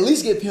 I'm just saying, at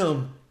least give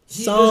him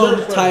some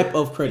deserves type credit.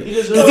 of credit. He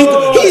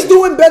deserves He's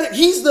doing better.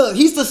 He's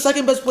the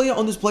second best player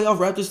on this playoff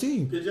Raptors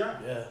team. Good job.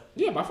 Yeah.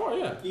 Yeah, by far,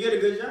 yeah. You did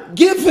a good job.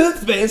 Give him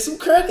man some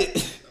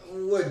credit.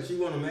 What,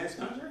 you want a max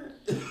contract?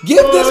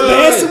 Give this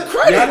man some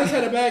credit. Giannis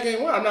had a bad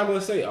game one. I'm not gonna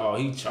say, oh,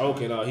 he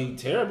choking or he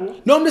terrible.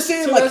 No, I'm just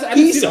saying So like I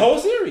didn't see the whole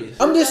series.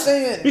 I'm just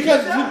saying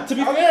Because to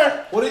be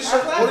fair, What he's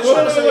trying to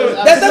wait, say is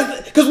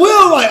that's because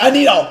we're like I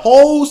need a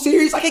whole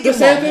series. I can't the give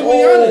same him a thing with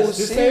whole Giannis. The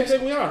same series.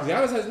 thing with Giannis.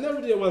 Giannis has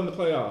never did well in the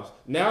playoffs.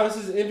 Now this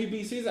is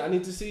MVP season. I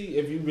need to see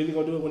if you really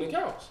gonna do it when it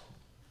counts.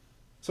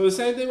 So the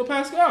same thing with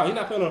Pascal. He's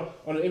not playing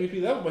on an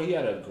MVP level, but he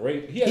had a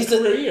career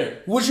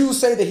year Would you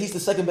say that he's the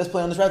second best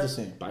player on this Raptors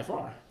team? by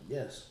far.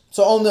 yes.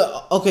 So on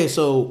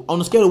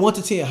the scale of 1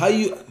 to 10,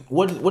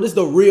 what is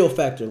the real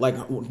factor? Like,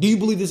 do you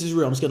believe this is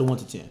real on the scale of 1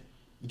 to 10?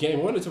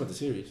 Game one is about the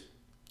series.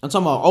 I'm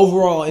talking about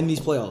overall in these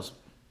playoffs.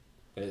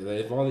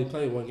 They've only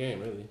played one game,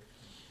 really.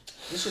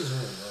 This shit's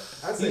really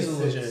low. I'd say 6.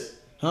 Legit.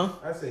 Huh?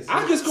 I'd say 6.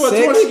 I can score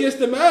 6? 20 against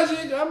the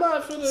Magic. I'm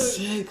not finna.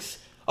 6.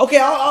 Okay,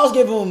 I'll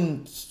give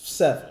him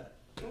 7.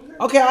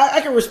 Okay, I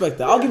can respect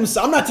that. I'll give him.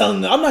 I'm not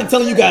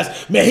telling you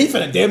guys, man. He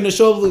finna damn near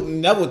show up.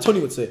 That's what Tony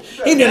would say.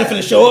 He never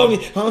finna show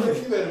up. Huh? You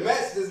better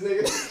match this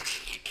nigga.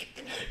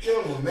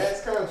 Give him a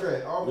max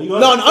contract.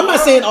 No, I'm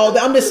not saying all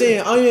that. I'm just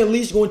saying I'm at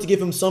least going to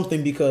give him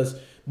something because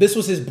this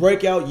was his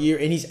breakout year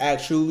and he's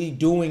actually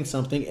doing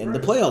something in the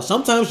playoffs.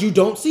 Sometimes you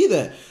don't see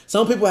that.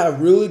 Some people have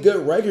really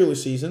good regular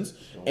seasons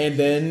and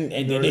then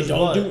they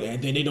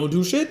don't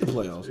do shit in the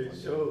playoffs.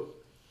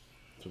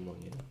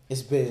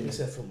 It's been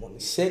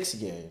 6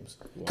 games.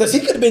 Because he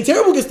could have been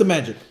terrible against the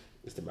Magic.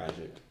 It's the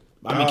Magic.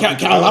 I mean,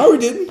 Kyle Lowry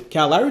didn't.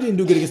 Kyle Lowry didn't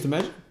do good against the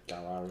Magic.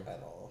 Kyle Lowry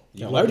at all.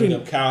 Kyle Lowry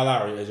didn't. Kyle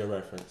Lowry as your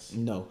reference.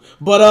 No,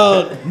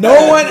 but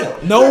no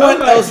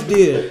one else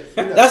did.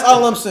 That's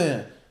all I'm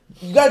saying.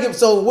 You gotta give.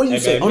 So what do you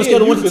say on a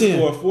scale of 1 to 10?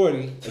 Score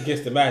 40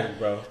 against the Magic,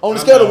 bro. On a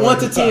scale of 1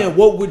 to 10,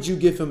 what would you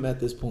give him at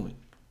this point?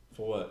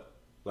 For what?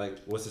 Like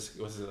what's this?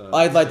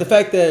 Like the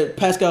fact that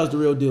Pascal's the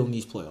real deal in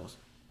these playoffs.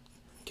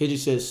 KJ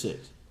says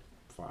 6.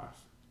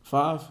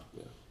 5?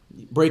 Yeah.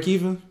 Break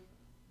even?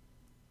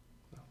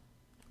 No.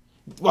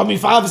 Well, I mean,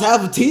 5 is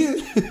half of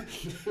 10.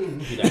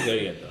 You're not there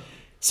yet, though.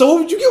 So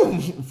what would you give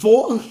him?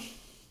 4?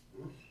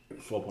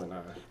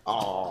 4.9.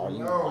 Oh,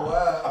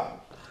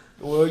 wow.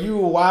 Well, you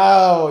a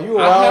wild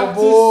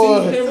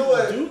boy. To see him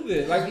do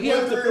this. Like he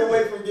has to go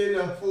away from getting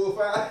a full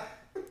 5.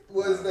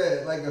 What's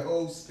that? Like a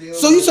whole steal?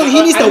 So you said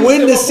he needs to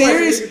win the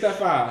series? Get that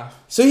 5.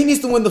 So he needs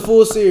to win the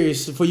full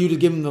series for you to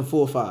give him the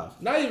full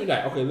 5. Not even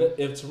that. Okay,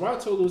 if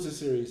Toronto loses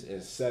the series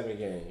in 7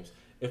 games,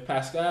 if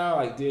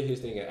Pascal did his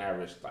thing and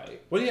averaged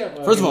what do you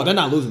have? First of all, they're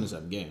not losing in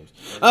 7 games.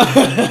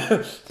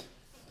 First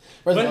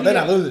of all, they're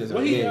not losing in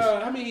 7 games.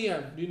 How many he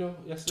have? Do you know?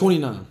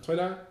 29.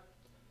 29.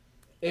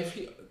 If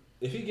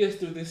he gets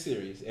through this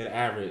series and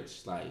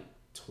average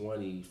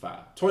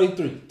 25,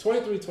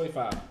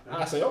 25,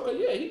 I say okay,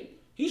 yeah,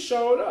 he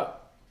showed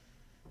up.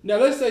 Now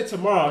let's say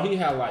tomorrow he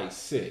had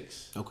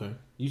 6. Okay.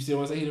 You still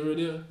want to say he the real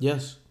deal?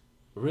 Yes.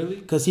 Really?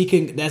 Because he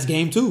can. That's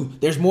game 2.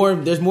 There's more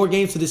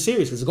games to this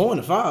series because it's going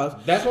to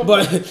 5. That's what.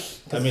 But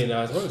I mean,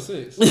 it's going to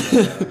 6.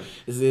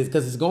 It's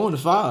because it's going to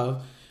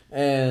 5,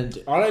 and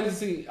all I'm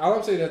saying is I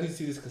need to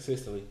see this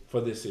consistently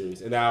for this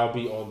series, and I'll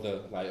be on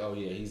the oh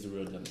yeah, he's the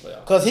real deal in the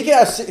playoffs. Because he can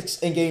have 6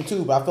 in game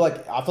 2, but I feel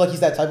like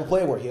he's that type of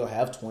player where he'll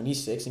have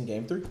 26 in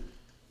game 3.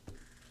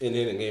 And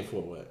then in game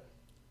 4, what?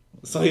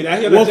 So we'll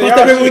cross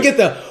that bridge when we get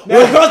there.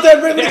 We'll cross that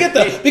bridge when we get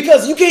there.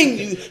 Because you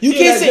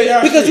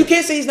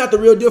can't say he's not the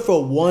real deal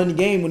for 1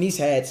 game when he's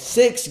had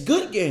 6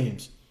 good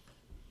games.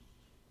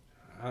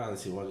 I only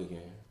see 1 good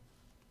game.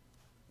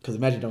 Because the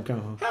Magic don't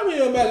count, huh? How many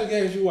of the Magic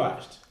games you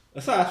watched?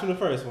 Aside from the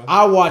first one.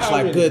 I watched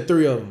good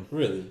 3 of them.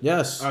 Really?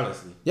 Yes.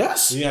 Honestly.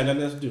 Yes. You had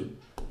nothing else to do.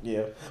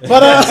 Yeah.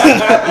 But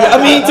I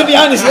mean, to be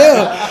honest,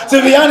 yeah.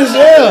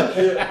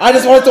 I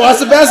just wanted to watch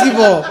some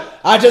basketball.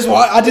 I just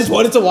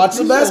wanted to watch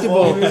some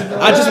basketball.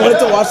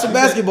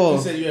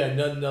 You said you had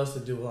nothing else to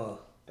do, huh?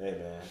 Hey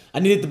man. I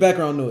needed the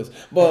background noise,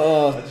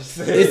 but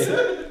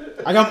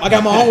I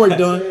got my homework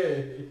done.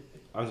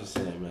 I'm just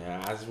saying,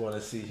 man. I just want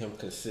to see him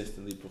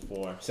consistently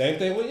perform. Same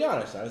thing with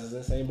Giannis. That's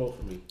the same boat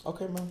for me.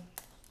 Okay, man.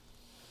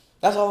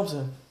 That's all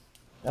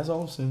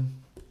I'm saying.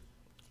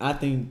 I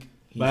think.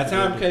 By the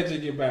time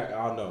KJ get back,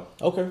 I'll know.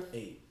 Okay.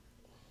 8.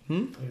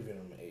 I'm giving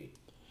him 8.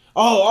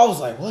 Oh, I was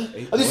like, what?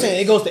 I'm just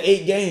saying it goes to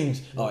 8 games.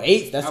 Oh,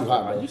 8? That's too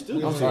hot, bro.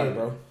 I'm sorry,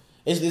 bro.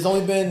 It's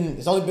only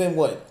been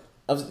what?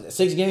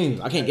 6 games.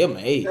 I can't give him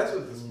an 8. That's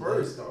what the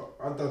Spurs thought.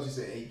 I thought you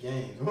said 8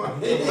 games.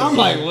 I'm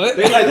like, what?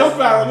 They don't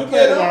foul him. We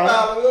play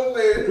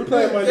tomorrow. We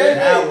play Monday.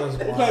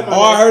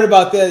 Oh, I heard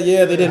about that.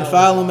 Yeah, they didn't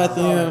foul him at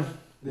the end.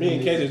 Me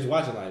and KJ was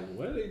watching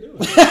what are they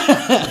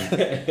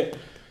doing?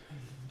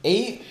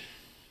 8?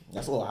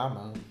 That's a little high,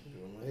 man.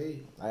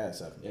 8. I had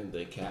 7. And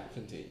the cap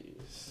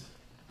continues.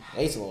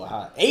 8's a little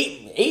high.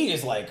 8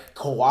 is like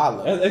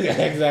koala.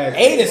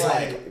 Exactly. 8 is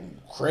like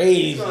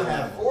crazy. He's gonna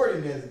have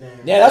 40 next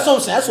game. Yeah, that's what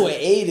I'm saying. That's what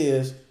 8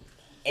 is.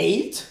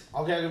 8?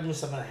 Okay, I'll give him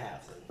 7.5.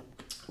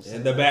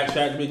 And the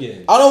backtrack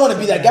begins. I don't want to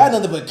be that guy,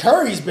 nothing, but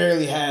Curry's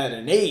barely had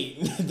an 8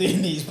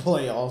 in these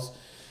playoffs.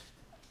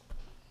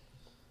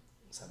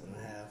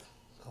 7.5.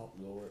 Go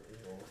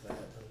with that.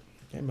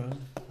 Okay, man.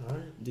 All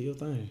right. Do your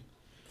thing.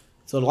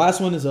 So the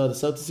last one is the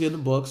Celtics and the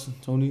Bucks.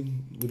 Tony,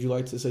 would you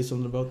like to say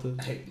something about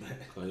this? Hey, man.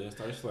 Go ahead,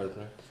 start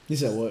slurping. You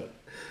said what?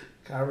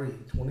 Kyrie,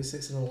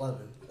 26 and 11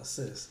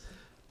 assists.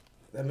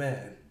 That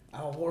man,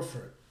 Al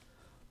Horford,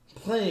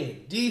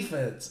 playing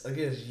defense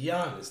against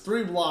Giannis.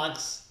 3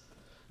 blocks.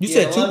 You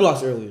said 2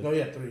 blocks earlier. No, he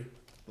had 3.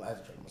 I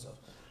had to check myself.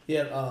 He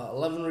had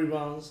 11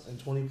 rebounds and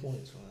 20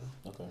 points, man.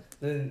 Okay.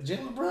 Then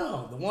Jaylen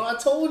Brown, the one I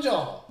told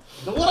y'all.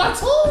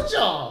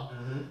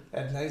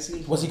 Had 19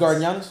 points. Was he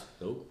guarding Giannis?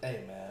 Nope.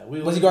 Hey, man.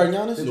 Was he guarding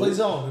Giannis? They play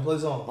zone.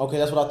 Okay,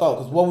 that's what I thought.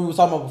 Because what we were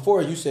talking about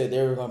before, you said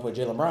they were going to put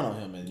Jaylen Brown on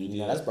him. And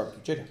that's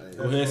barbecue chicken.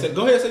 Go ahead and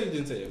say you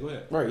didn't say it. Go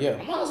ahead. Right, yeah.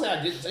 I'm not going to say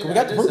I didn't say that. We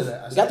got the proof.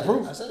 I We got the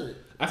proof. I said it.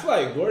 I feel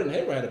like Gordon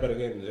Hayward had a better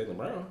game than Jaylen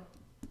Brown.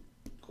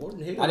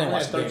 Gordon Hayward I didn't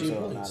watch had the game, 13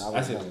 so points.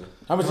 I said,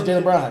 How much did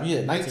Jaylen Brown have?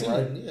 Yeah, 19,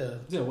 right? Yeah.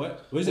 yeah,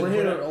 what? Gordon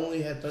Hayward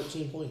only had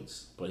 13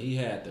 points. But he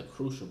had the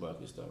crucial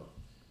buckets though.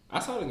 I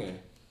saw the game,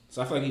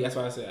 so I feel like that's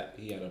why I said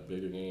he had a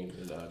bigger game.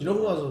 Than, You know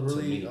who I was to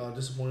really me.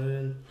 disappointed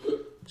in?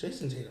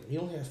 Jason Tatum. He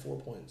only had 4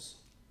 points.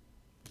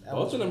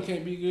 Both of them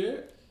can't be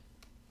good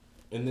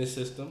in this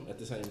system at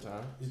the same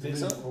time. You think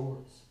so?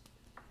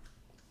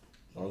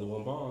 Only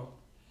one ball.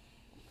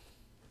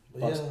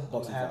 But Bucks- yeah,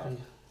 Bucks I'm and happy.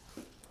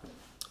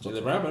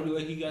 Jaylen Brown might be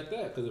like he got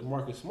that because if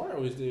Marcus Smart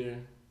was there,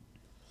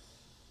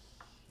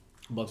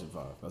 Bucks and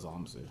 5. That's all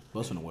I'm saying.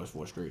 Bucks in the West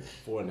 4 straight.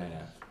 4.5.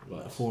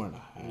 But 4.5.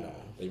 no,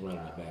 they running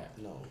it back.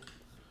 No.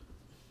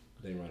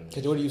 They running.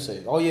 KJ, what do you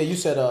say? Oh yeah, you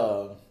said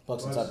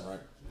Bucks and 7, right?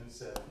 And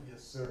 7,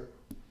 yes sir.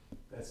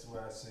 That's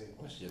what I say.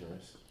 That's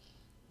generous.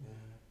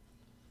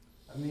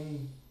 Yeah. I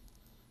mean,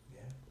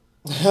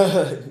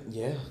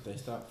 Yeah. They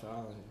stopped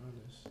fouling.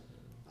 Honest.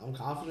 I'm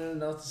confident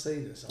enough to say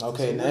this.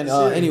 Okay, and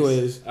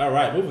anyways, All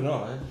right, moving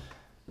on.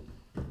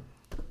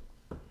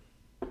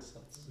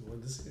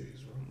 Win the series,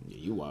 bro. yeah,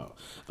 you wild.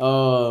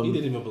 He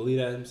didn't even believe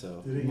that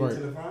himself. did they get Right. to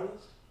the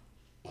finals?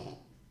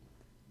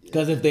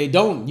 Because if they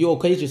don't, you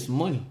okay just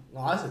money. No,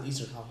 I said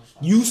Eastern Conference.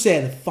 You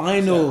said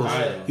finals.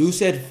 Finals. You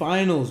said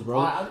finals, bro.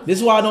 I- This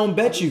is why I don't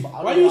bet you.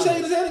 Why you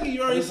saying that again?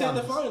 You already said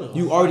the final.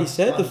 You already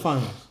said the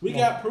finals. We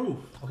got proof.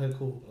 Okay,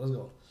 cool. Let's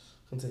go.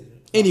 Continue.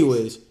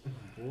 Anyways,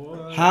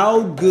 Boy.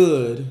 how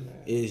good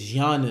is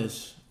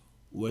Giannis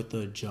with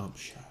a jump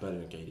shot? Better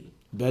than KD.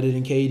 Better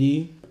than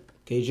KD,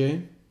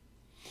 KJ?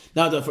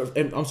 Now,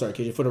 I'm sorry,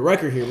 KJ. For the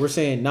record here, we're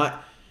saying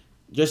not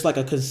just like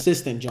a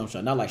consistent jump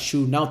shot, not like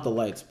shooting out the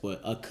lights, but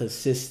a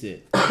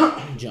consistent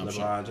jump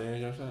shot. LeBron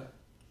James jump shot.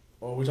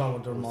 Or are we talking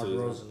about DeMar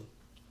DeRozan?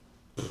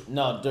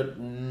 No,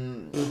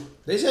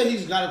 They said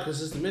he's got a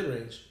consistent mid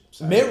range.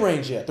 mid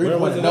range, yeah, 3 Where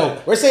was pointer. it No,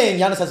 at? we're saying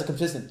Giannis has a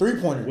consistent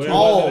 3-pointer. Where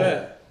Oh, was it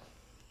at?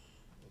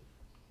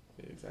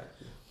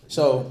 Exactly.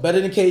 so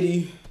better than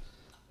KD.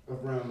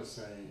 Around the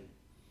same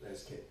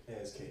as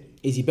KD.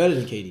 Is he better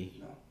than KD?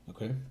 No.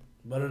 Okay.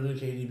 Better than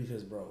KD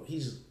because, bro,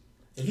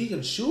 if he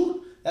can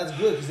shoot, that's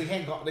good because they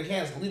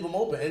can't leave him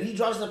open, and he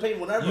drives in the paint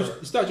whenever. You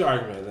start your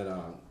argument, and then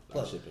I'll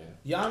Look, chip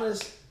in.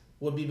 Giannis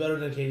would be better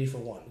than KD for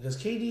one because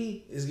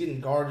KD is getting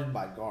guarded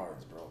by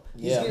guards, bro.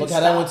 He's Yeah, getting look how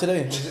that went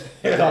stopped.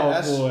 today.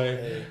 Oh,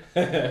 boy.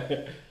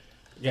 Hey,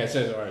 Yeah,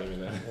 change the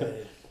argument now.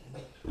 hey.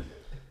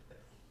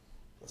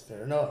 That's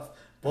fair enough,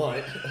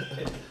 but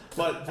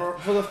for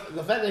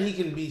the fact that he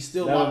can be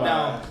still Never locked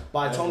mind. down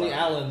by Never Tony mind.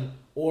 Allen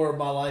or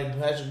by like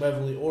Patrick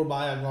Beverly or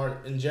by a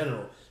guard in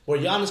general, where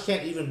Giannis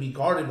can't even be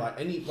guarded by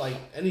any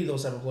of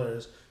those type of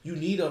players. You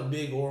need a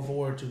big or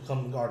forward to come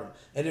and guard him,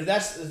 and if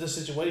that's the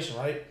situation,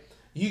 right?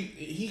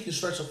 He can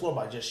stretch the floor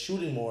by just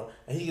shooting more,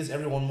 and he gets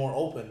everyone more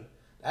open.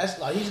 That's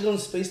like he's gonna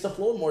space the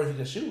floor more if he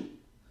can shoot.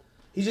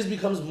 He just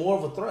becomes more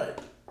of a threat,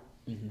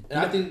 and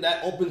I think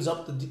that opens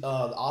up the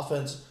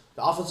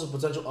offensive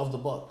potential of the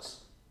Bucks.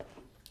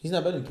 He's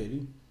not better than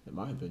KD, in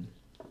my opinion.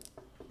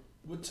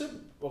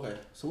 Okay,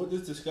 so with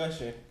this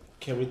discussion,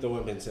 can we throw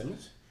in Ben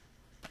Simmons?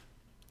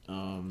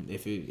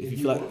 If you you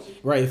feel like want to.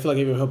 right, you feel like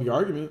it will help your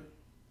argument.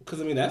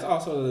 Because I mean, that's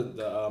also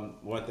the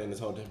one thing that's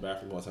holding him back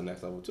from going to the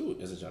next level too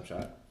is a jump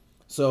shot.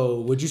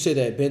 So would you say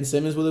that Ben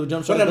Simmons with a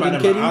jump shot So is never better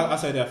mind, than never mind. KD? I'll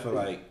say that for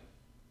like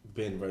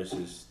Ben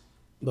versus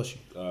Bless you.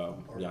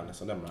 Giannis.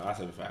 So never mind. I'll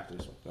say the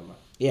factors. Never mind.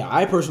 Yeah,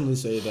 I personally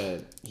say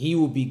that he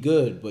will be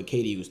good, but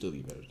KD will still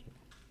be better.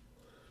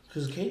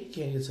 Because KD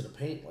can't get to the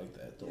paint like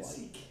that, though. Yes,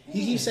 Like,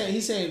 he can.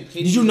 he's saying. KD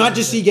Did you not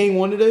just see Game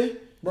 1 today?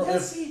 Bro,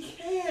 Yes, if- he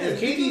can. if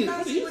Did you KD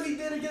not see what he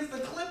did against the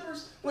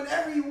Clippers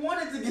whenever he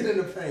wanted to get in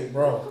the paint,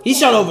 bro. He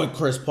shot over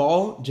Chris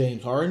Paul,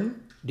 James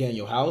Harden,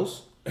 Daniel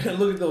House.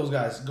 Look at those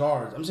guys,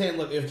 guards. I'm saying,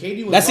 look, if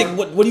KD was That's it.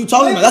 guard- What are you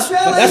talking about? That's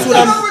what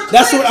I'm.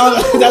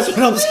 That's what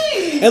I'm.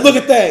 Please. And look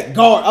at that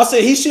guard. I'll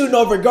say he's shooting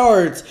over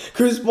guards.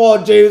 Chris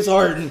Paul, James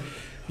Harden.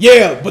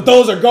 Yeah, but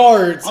those are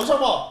guards. I'm talking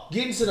about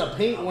getting to the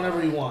paint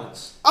whenever he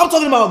wants. I'm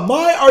talking about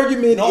my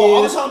argument No, I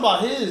was is. talking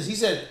about his. He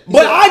said.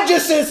 But I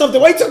just said something.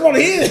 Why you talking about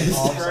his?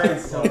 Oh, I'm sorry.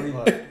 Sorry. Go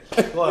ahead.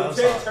 I'm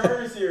Jay sorry.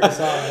 Turner's here. I'm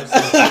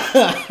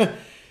sorry.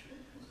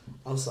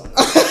 I'm sorry.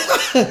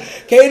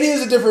 KD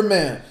is a different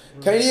man.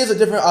 KD is a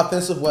different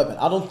offensive weapon.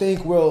 I don't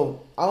think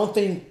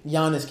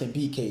Giannis can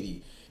beat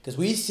KD because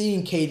we've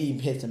seen KD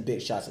hit some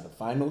big shots in the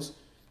finals,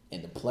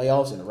 in the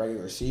playoffs, in the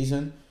regular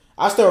season.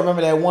 I still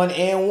remember that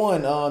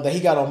 1-and-1 that he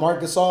got on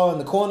Marc Gasol in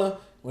the corner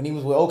when he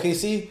was with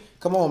OKC.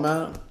 Come on,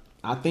 man.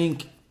 I don't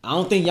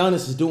think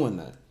Giannis is doing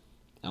that.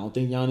 I don't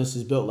think Giannis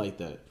is built like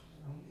that.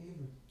 I don't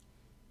either.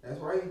 That's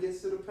why he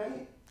gets to the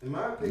paint. In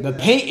my opinion, The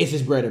paint is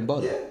his bread and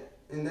butter.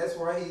 Yeah, and that's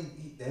why he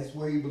that's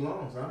where he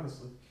belongs.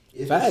 Honestly,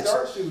 if Facts. he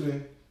starts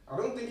shooting, I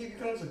don't think he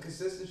becomes a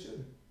consistent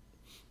shooter.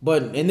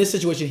 But in this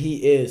situation, he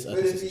is a But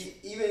consistent.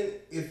 even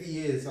if he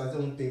is, I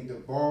don't think the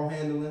ball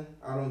handling.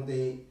 I don't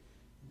think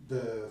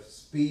the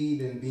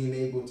speed and being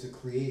able to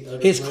create. other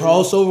His plays.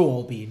 crossover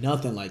won't be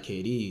nothing like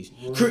KD's.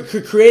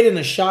 Creating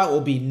a shot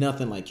will be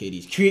nothing like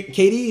KD's.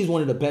 KD is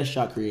one of the best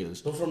shot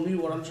creators. But for me,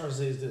 what I'm trying to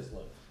say is this: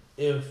 look,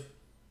 if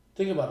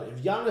Think about it.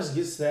 If Giannis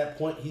gets to that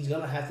point, he's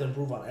gonna have to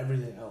improve on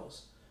everything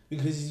else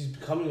because he's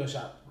becoming a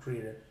shot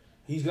creator.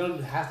 He's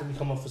gonna have to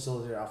become a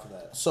facilitator after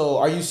that. So,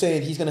 are you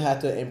saying he's gonna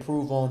have to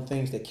improve on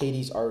things that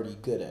KD's already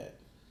good at?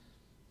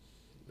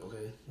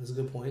 Okay, that's a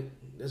good point.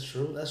 That's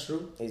true. That's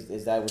true.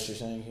 Is that what you're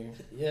saying here?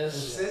 Yes.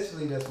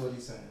 Essentially, that's what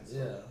he's saying. So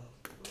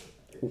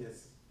Yeah.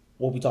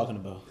 What we talking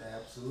about?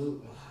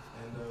 Absolutely.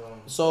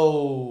 And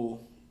So,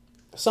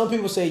 some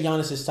people say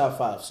Giannis is top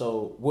 5.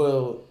 So,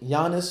 will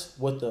Giannis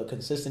with the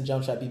consistent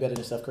jump shot be better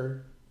than Steph Curry?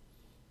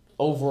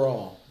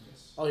 Overall.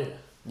 yes. Oh yeah.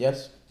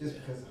 Yes? Just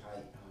because of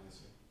height,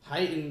 honestly.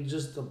 Height and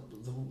just the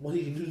what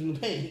he can do in the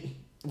paint.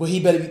 Will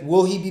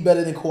he be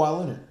better than Kawhi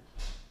Leonard?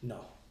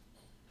 No.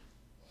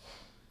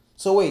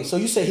 So wait, so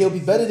you say he'll be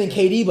better than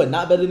KD but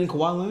not better than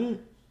Kawhi Leonard?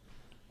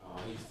 Oh,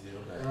 he's still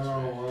better.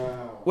 Oh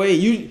wow. Wait,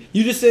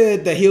 you just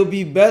said that he'll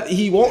be better.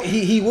 He won't.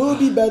 He will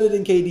be better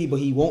than KD, but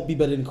he won't be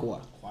better than Kawhi.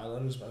 Kawhi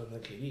Leonard's better than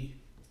KD.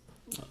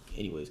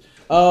 Anyways,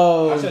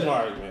 I said no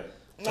argument.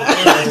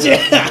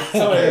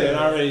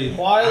 Already.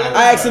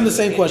 I asked him the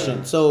same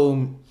question.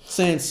 So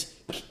since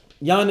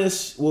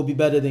Giannis will be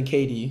better than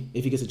KD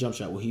if he gets a jump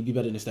shot, will he be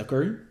better than Steph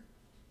Curry?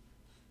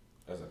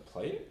 As a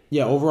player?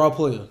 Yeah, overall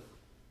player.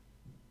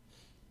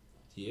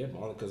 Yeah,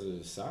 but only because of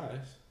his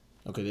size.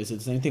 Okay, this is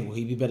the same thing. Will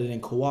he be better than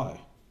Kawhi?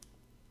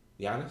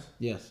 Giannis?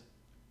 Yes.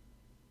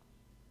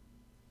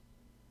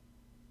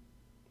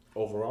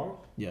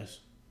 Overall? Yes.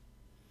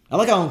 I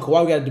like how on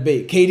Kawhi we got a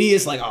debate. KD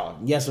is like, oh,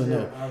 yes or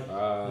no.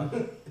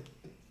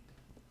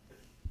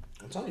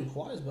 I'm telling you,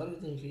 Kawhi is better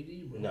than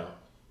KD, bro. No.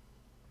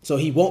 So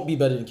he won't be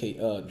better than Kawhi,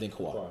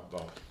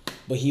 No.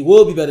 but he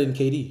will be better than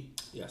KD.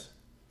 Yes.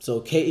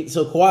 So Kawhi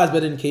is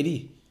better than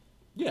KD.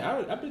 Yeah,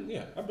 I've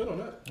been on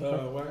that.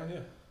 Yeah.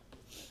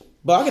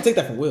 But I can take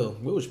that from Will.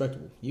 Will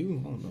respectable. You,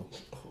 I don't know.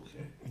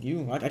 Okay.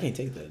 You, I can't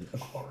take that.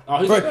 Oh,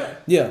 he's like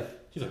that? Yeah.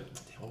 He's like,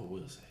 damn, what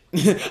would Will say?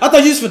 I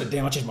thought you was finna,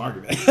 damn, I changed my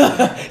argument.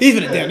 He's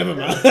finna, damn, never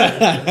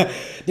mind.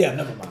 Damn,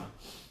 never mind.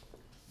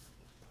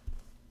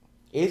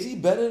 Is he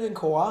better than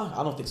Kawhi?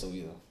 I don't think so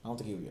either. I don't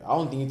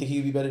think he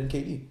would be better than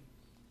KD.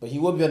 But he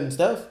will be better than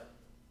Steph.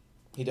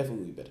 He definitely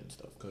will be better than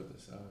Steph. Because of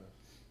the size.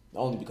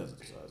 Only because of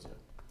the size,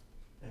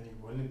 yeah. And he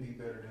wouldn't be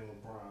better than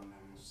LeBron.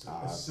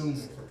 I'm assuming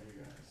for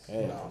you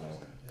guys. Hell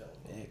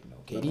no. Heck no.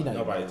 KD not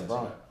Nobody better than touches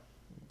LeBron.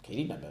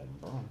 KD not better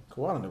than LeBron.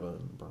 Kawhi not better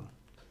than LeBron.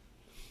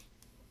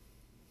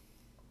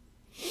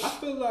 I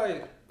feel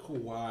like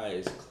Kawhi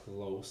is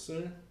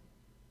closer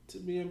to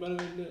being better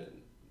than that,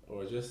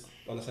 or just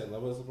on the same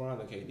level as LeBron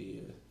than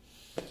KD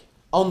is.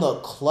 On the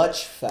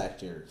clutch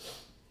factor,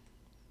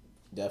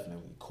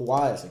 definitely.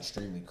 Kawhi is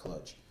extremely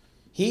clutch.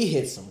 He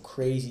hits some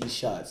crazy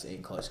shots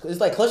in clutch.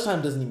 It's like clutch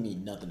time doesn't even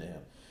mean nothing to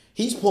him.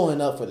 He's pulling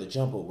up for the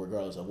jumper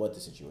regardless of what the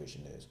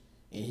situation is.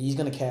 And he's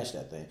going to cash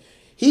that thing.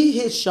 He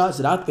hits shots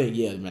that I think,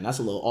 yeah, man, that's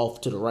a little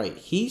off to the right.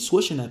 He's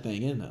swishing that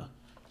thing in there.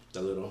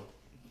 A little.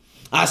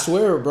 I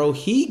swear, bro,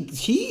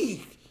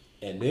 he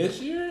And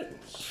this year,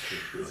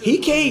 he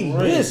can't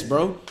miss,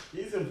 bro.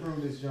 He's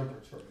improved his jumper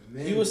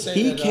tremendous. He was saying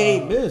He that,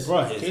 can't miss.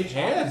 bro, his I'm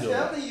handle.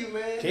 telling you,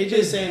 man.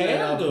 KJ saying that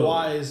handle.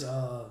 Kawhi is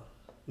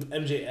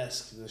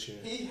MJ-esque this year.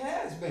 He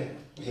has been.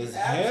 His He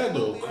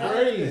handle absolutely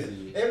has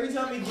crazy. been. Every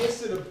time he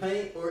gets to the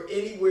paint or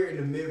anywhere in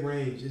the mid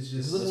range, it's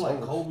just He's looking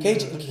like Kobe.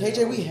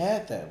 KJ, we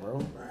had that, bro.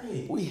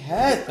 right. We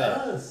had that.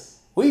 Us.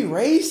 We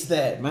raised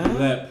that, man.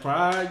 Let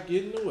pride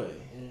get in the way.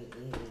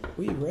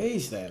 We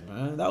raised that,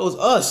 man. That was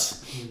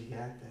us. We got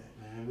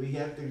that, man. We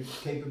got the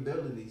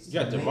capabilities. You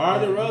got to make DeMar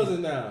that DeRozan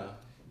now.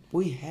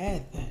 We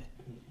had that.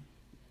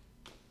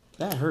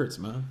 That hurts,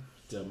 man.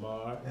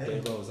 DeMar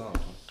Hey. DeRozan.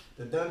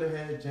 The Thunder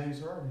had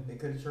James Harden. They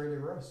could have traded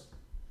Russ.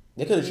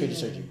 They could have traded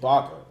Serge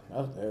Ibaka. That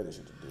was the other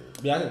shit to do.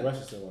 Yeah, I think Russ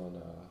is still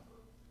on.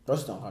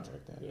 Russ is on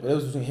contract then. Yeah. But it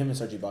was between him and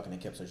Serge Ibaka, and they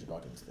kept Serge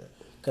Ibaka instead.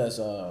 Because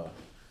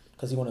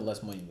he wanted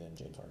less money than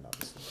James Harden,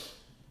 obviously.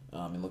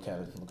 And look how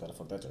the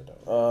fuck that turned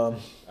out.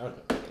 I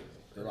don't know.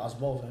 They lost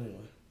both anyway.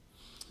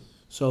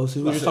 So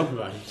see what you're talking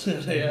about.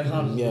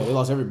 Yeah, Yeah, they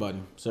lost everybody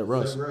except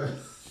Russ. Except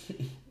Russ.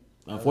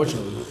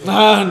 Unfortunately.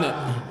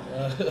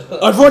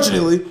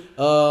 Unfortunately.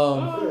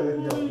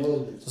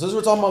 Yo, So since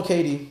we're talking about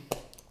KD,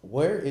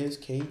 where is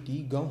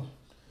KD going?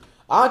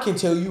 I can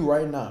tell you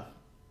right now,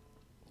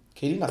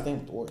 KD not staying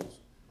with the Warriors.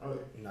 Oh,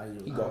 Now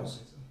you He know. goes.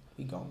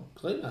 He gone.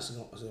 Clay not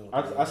staying with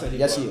I said he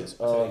Yes, going, he is.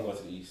 I said he going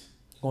to the East.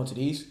 Going to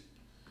the East.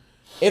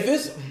 If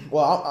it's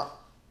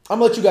I'm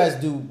gonna let you guys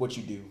do what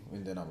you do,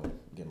 and then I'm gonna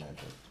get my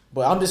input.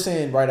 But I'm just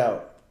saying right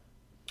out,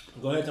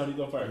 Go ahead, Tony.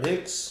 Go first.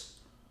 Knicks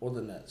or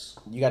the Nets.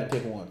 you got to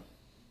pick one.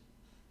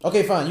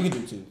 Okay, fine. You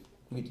can do two.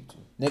 You can do two.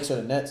 Knicks or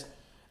the Nets?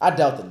 I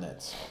doubt the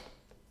Nets.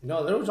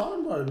 No, they were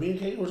talking about it. Me and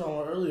Kate were talking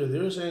about it earlier. They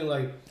were saying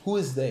like, Who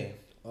is they?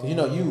 'Cause you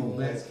know you.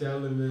 Max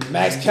Kellerman.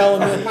 Max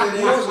Kellerman.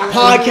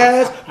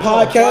 podcast.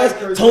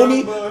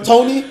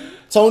 Tony.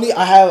 Tony,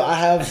 I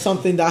have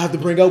something that I have to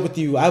bring up with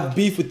you. I have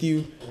beef with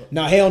you.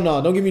 Now, hell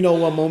no. Don't give me no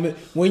one moment.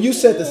 When you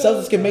said the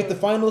Celtics can make the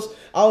finals,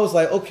 I was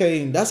like,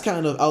 okay, that's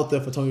kind of out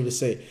there for Tony to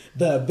say.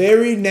 The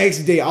very next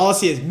day, all I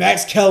see is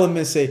Max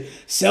Kellerman say,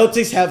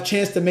 Celtics have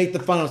chance to make the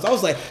finals. I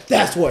was like,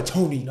 that's what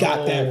Tony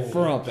got that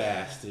from.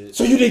 Bastard.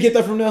 So you didn't get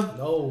that from them?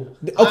 No.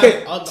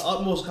 Okay. I have the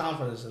utmost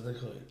confidence that they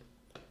could.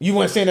 You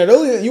weren't saying that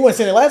earlier. You weren't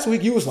saying it last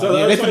week. You was like, So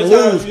yeah, they finna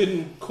lose. lose. You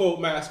didn't quote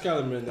Max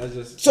Kellerman. That's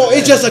just So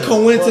it's just a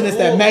coincidence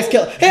that Max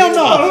Kellerman. Hell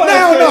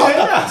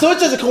no. So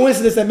it's just a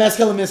coincidence that Max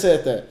Kellerman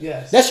said that.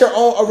 Yes. That's your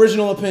own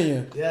original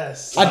opinion.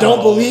 Yes. I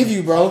don't believe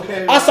you, bro.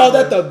 Okay, I saw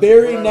that the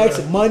very whatever.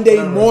 next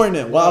Monday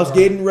morning while I was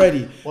getting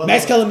ready. Whatever.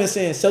 Max Kellerman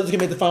saying Celtics can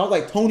make the final. I was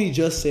like, Tony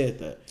just said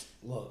that.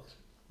 Look.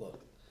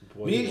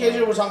 Me and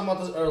KJ were talking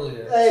about this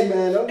earlier. Hey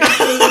man, don't be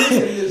silly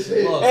in this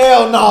shit. Look,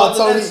 Hell no,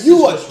 Tony. You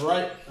was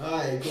right. All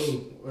right,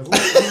 cool. Who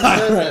said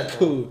that?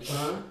 Cool.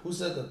 Huh? Who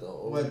said that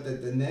though? What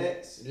the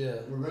Nets? Yeah.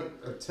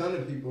 A ton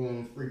of people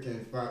on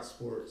freaking Fox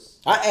Sports.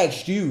 I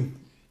asked you.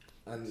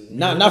 I mean,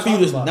 Not for you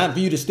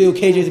to steal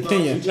KJ's You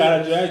opinion.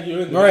 try to drag you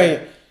in there.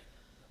 Right.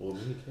 Well,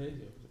 me and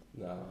KJ.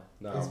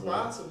 Nah. It's bro.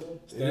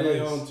 possible, Stand on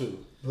your own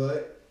too.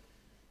 but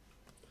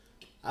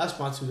That's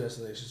my two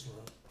destinations for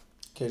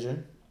him.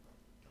 KJ.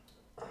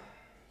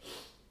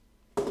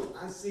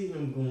 I see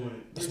him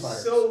going. There's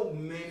Spurs. so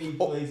many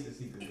places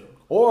he could go.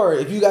 Or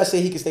if you guys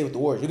say he can stay with the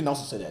Warriors, you can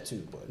also say that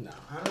too. But No,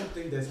 I don't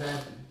think that's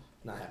happening.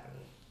 not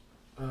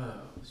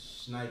happening.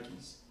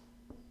 Schnikes.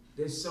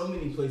 There's so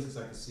many places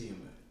I can see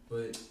him at,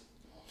 but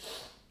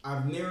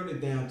I've narrowed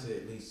it down to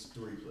at least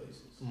 3 places.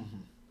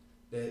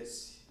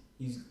 That's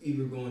he's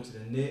either going to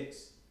the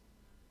Knicks,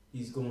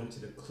 he's going to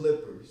the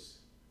Clippers,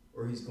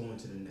 or he's going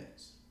to the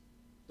Nets.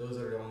 Those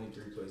are the only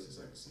 3 places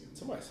I can see him.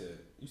 Somebody said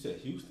you said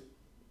Houston.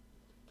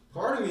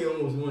 Part of me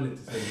almost wanted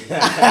to say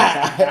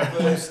that,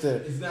 but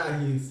Houston. it's not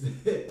Houston.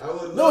 I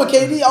would no, love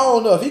KD, I to-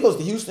 don't know. If he goes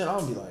to Houston, I'm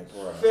gonna be like,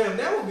 Fam,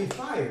 that would be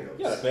fire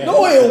though.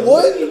 no, it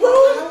wouldn't, bro.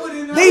 I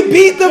wouldn't know. They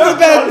beat them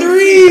by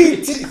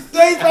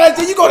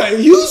 3. You go to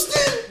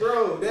Houston?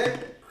 Bro,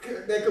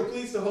 that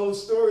completes the whole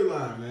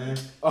storyline, man.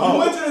 Oh. You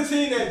went to the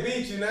team that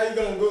beat you, now you're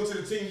gonna go to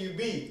the team you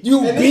beat. You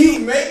and beat-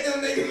 then you make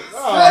them niggas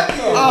suck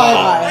you.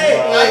 Oh,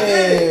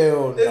 Hey,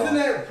 hell isn't no.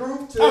 that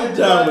proof to I'm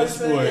done everybody with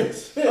saying-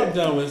 sports. I'm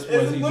done with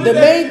sports.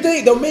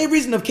 It's- The main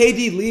reason of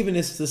KD leaving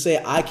is to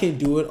say I can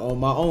do it on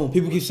my own.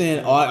 People keep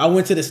saying, "Oh, I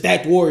went to the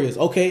stacked Warriors."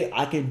 Okay,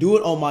 I can do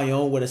it on my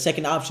own with a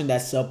second option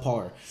that's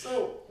subpar.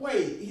 So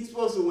wait, he's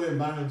supposed to win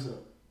by himself.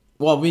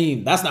 Well, I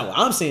mean, that's not what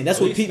I'm saying.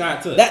 That's Well, what he's people.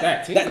 not to a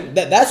stacked team.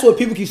 That's what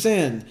people keep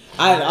saying.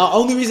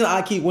 Only reason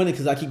I keep winning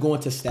because I keep going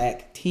to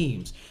stacked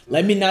teams.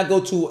 Let me not go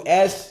to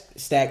as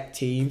stacked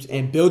teams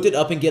and build it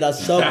up and get a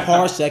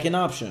subpar second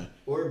option.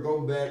 Or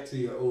go back to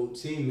your old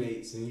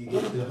teammates and you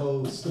get the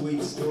whole sweet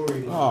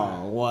storyline.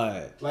 Oh,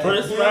 what? Like,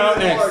 First him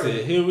round and Harden.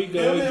 exit. Here we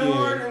go Him and again.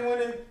 Harden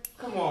winning.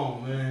 Come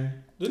on,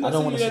 man. Didn't I I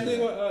don't send wanna you that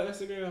see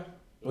thing that. on Instagram?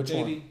 Which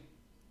KD? one?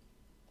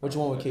 Which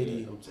one with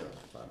KD? I'm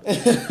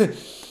sorry.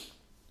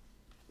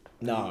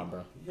 Nah,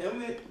 bro.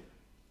 Him and,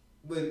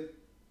 but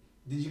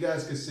did you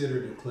guys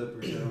consider the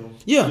Clippers at all?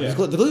 Yeah, Yeah. the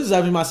Clippers is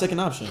actually my second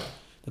option.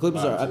 The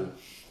Clippers Mine are. too.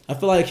 I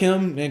feel like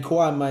him and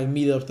Kawhi might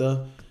meet up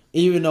though.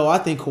 Even though I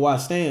think Kawhi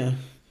staying.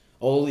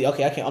 Only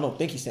okay, I don't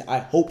think he's staying. I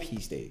hope he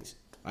stays.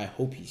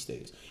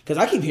 Because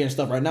I keep hearing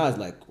stuff right now. It's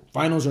like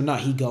finals or not,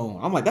 he gone.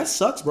 I'm like, that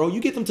sucks, bro.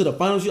 You get them to the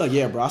finals, you're like,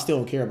 yeah, bro, I still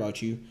don't care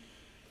about you.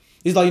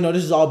 He's like,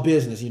 this is all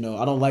business. I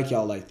don't like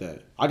y'all like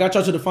that. I got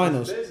y'all to the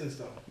finals. It's business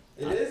though.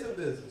 It is a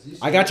business. You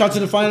I got y'all to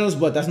the finals,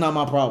 but that's not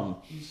my problem.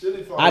 You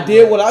shouldn't fall I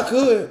did what I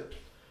could.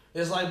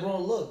 It's like, bro,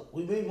 look,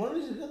 we made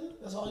money together.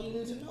 That's all you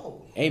need to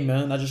know. Hey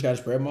man, I just gotta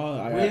spread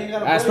my. We ain't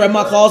gotta I break spread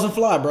my it. claws and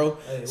fly, bro.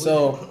 Hey,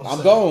 So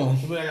I'm gone.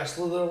 You mean I got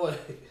slither away?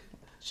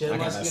 Shed I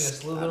my got skin and that-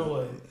 slither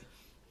away.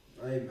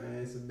 Hey man,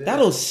 it's a business.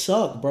 That'll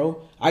suck,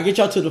 bro. I get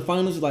y'all to the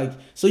finals, like,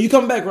 so you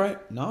come back,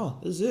 right? No,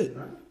 this is it.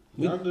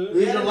 Y'all good?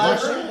 Use Yeah, your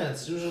last right.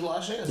 chance. Use your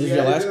last chance. This is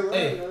your last.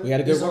 Hey, We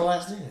had a this good is our run.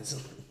 last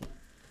dance.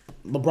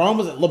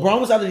 LeBron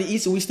was out of the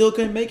East, and we still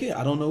couldn't make it.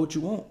 I don't know what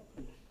you want.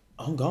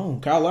 I'm gone.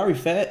 Kyle Lowry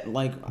fat.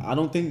 Like, I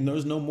don't think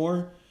there's no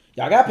more.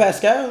 Y'all got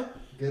Pascal.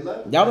 Good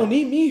luck. Y'all don't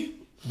need me.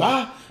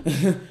 Bye.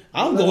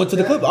 I'm going to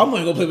the Clippers. I'm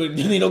gonna go play with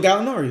Danilo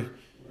Gallinari.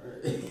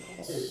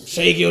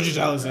 Shea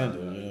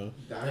Gilgeous-Alexander.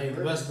 Hey,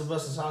 the best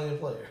Italian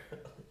player.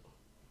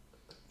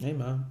 Hey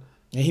man,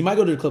 and he might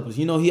go to the Clippers.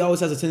 He always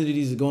has a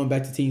tendency of going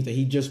back to teams that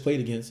he just played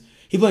against.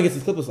 He playing against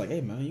the Clippers, like, hey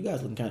man, you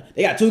guys looking kind of.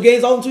 They got 2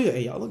 games on too.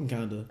 Hey, y'all looking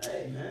kind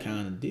Hey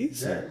man. of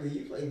decent. Exactly.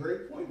 You play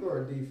great point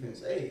guard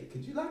defense. Hey,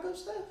 could you lock up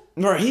Steph?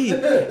 Right?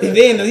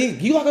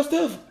 He lock up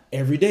Steph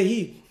every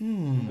day.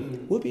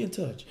 We'll be in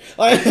touch.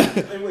 Like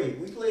Hey, wait,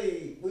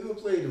 we would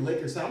play the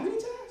Lakers how many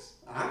times?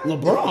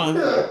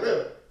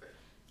 LeBron.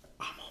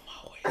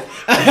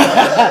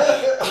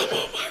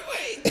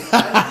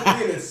 I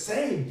get in the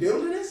same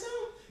building as him?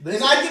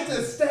 And I get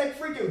to stack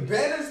freaking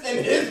banners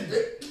in his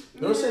bed.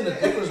 They were saying the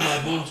Clippers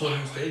might move to a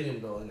new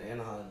stadium though in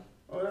Anaheim.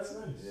 Oh, that's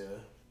nice. Yeah,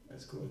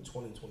 That's cool.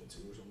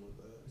 2022 or something like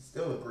that.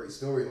 Still a great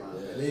storyline.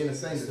 Yeah. Man. They in the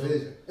same Still-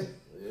 division.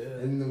 Yeah.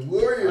 And the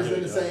Warriors I hear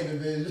in the you. same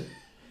division.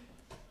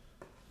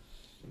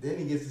 then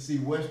he gets to see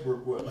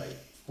Westbrook like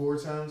 4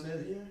 times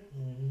that year.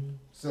 Mm-hmm.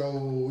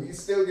 So you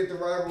still get the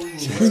rivalry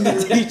with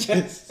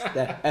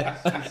Westbrook.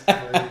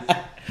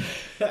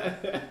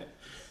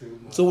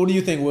 So what do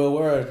you think, Will?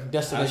 Where are I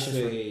destinations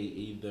say for?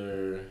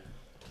 either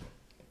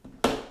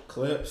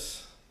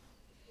Clips,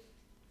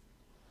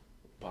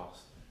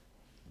 Boston.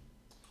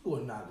 Who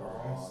would not go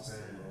to Boston,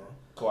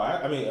 bro?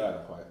 Kawhi. I mean,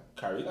 not Kawhi.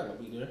 Kyrie not gonna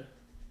be there.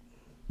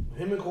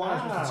 Him and Kawhi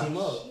are supposed to team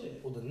up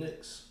shit. with the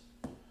Knicks.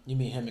 You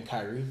mean him and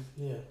Kyrie?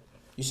 Yeah.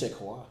 You said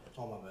Kawhi.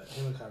 Oh, my bad.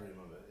 Him and Kyrie,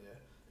 my bad, yeah.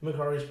 Him and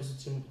Kyrie are supposed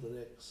to team up with the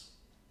Knicks.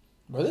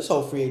 Bro, this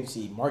whole free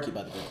agency market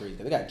about to go crazy.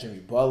 They got Jimmy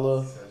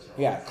Butler,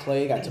 they got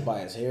Clay, got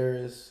Tobias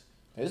Harris.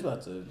 It's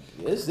about to.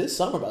 This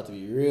summer about to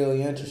be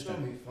really It's gonna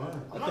interesting. be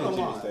fun. I'm I not think gonna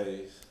Jimmy lie.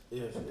 stays.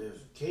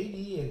 If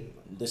KD and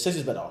The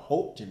Sixers better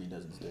hope Jimmy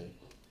doesn't stay.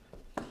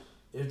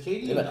 if They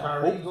KD and better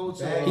Kyrie hope. go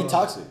to Bag. He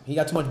toxic. He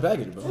got too much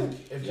baggage, bro.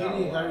 if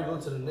KD and Kyrie go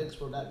to the Knicks,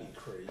 bro, that'd be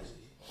crazy.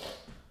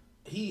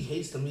 He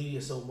hates the media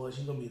so much.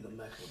 He's gonna be the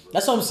mecca, bro.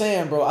 That's what I'm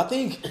saying, bro. I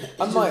think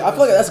I feel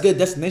like that's a good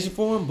destination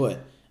for him, but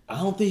I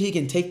don't think he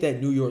can take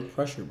that New York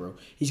pressure, bro.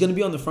 He's gonna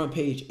be on the front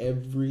page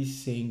every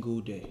single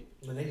day.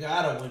 And they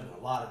gotta win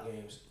a lot of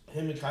games.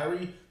 Him and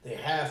Kyrie, they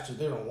have to.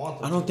 They don't want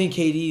them. I don't think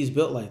KD is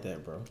built like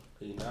that, bro.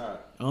 He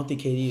not. I don't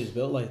think KD is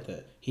built like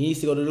that. He needs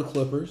to go to the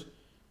Clippers,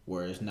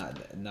 where it's not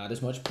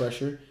as much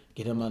pressure.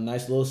 Get him a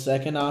nice little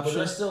second But option.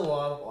 there's still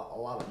a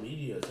lot of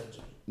media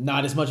attention.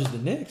 Not as much as the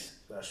Knicks.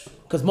 That's true.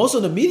 Because most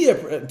of the media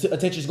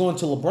attention is going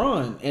to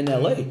LeBron in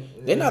LA.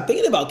 They're not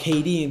thinking about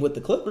KD with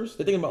the Clippers.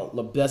 They're thinking about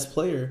the best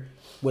player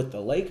with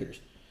the Lakers.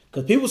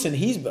 Because people saying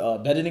he's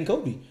better than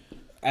Kobe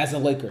as a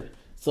Laker.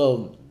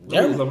 So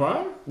they're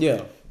LeBron?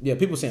 yeah.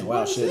 People saying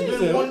wow It's shit.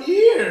 been 1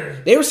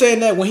 year. They were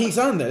saying that when he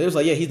signed there. They was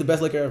like, yeah, he's the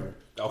best Laker ever.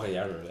 Okay,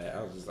 yeah, I remember that.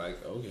 I was just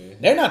like, okay.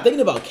 They're not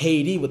thinking about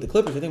KD with the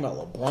Clippers. They're thinking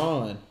about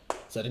LeBron.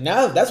 So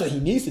now that's what he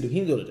needs to do. He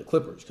needs to go to the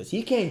Clippers because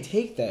he can't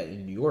take that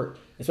in New York,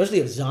 especially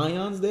if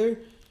Zion's there.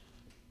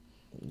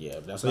 Yeah,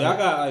 that's So y'all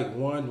got like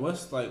one.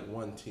 What's like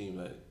one team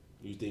that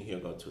you think he'll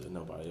go to that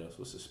nobody else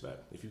will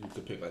suspect? If you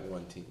could pick like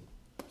one team.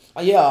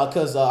 Yeah,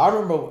 because I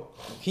remember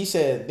he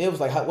said it was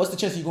like, what's the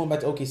chance of you going back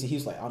to OKC? He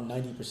was like, I'm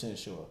 90%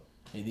 sure,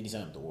 and then he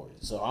signed with the Warriors.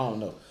 So I don't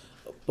know,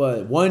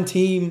 but one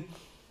team,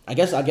 I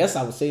guess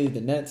I would say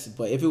the Nets.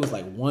 But if it was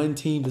like one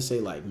team to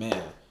say like,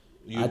 man,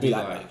 I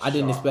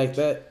didn't expect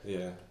that.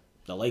 Yeah,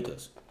 The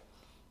Lakers.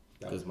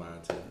 that was mine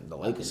too. The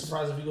I'd be Lakers.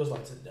 surprised if he goes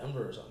like to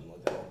Denver or something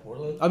like that, or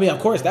Portland. I mean, of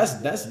course, that's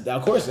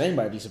of course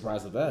anybody be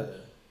surprised with that.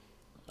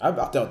 I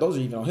thought those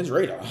are even on his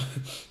radar.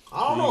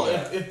 I don't know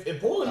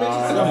if Portland makes it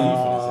I to know the who you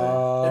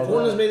finna say. if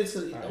Portland's made it to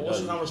the I know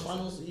Western you Conference finna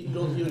Finals, you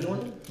don't you join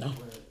them? No.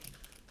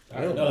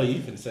 I don't know. You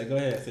finna say. Go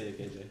ahead, say it,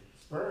 KJ.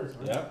 Spurs,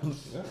 man. Yep.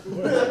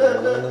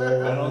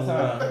 Right on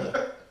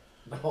time.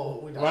 No,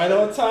 we not. Right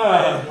on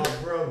time. My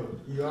brother,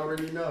 you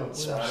already know.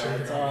 Right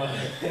on time.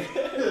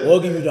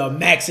 We'll give you the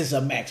maxes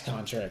of max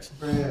contracts.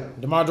 Bam.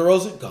 DeMar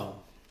DeRozan, gone.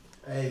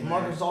 Hey, man.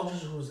 Marcus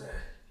Aldridge, who's that?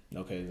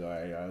 Okay, all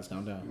right, let's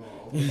calm down. You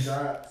want open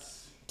shots?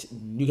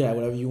 You can have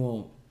whatever you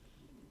want.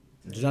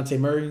 DeJounte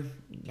Murray,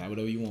 have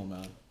whatever you want,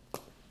 man.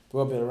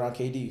 We're up there around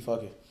KD.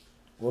 Fuck it.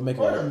 We'll make it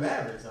Or the work.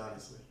 Mavericks,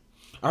 honestly.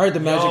 I heard the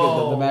Magic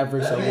Yo, of the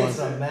Mavericks that are makes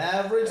one. The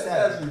Mavericks,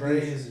 That's that's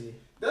ridiculous. crazy.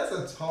 That's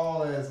a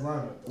tall ass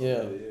lineup.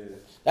 Yeah,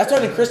 that's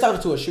turning Kristaps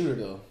into a shooter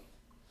though.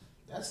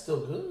 That's still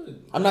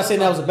good. I'm not saying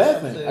that was a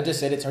bad thing. I just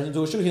said it turns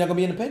into a shooter. He's not gonna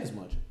be in the paint as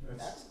much.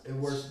 It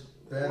works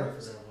better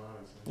for them,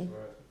 honestly.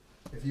 But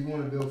if you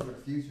want to build for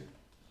the future,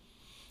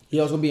 He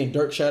was gonna be in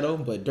Dirk's shadow,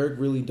 but Dirk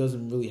really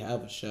doesn't really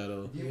have a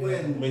shadow. you Yeah.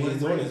 win. I mean, he's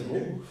doing his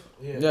move. move.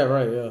 Yeah,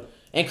 right. Yeah,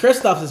 and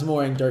Kristaps is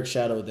more in Dirk's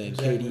shadow than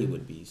Exactly. KD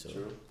would be. So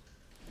True.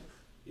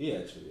 Yeah,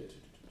 true.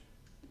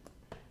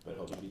 But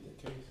hope he beat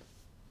that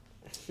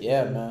case.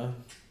 yeah, man.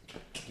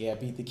 Yeah,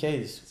 beat the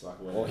case. So I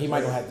can wear Or that he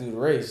might gonna jersey. have to do the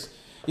race.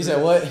 He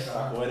said what? So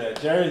I can wear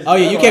that jersey. Oh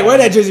yeah, you can't wear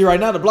that jersey right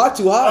now. The block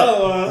too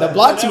hot. The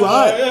block too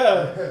hot.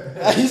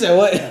 Yeah. He said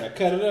what? Gotta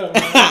cut it up.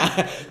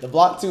 Man. The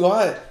block too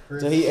hot.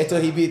 Until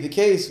he beat the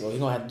case. Well, he's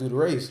gonna have to do the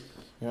race.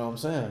 You know what I'm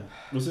saying?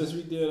 Well, since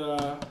we did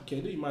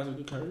KD, you might as well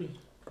do Kyrie.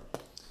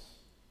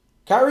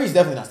 Kyrie's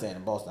definitely not staying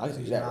in Boston. I can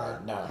tell you that Nah.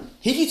 right now.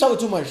 He keeps talking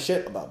too much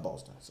shit about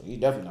Boston, so he's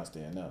definitely not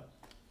staying up.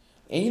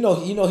 And you know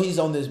he's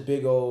on this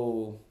big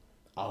old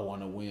I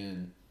want to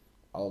win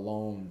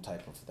alone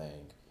type of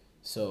thing.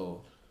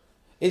 So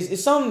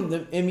it's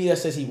something in me that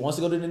says he wants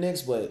to go to the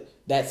Knicks, but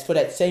that's for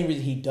that same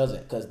reason he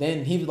doesn't. Because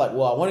then he was like,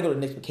 well, I want to go to the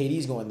Knicks, but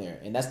KD's going there,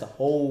 and that's the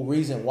whole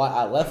reason why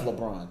I left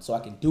LeBron, so I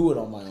can do it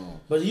on my own.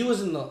 But he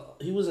was in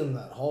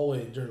that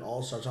hallway during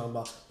All Star talking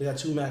about we got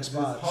 2 max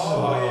spots.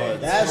 hallway.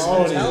 That's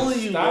Tony, I'm telling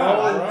you, stop,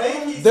 bro. bro. I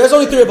think he's There's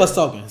only 3 of us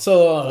talking,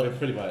 so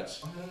Pretty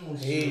much. I'm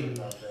almost sure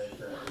about that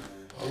crap,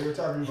 man. They were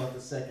talking about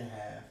the second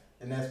half,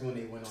 and that's when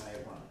they went on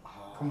that run.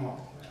 Come on,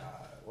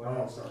 man.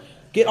 I'm sorry.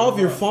 get off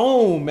your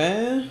phone,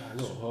 man.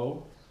 No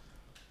hoe.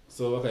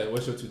 So okay,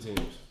 what's your 2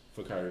 teams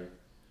for Kyrie?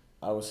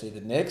 I would say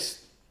the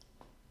Knicks.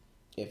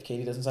 If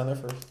KD doesn't sign there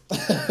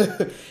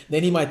first,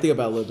 then he might think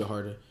about it a little bit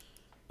harder.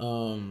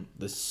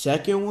 The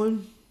second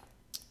one.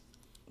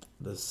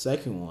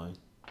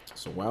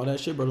 So wild that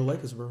shit, bro. The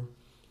Lakers, bro.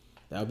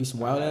 That would be some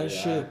wild ass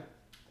shit.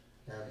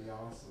 That'd be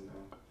awesome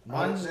though.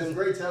 Mine's That's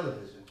great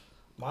television.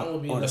 Mine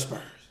would be On the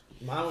Spurs.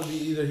 Mine would be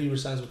either he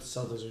resigns with the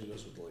Celtics or he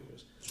goes with the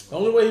Lakers. The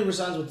only way he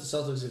resigns with the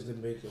Celtics is if they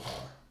make it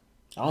far.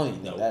 I don't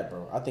even know that,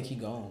 bro. I think he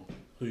gone.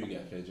 Who you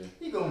got, KJ?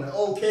 He going to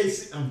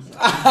OKC.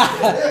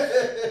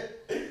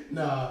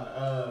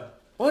 Nah.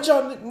 Weren't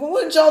y'all the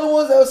ones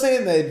that were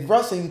saying that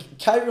Russ and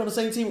Kyrie on the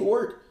same team would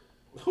work?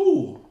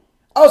 Who?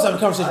 I was having a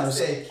conversation I with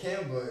said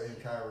Kemba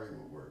and Kyrie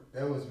would work.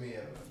 That was me.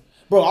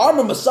 Bro, I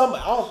remember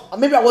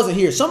maybe I wasn't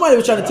here. Somebody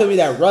was trying to tell me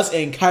that Russ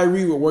and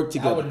Kyrie would work That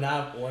together. would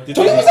not work.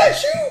 Tony, was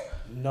that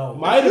you? No.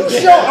 Might have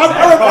been.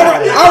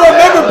 I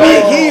remember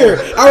being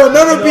here. I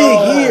remember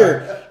being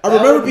here. I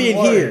remember being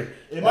here.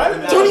 It might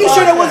have been. Tony, you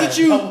sure that wasn't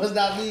you? That was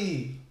not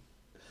me.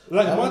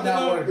 Like That a would month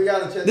not ago? work. We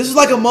gotta check. This was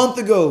like a month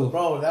ago.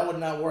 Bro, that would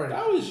not work.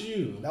 That was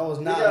you. That was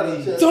We not gotta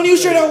me. check. Tony, you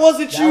sure that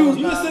wasn't That you? was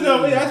You not was sitting me.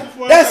 over here. That's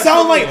before That I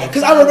sound started like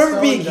because I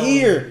remember being Sound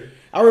here.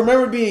 I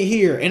remember being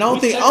here, and I don't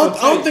We think check I the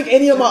don't tape. think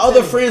any of my Check the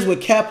other tape. friends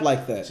would cap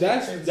like that.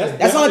 That's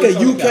That's not like a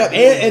you cap.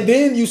 And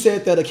then you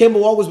said that Kemba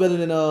Walker was better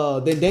than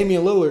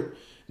Damian Lillard.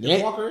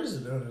 Yeah. Walker is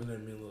better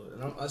than me,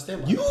 and I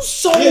stand by You that.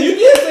 so Yeah, you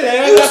did say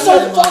that. you That's so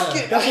what-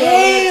 fucking That's what I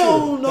led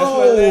hell to. That's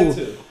what I led no.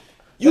 to.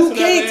 You That's what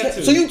I led can't.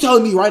 to. So you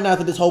telling me right now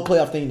after this whole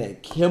playoff thing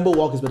that Kemba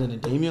Walker's better than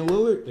Damian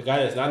Lillard? The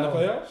guy that's not in the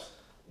playoffs?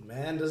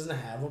 Man doesn't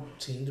have a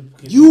team to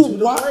get You into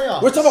the why?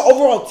 playoffs. We're talking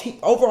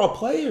about overall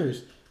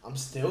players. I'm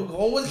still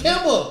going with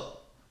Kemba.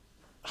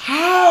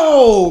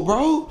 How,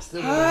 bro?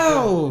 Still going with Kemba,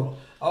 How? bro.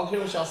 I don't care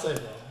what y'all say,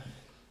 bro.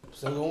 I'm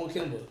still going with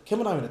Kemba.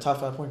 Kemba not even a top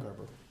 5 point guard,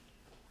 bro.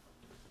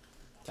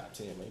 Top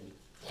 10, maybe.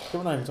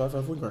 Kemba not even a top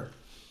 5 point guard.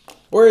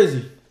 Where is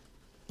he?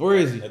 Where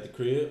is he? At the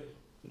crib?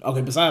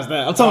 Okay, besides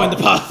that, I'm talking about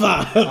the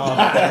top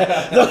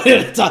 5. No,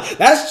 in the top-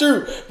 That's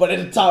true, but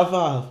in the top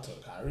 5. So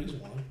Kyrie's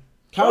one.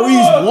 Kyrie's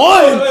Whoa,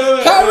 one.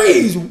 wait.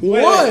 Kyrie's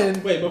Wait,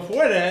 one. Wait,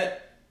 before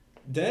that,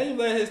 Dame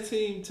led his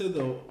team to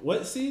the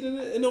what seed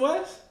in the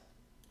West?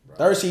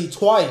 Third seed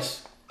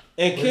twice.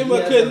 And But he Kemba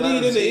has couldn't the lead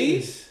better in the team.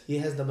 East? He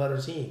has the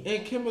better team.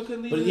 And Kemba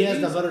couldn't lead But in he the has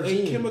East? the better And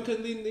team. Kemba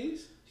couldn't lead in the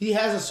East? He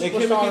has a And Kemba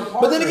superstar can- partner.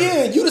 But then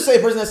again, you the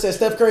same person that said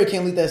Steph Curry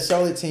can't lead that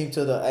Charlotte team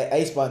to the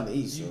A spot in the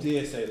East. You So.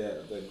 did say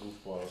that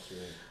goofball shit.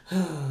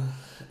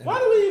 Why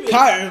do we even...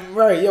 Kyrie,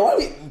 right? Yeah, why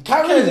we?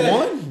 Kyrie KJ,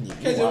 won.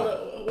 KJ,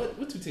 Wow.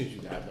 what two teams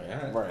you got,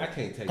 man? Right. I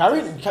can't take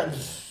Kyrie,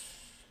 this.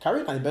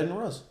 Kyrie not better than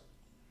Russ.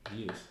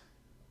 He is.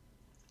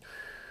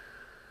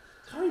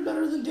 Kyrie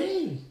better than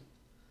Dame.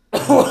 You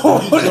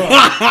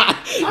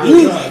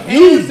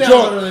Hands down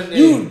better than drunk.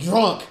 You Dame.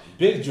 drunk.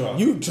 Big drunk.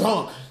 You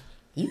drunk.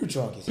 You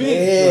drunk as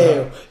Big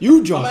hell.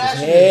 You drunk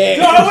as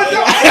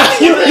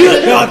asking hell.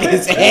 You drunk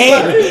as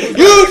hell.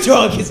 You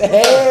drunk as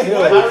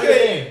hell. Kyrie or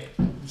Dame?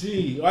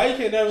 Gee, why you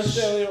can't never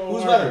sell your own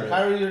Who's better, argument?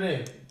 Kyrie or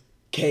Dame?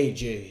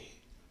 KJ.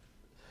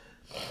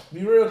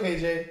 Be real,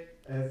 KJ.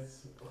 As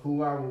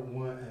who I would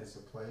want as a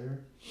player.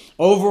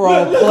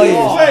 Overall Look,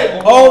 players.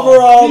 wait.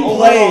 Overall He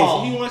players.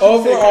 wants you to say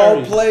Overall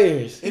Kyrie.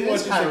 players. He It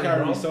wants is you to say Kyrie,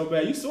 Kyrie bro. so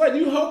bad. You swear,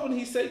 you hoping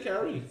he say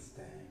Kyrie.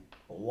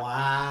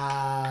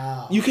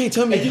 Wow. You can't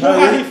tell me And you know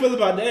how he Kyrie. feel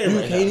about Dame You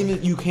right can't now.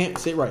 even. You can't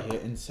sit right here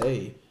and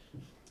say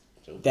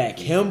that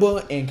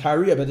Kemba and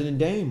Kyrie are better than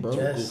Dame, bro.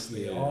 Yes,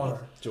 they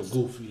are. Joe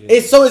Goofy.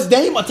 So is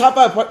Dame a top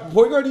 5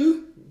 point guard to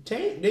you?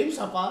 Dame's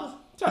top 5.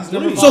 Top He's three.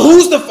 number So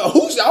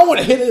who's? I want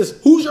to hear this.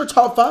 Who's your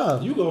top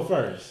 5? You go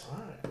first. All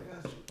right, I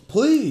got you.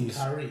 Please.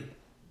 Kyrie,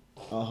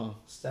 Uh huh.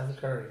 Stephen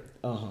Curry.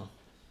 Uh huh.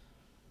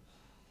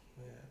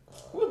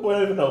 What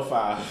boy even know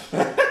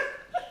 5?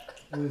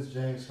 It was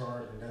James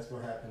Harden. That's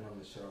what happened on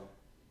the show.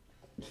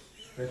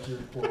 That you're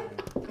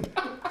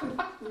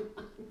reporting.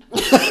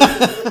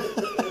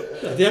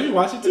 Damn, you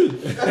watch it too.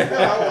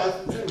 I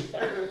watched it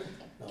too.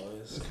 No,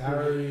 it's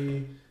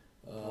Kyrie,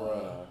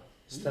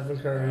 Stephen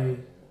Curry.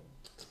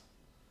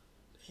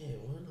 Damn,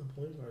 what are the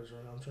point guards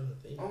right now? I'm trying to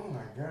think. Oh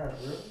my god,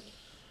 really?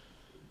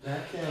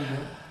 That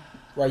Kemba.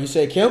 Right, you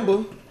said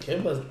Kemba.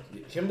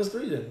 Kemba's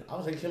 3 then.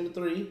 I'll take Kemba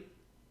 3.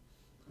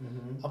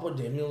 Mm-hmm. I'll put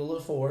Damian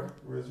Lillard 4.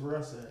 Where's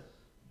Russ at?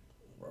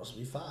 Russ will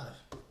be 5.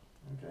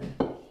 Okay.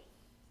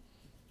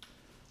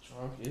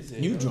 Drunk is it?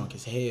 You bro? drunk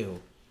as hell.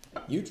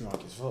 You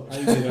drunk as fuck.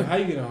 How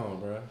you get home,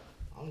 bro?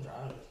 I'm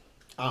driving.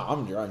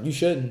 I'm drunk. You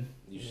shouldn't.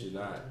 You should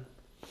not.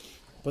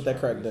 Put that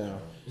crack down.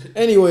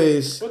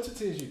 Anyways, What two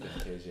teams you got,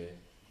 KJ?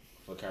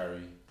 For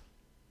Kyrie?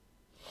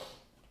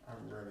 I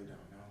really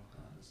don't know,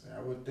 honestly. I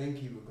would think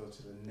he would go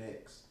to the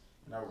Knicks,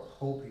 and I would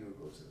hope he would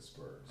go to the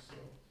Spurs. So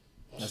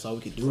that's all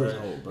we could do is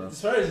hope, bro.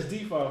 Spurs is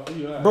default for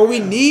you, huh? Bro, we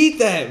need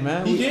that,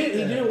 man. He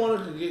did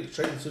want to get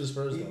traded to the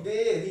Spurs he though.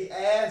 did. He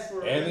asked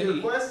for it. And He he-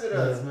 requested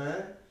us,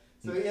 man.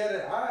 So he had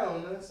an eye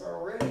on us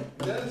already.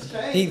 Nothing's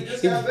changed. We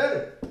just got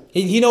better.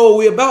 He know what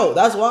we about.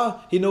 That's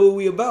why he know what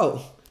we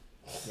about.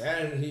 Yeah,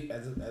 and he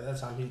at that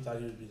time he thought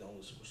he would be the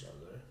only superstar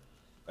there.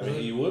 I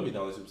mean, you would be the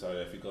only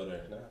superstar if you go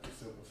there now.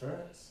 Super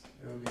facts.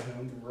 It would be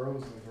him,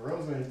 DeRozan.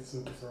 DeRozan ain't the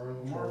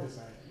superstar. Marcus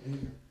ain't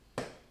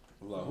either.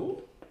 Like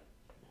who?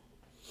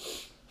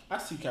 I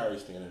see Kyrie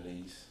staying in the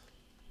East.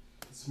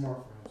 It's smart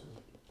for him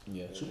too.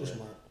 Yeah. Super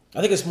smart.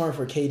 I think it's smart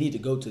for KD to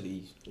go to the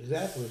East.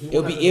 Exactly. He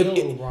It'll won't be- have to it-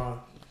 deal with LeBron.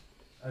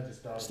 I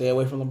just thought. Stay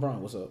away from LeBron.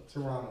 What's up?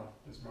 Toronto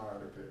is my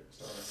other pick.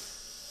 Sorry.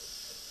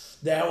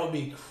 That would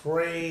be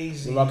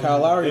crazy. What about Kyle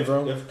Lowry,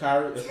 bro? If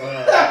Kyrie,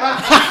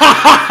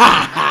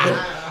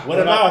 what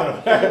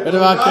about him? What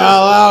about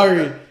Kyle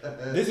Lowry?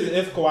 This is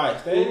if Kawhi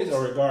stays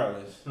or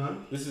regardless. Huh?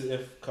 This is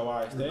if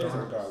Kawhi stays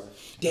or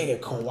regardless. Dang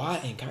it,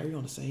 Kawhi and Kyrie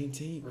on the same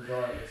team.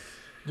 Regardless.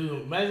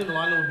 Dude, imagine the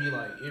lineup would be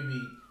like, it'd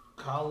be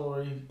Kyle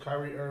Lowry,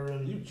 Kyrie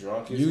Irving. You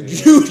drunk as You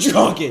hell.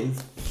 drunken.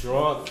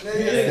 Drunk.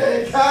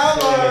 Nigga, Kyle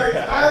Lowry,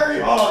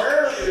 Kyrie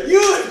Irving.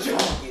 You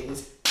drunken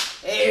as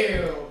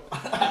hell. I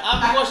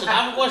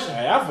have a question.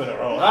 Hey, I'm finna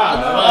roll.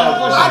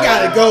 I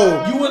gotta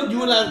go. You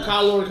would have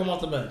Kyle Lowry come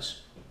off the bench.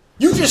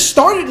 You just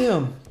started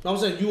him. No, I'm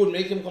saying you would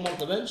make him come off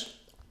the bench.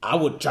 I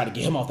would try to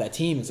get him off that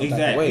team in some type of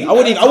Exactly. way.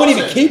 I wouldn't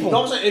even keep him.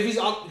 No, I'm saying if he's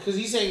on, because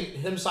he's saying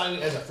him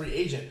signing as a free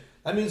agent.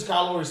 That means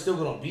Kyle Lowry's still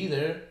gonna be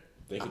there.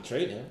 They could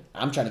trade him.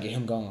 I'm trying to get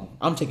him gone.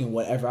 I'm taking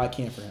whatever I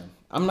can for him.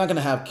 I'm not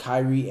gonna have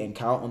Kyrie and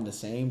Kyle on the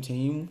same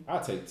team.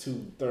 I'll take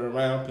 2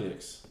 third-round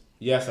picks.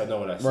 Yes, I know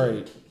what I said.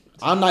 Right.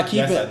 I'm not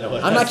keeping. Yes, I know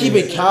what I'm I not said.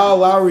 keeping Kyle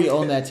Lowry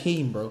on that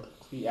team, bro.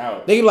 He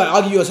out. They can be like,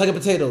 I'll give you a sack of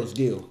potatoes.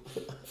 Deal.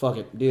 Fuck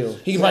it. Deal.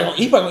 He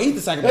probably gonna eat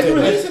the sack of They can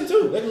release potatoes.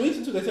 him too. They can release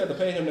him too. They have to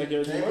pay him that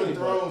guarantee Game money. of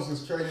Bro. Thrones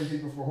was trading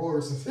people for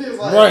horses. He was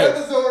like, Right. what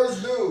does the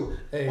horse do?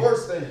 Hey.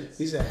 Horse things.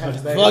 He said half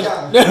a bag.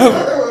 Fuck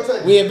Yeah.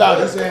 it. We about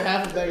He it. said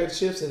half a bag of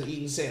chips and an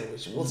eating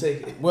sandwich. We'll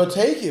take it. We'll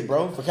take it,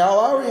 bro. For Kyle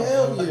Lowry,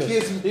 hell A yeah.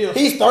 kid's meal.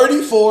 He's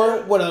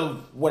 34 with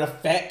a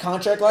fat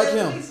contract like At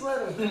him. least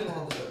let him come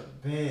off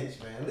the bench,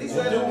 man. At least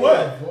They let do him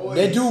what? be a voice.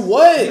 They do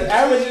what?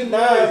 Averaging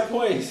 9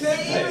 points.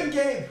 They even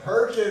gave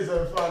Perkins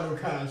a final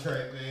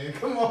contract, man.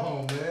 Come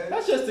on, man.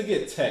 That's just to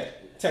get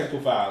technical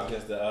foul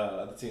against the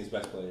other team's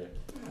best player.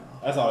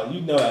 That's all.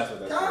 You know that's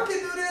what that's Kyle for. can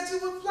do that too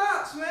with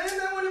flops, man.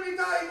 That wouldn't be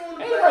valuable on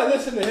the Ain't nobody play.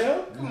 listen to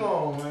him. Come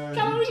on, man.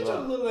 Kyle, you just a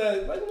little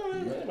ass. Like, you know,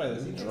 anybody You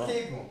listen to can him.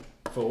 keep him.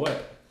 For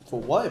what? For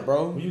what,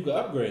 bro? Well, you can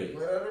upgrade.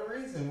 For other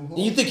reason.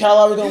 You think Kyle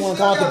Lowry gonna You want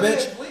to come off the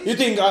still bench? gotta be You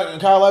think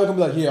Kyle Lowry gonna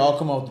be like, yeah, I'll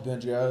come off the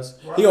bench, guys?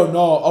 He go,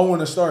 no, I want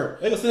to start.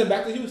 They gonna send him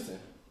back to Houston.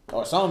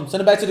 Or something. Send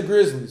him back to the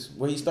Grizzlies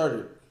where he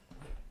started.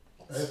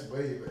 That's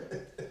way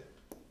bad.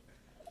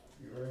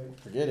 You right?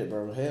 Forget it,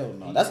 bro. Hell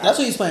no. That's what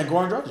he's playing,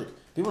 Goran Dragic.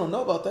 People don't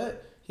know about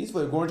that. He's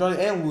playing Goran Dragic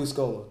and Louis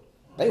Scola.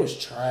 They was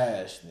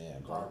trash,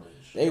 man. Garbage.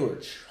 They were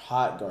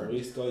hot garbage.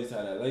 Reese Scully used to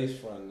have that lace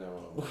front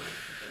now.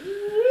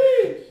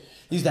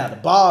 He used to have the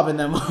bob in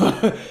them.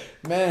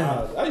 Man.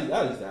 I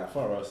used to have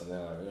fun roasting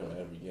that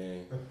every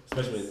game,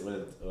 especially when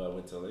it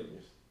went to the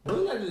Lakers.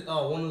 Wasn't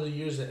that one of the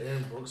years that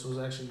Aaron Brooks was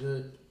actually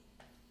good?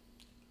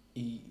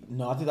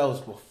 No, I think that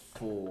was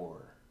before.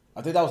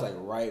 I think that was like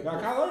right. Now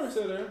Kyle Lowry was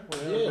still there. When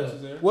Aaron Yeah. Brooks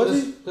was there.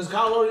 Was he? Because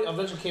Kyle Lowry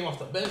eventually came off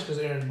the bench because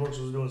Aaron Brooks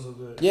was doing so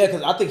good. Yeah,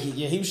 because I think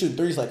he was shooting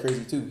threes like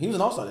crazy too. He was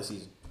an all-star this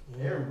season.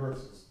 Aaron Brooks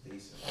was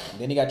decent.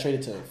 And then he got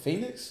traded to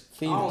Phoenix.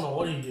 I don't know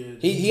what he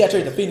did. He got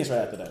traded to Phoenix right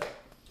after that.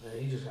 Yeah,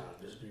 he just kind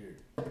of disappeared.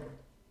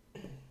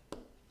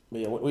 But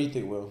yeah, what do you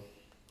think, Will?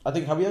 I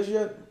think, have you actually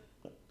yet?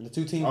 The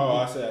two teams? Oh,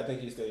 I said I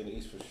think he stayed in the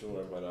East for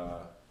sure, but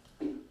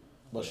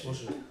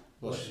Bullshit.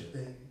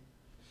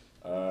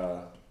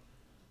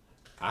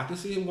 I can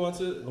see him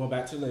going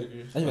back to the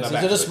Lakers. I was Not gonna back say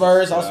to the Lakers,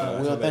 Spurs. I was to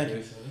gonna the Will, thank you.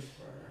 Lakers.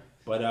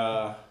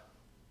 But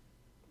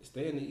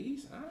stay in the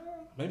East. I don't know.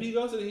 Maybe he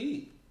goes to the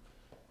Heat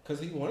because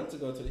he wanted to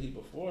go to the Heat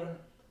before.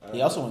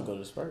 He also wanted to go to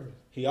the Spurs.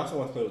 He also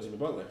wants to play with Jimmy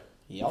Butler.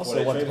 He Before also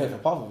they wanted to play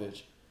traded for him.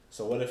 Popovich.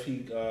 So what if he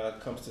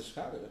comes to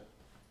Chicago?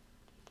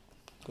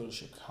 Go to That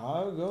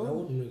Chicago?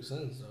 wouldn't make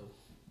sense, though.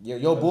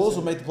 Your Bulls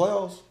will make the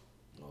playoffs.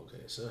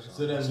 Okay, so that's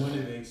So that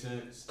wouldn't make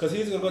sense. Because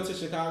he's gonna go to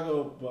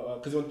Chicago,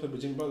 because he wanted to play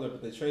with Jimmy Butler,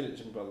 but they traded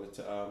Jimmy Butler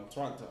to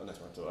Toronto. Not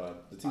Toronto.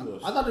 The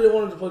T-Wolves. I thought they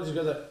wanted to play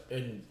together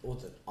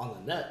on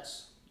the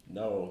Nets.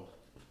 No,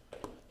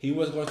 he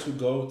was going to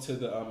go to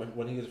the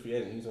when he was a free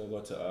agent. He was going to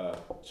go to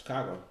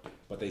Chicago,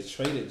 but they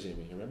traded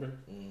Jimmy. Remember?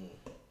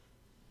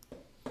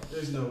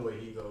 There's no way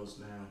he goes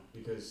now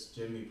because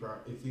Jimmy,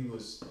 if he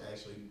was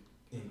actually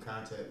in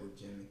contact with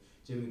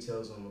Jimmy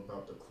tells him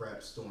about the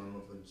crap storm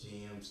of a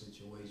GM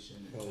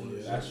situation. Oh,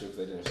 yeah, that's true. 'Cause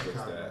they didn't fix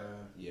Chicago, that.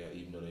 Yeah,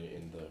 even though they're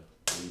in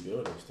the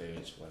rebuilding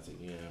stage once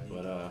again. he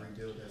But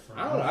rebuild that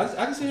front I don't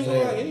know. I can see him Yeah,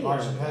 going like anywhere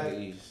Marshall in Pack. the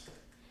East.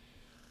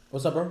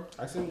 What's up, bro?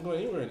 I see him going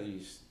anywhere in the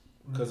East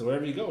because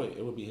wherever he go,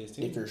 it would be his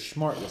team. If you're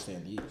smart, you'll stay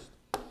in the East.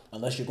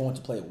 Unless you're going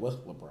to play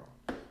with LeBron.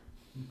 If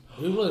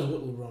he plays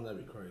with LeBron, that'd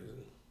be crazy.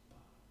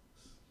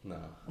 No,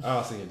 I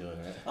don't see him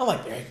doing that. I'm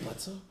like, Eric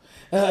Bledsoe.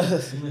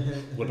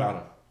 What about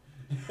him?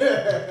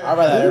 I'd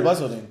rather have Eric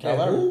Bledsoe than Kyle Yeah,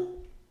 Lowry. who?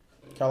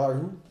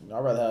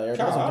 I'd rather have Eric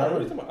Bledsoe than Kyle, Kyle what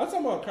are you Lowry. talking about? I'm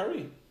talking about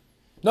Kyrie.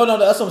 No,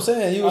 that's what I'm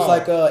saying. He was Oh.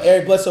 like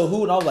Eric Bledsoe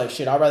who, and I was like,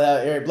 shit, I'd rather have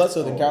Eric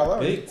Bledsoe than Kyle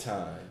Lowry. Big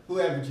time.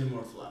 Who averaging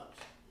more flops?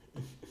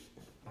 Okay,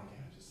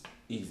 just.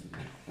 Easy.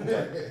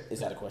 Is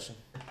that a question?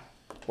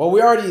 Well,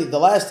 the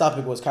last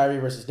topic was Kyrie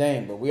versus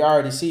Dame, but we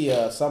already see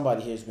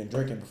somebody here's been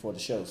drinking before the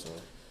show, so.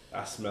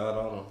 I smell it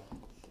on him.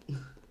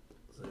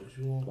 So if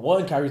you want,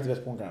 One, Kyrie's the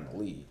best point guard in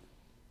the league.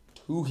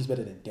 Two, he's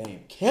better than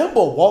Dame. Kemba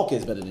Walker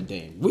is better than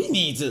Dame. We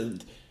need to.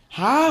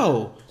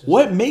 How?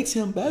 What makes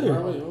him better?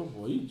 Oh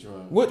boy, you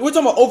drunk. We're talking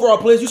about overall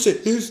players. You said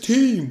his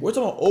team. We're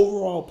talking about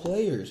overall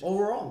players.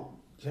 Overall,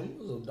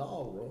 Kemba's a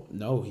dog, bro.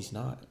 No, he's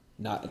not.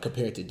 Not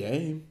compared to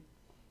Dame.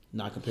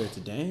 Not compared to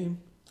Dame.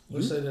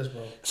 Let's say this,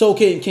 bro. So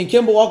can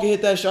Kemba Walker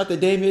hit that shot that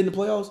Dame hit in the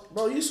playoffs?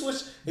 Bro, you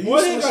switch. Boy,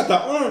 he got the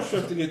arm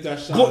strength to get that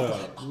shot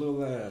up.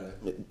 Little ass.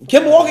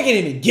 Kemba Walker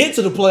can't even get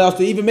to the playoffs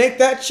to even make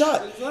that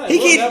shot. Exactly.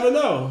 We'll never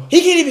know. He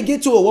can't even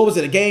get to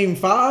a game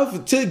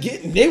 5 to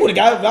get. They would have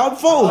got out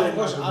before. I have a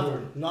question.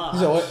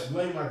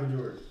 Blame Michael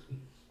Jordan.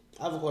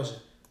 I have a question.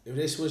 If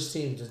they switch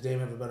teams, does Dame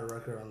have a better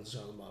record on the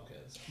Charlotte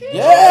Bobcats?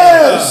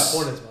 Yes.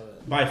 Hornets, my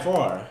bad. By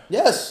far.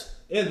 Yes.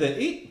 In the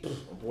East.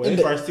 Boy, In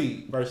the- first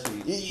seed.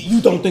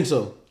 You don't think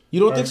so? You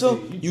don't think so?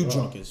 First seed. You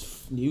drunk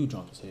as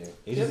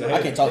hell.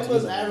 I can't talk to you.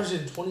 Kemba's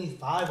averaging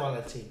 25 on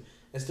that team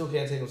and still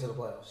can't take him to the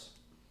playoffs.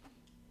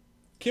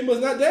 Kimba's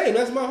not Dame.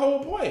 That's my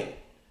whole point.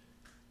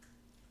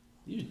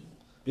 You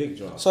big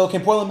drunk. So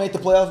can Portland make the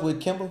playoffs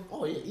with Kemba?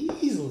 Oh yeah,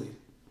 easily.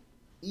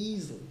 You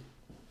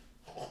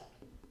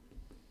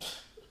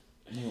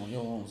on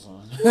your own,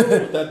 son.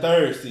 With that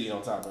third seed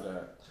on top of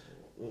that.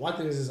 My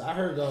thing is I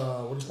heard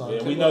what do you call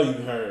it? Yeah, we know you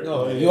heard.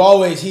 No, You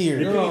always hear.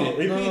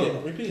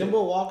 Repeat it. Kemba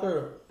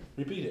Walker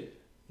Repeat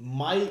it.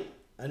 might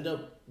end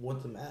up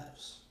with the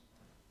Mavs.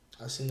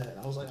 I seen that.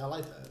 I was like, I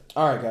like that.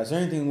 All right, guys. Is there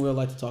anything we would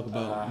like to talk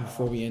about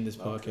before we end this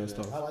podcast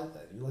I off? like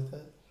that. You like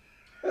that?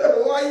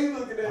 Why are you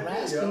looking at I'm me,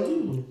 asking yo?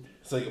 you.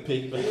 So you can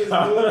pick.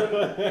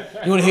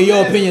 You want to hear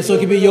your opinion, so it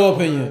can be your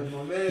opinion.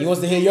 He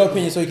wants to hear your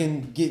opinion, so he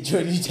can get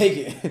you take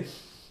it,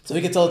 so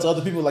he can tell it to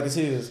other people like it's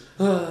his.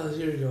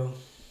 Here we go.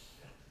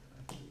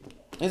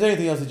 Is there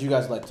anything else that you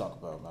guys would like to talk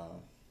about, man?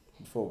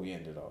 Before we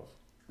end it off.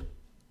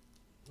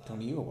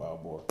 Tony, you a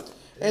wild boy.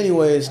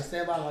 Anyways, I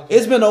stand by my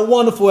it's been a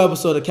wonderful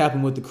episode of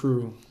Cappin with the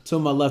Crew. To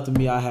my left of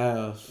me, I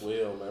have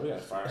Will, man, we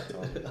got fire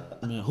Tony.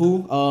 man,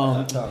 who?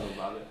 I'm telling you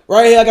about it.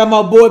 Right here, I got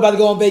my boy about to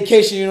go on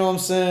vacation. You know what I'm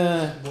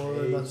saying?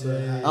 boy about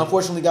to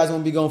Unfortunately, guys,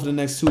 gonna be gone for the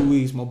next 2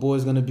 weeks. My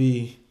boy's gonna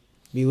be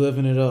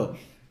living it up.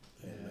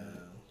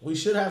 We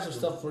should have some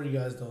stuff for you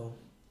guys though.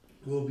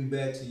 We'll be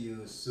back to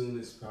you as soon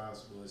as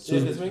possible. Yeah,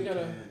 because we ain't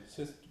gotta,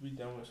 since we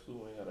done with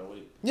school, we ain't gotta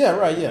wait. Yeah,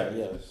 right.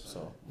 Yeah.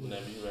 So,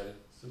 whenever you ready.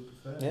 Super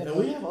fast. Yeah. And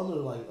we have other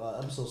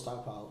episodes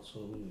stockpiled, so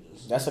we can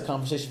just. That's a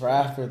conversation for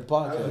after the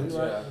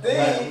podcast.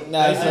 Dang.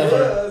 Nah,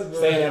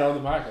 Saying that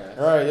on the podcast.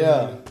 Right,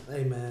 yeah.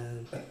 Hey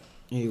man.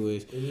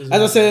 Anyways, It is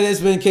as I said,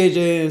 it's been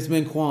KJ and it's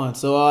been Quan.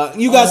 So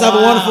you guys have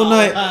a wonderful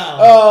night.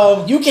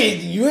 Wow. You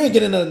ain't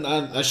getting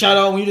a shout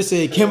out when you just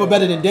say Kimba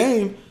better than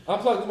Dame.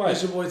 Unplug the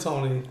It's mic. your boy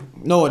Tony.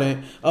 No, it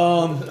ain't.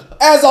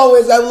 As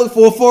always, I look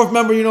for a fourth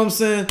member. You know what I'm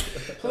saying?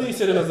 Please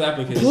send us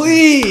application.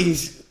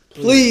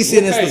 Please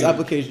send us this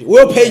application.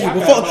 We'll pay you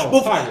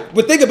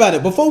but think about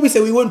it. Before we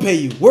say we wouldn't pay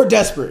you, we're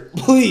desperate.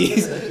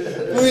 Please,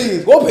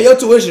 we'll pay your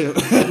tuition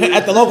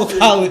at the local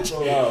college.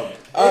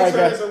 All right,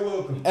 guys. Are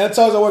welcome. And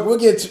terms of work, we'll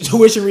get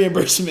tuition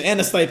reimbursement and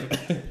a stipend.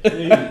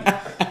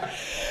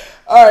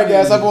 All right,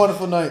 guys. Have a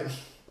wonderful night.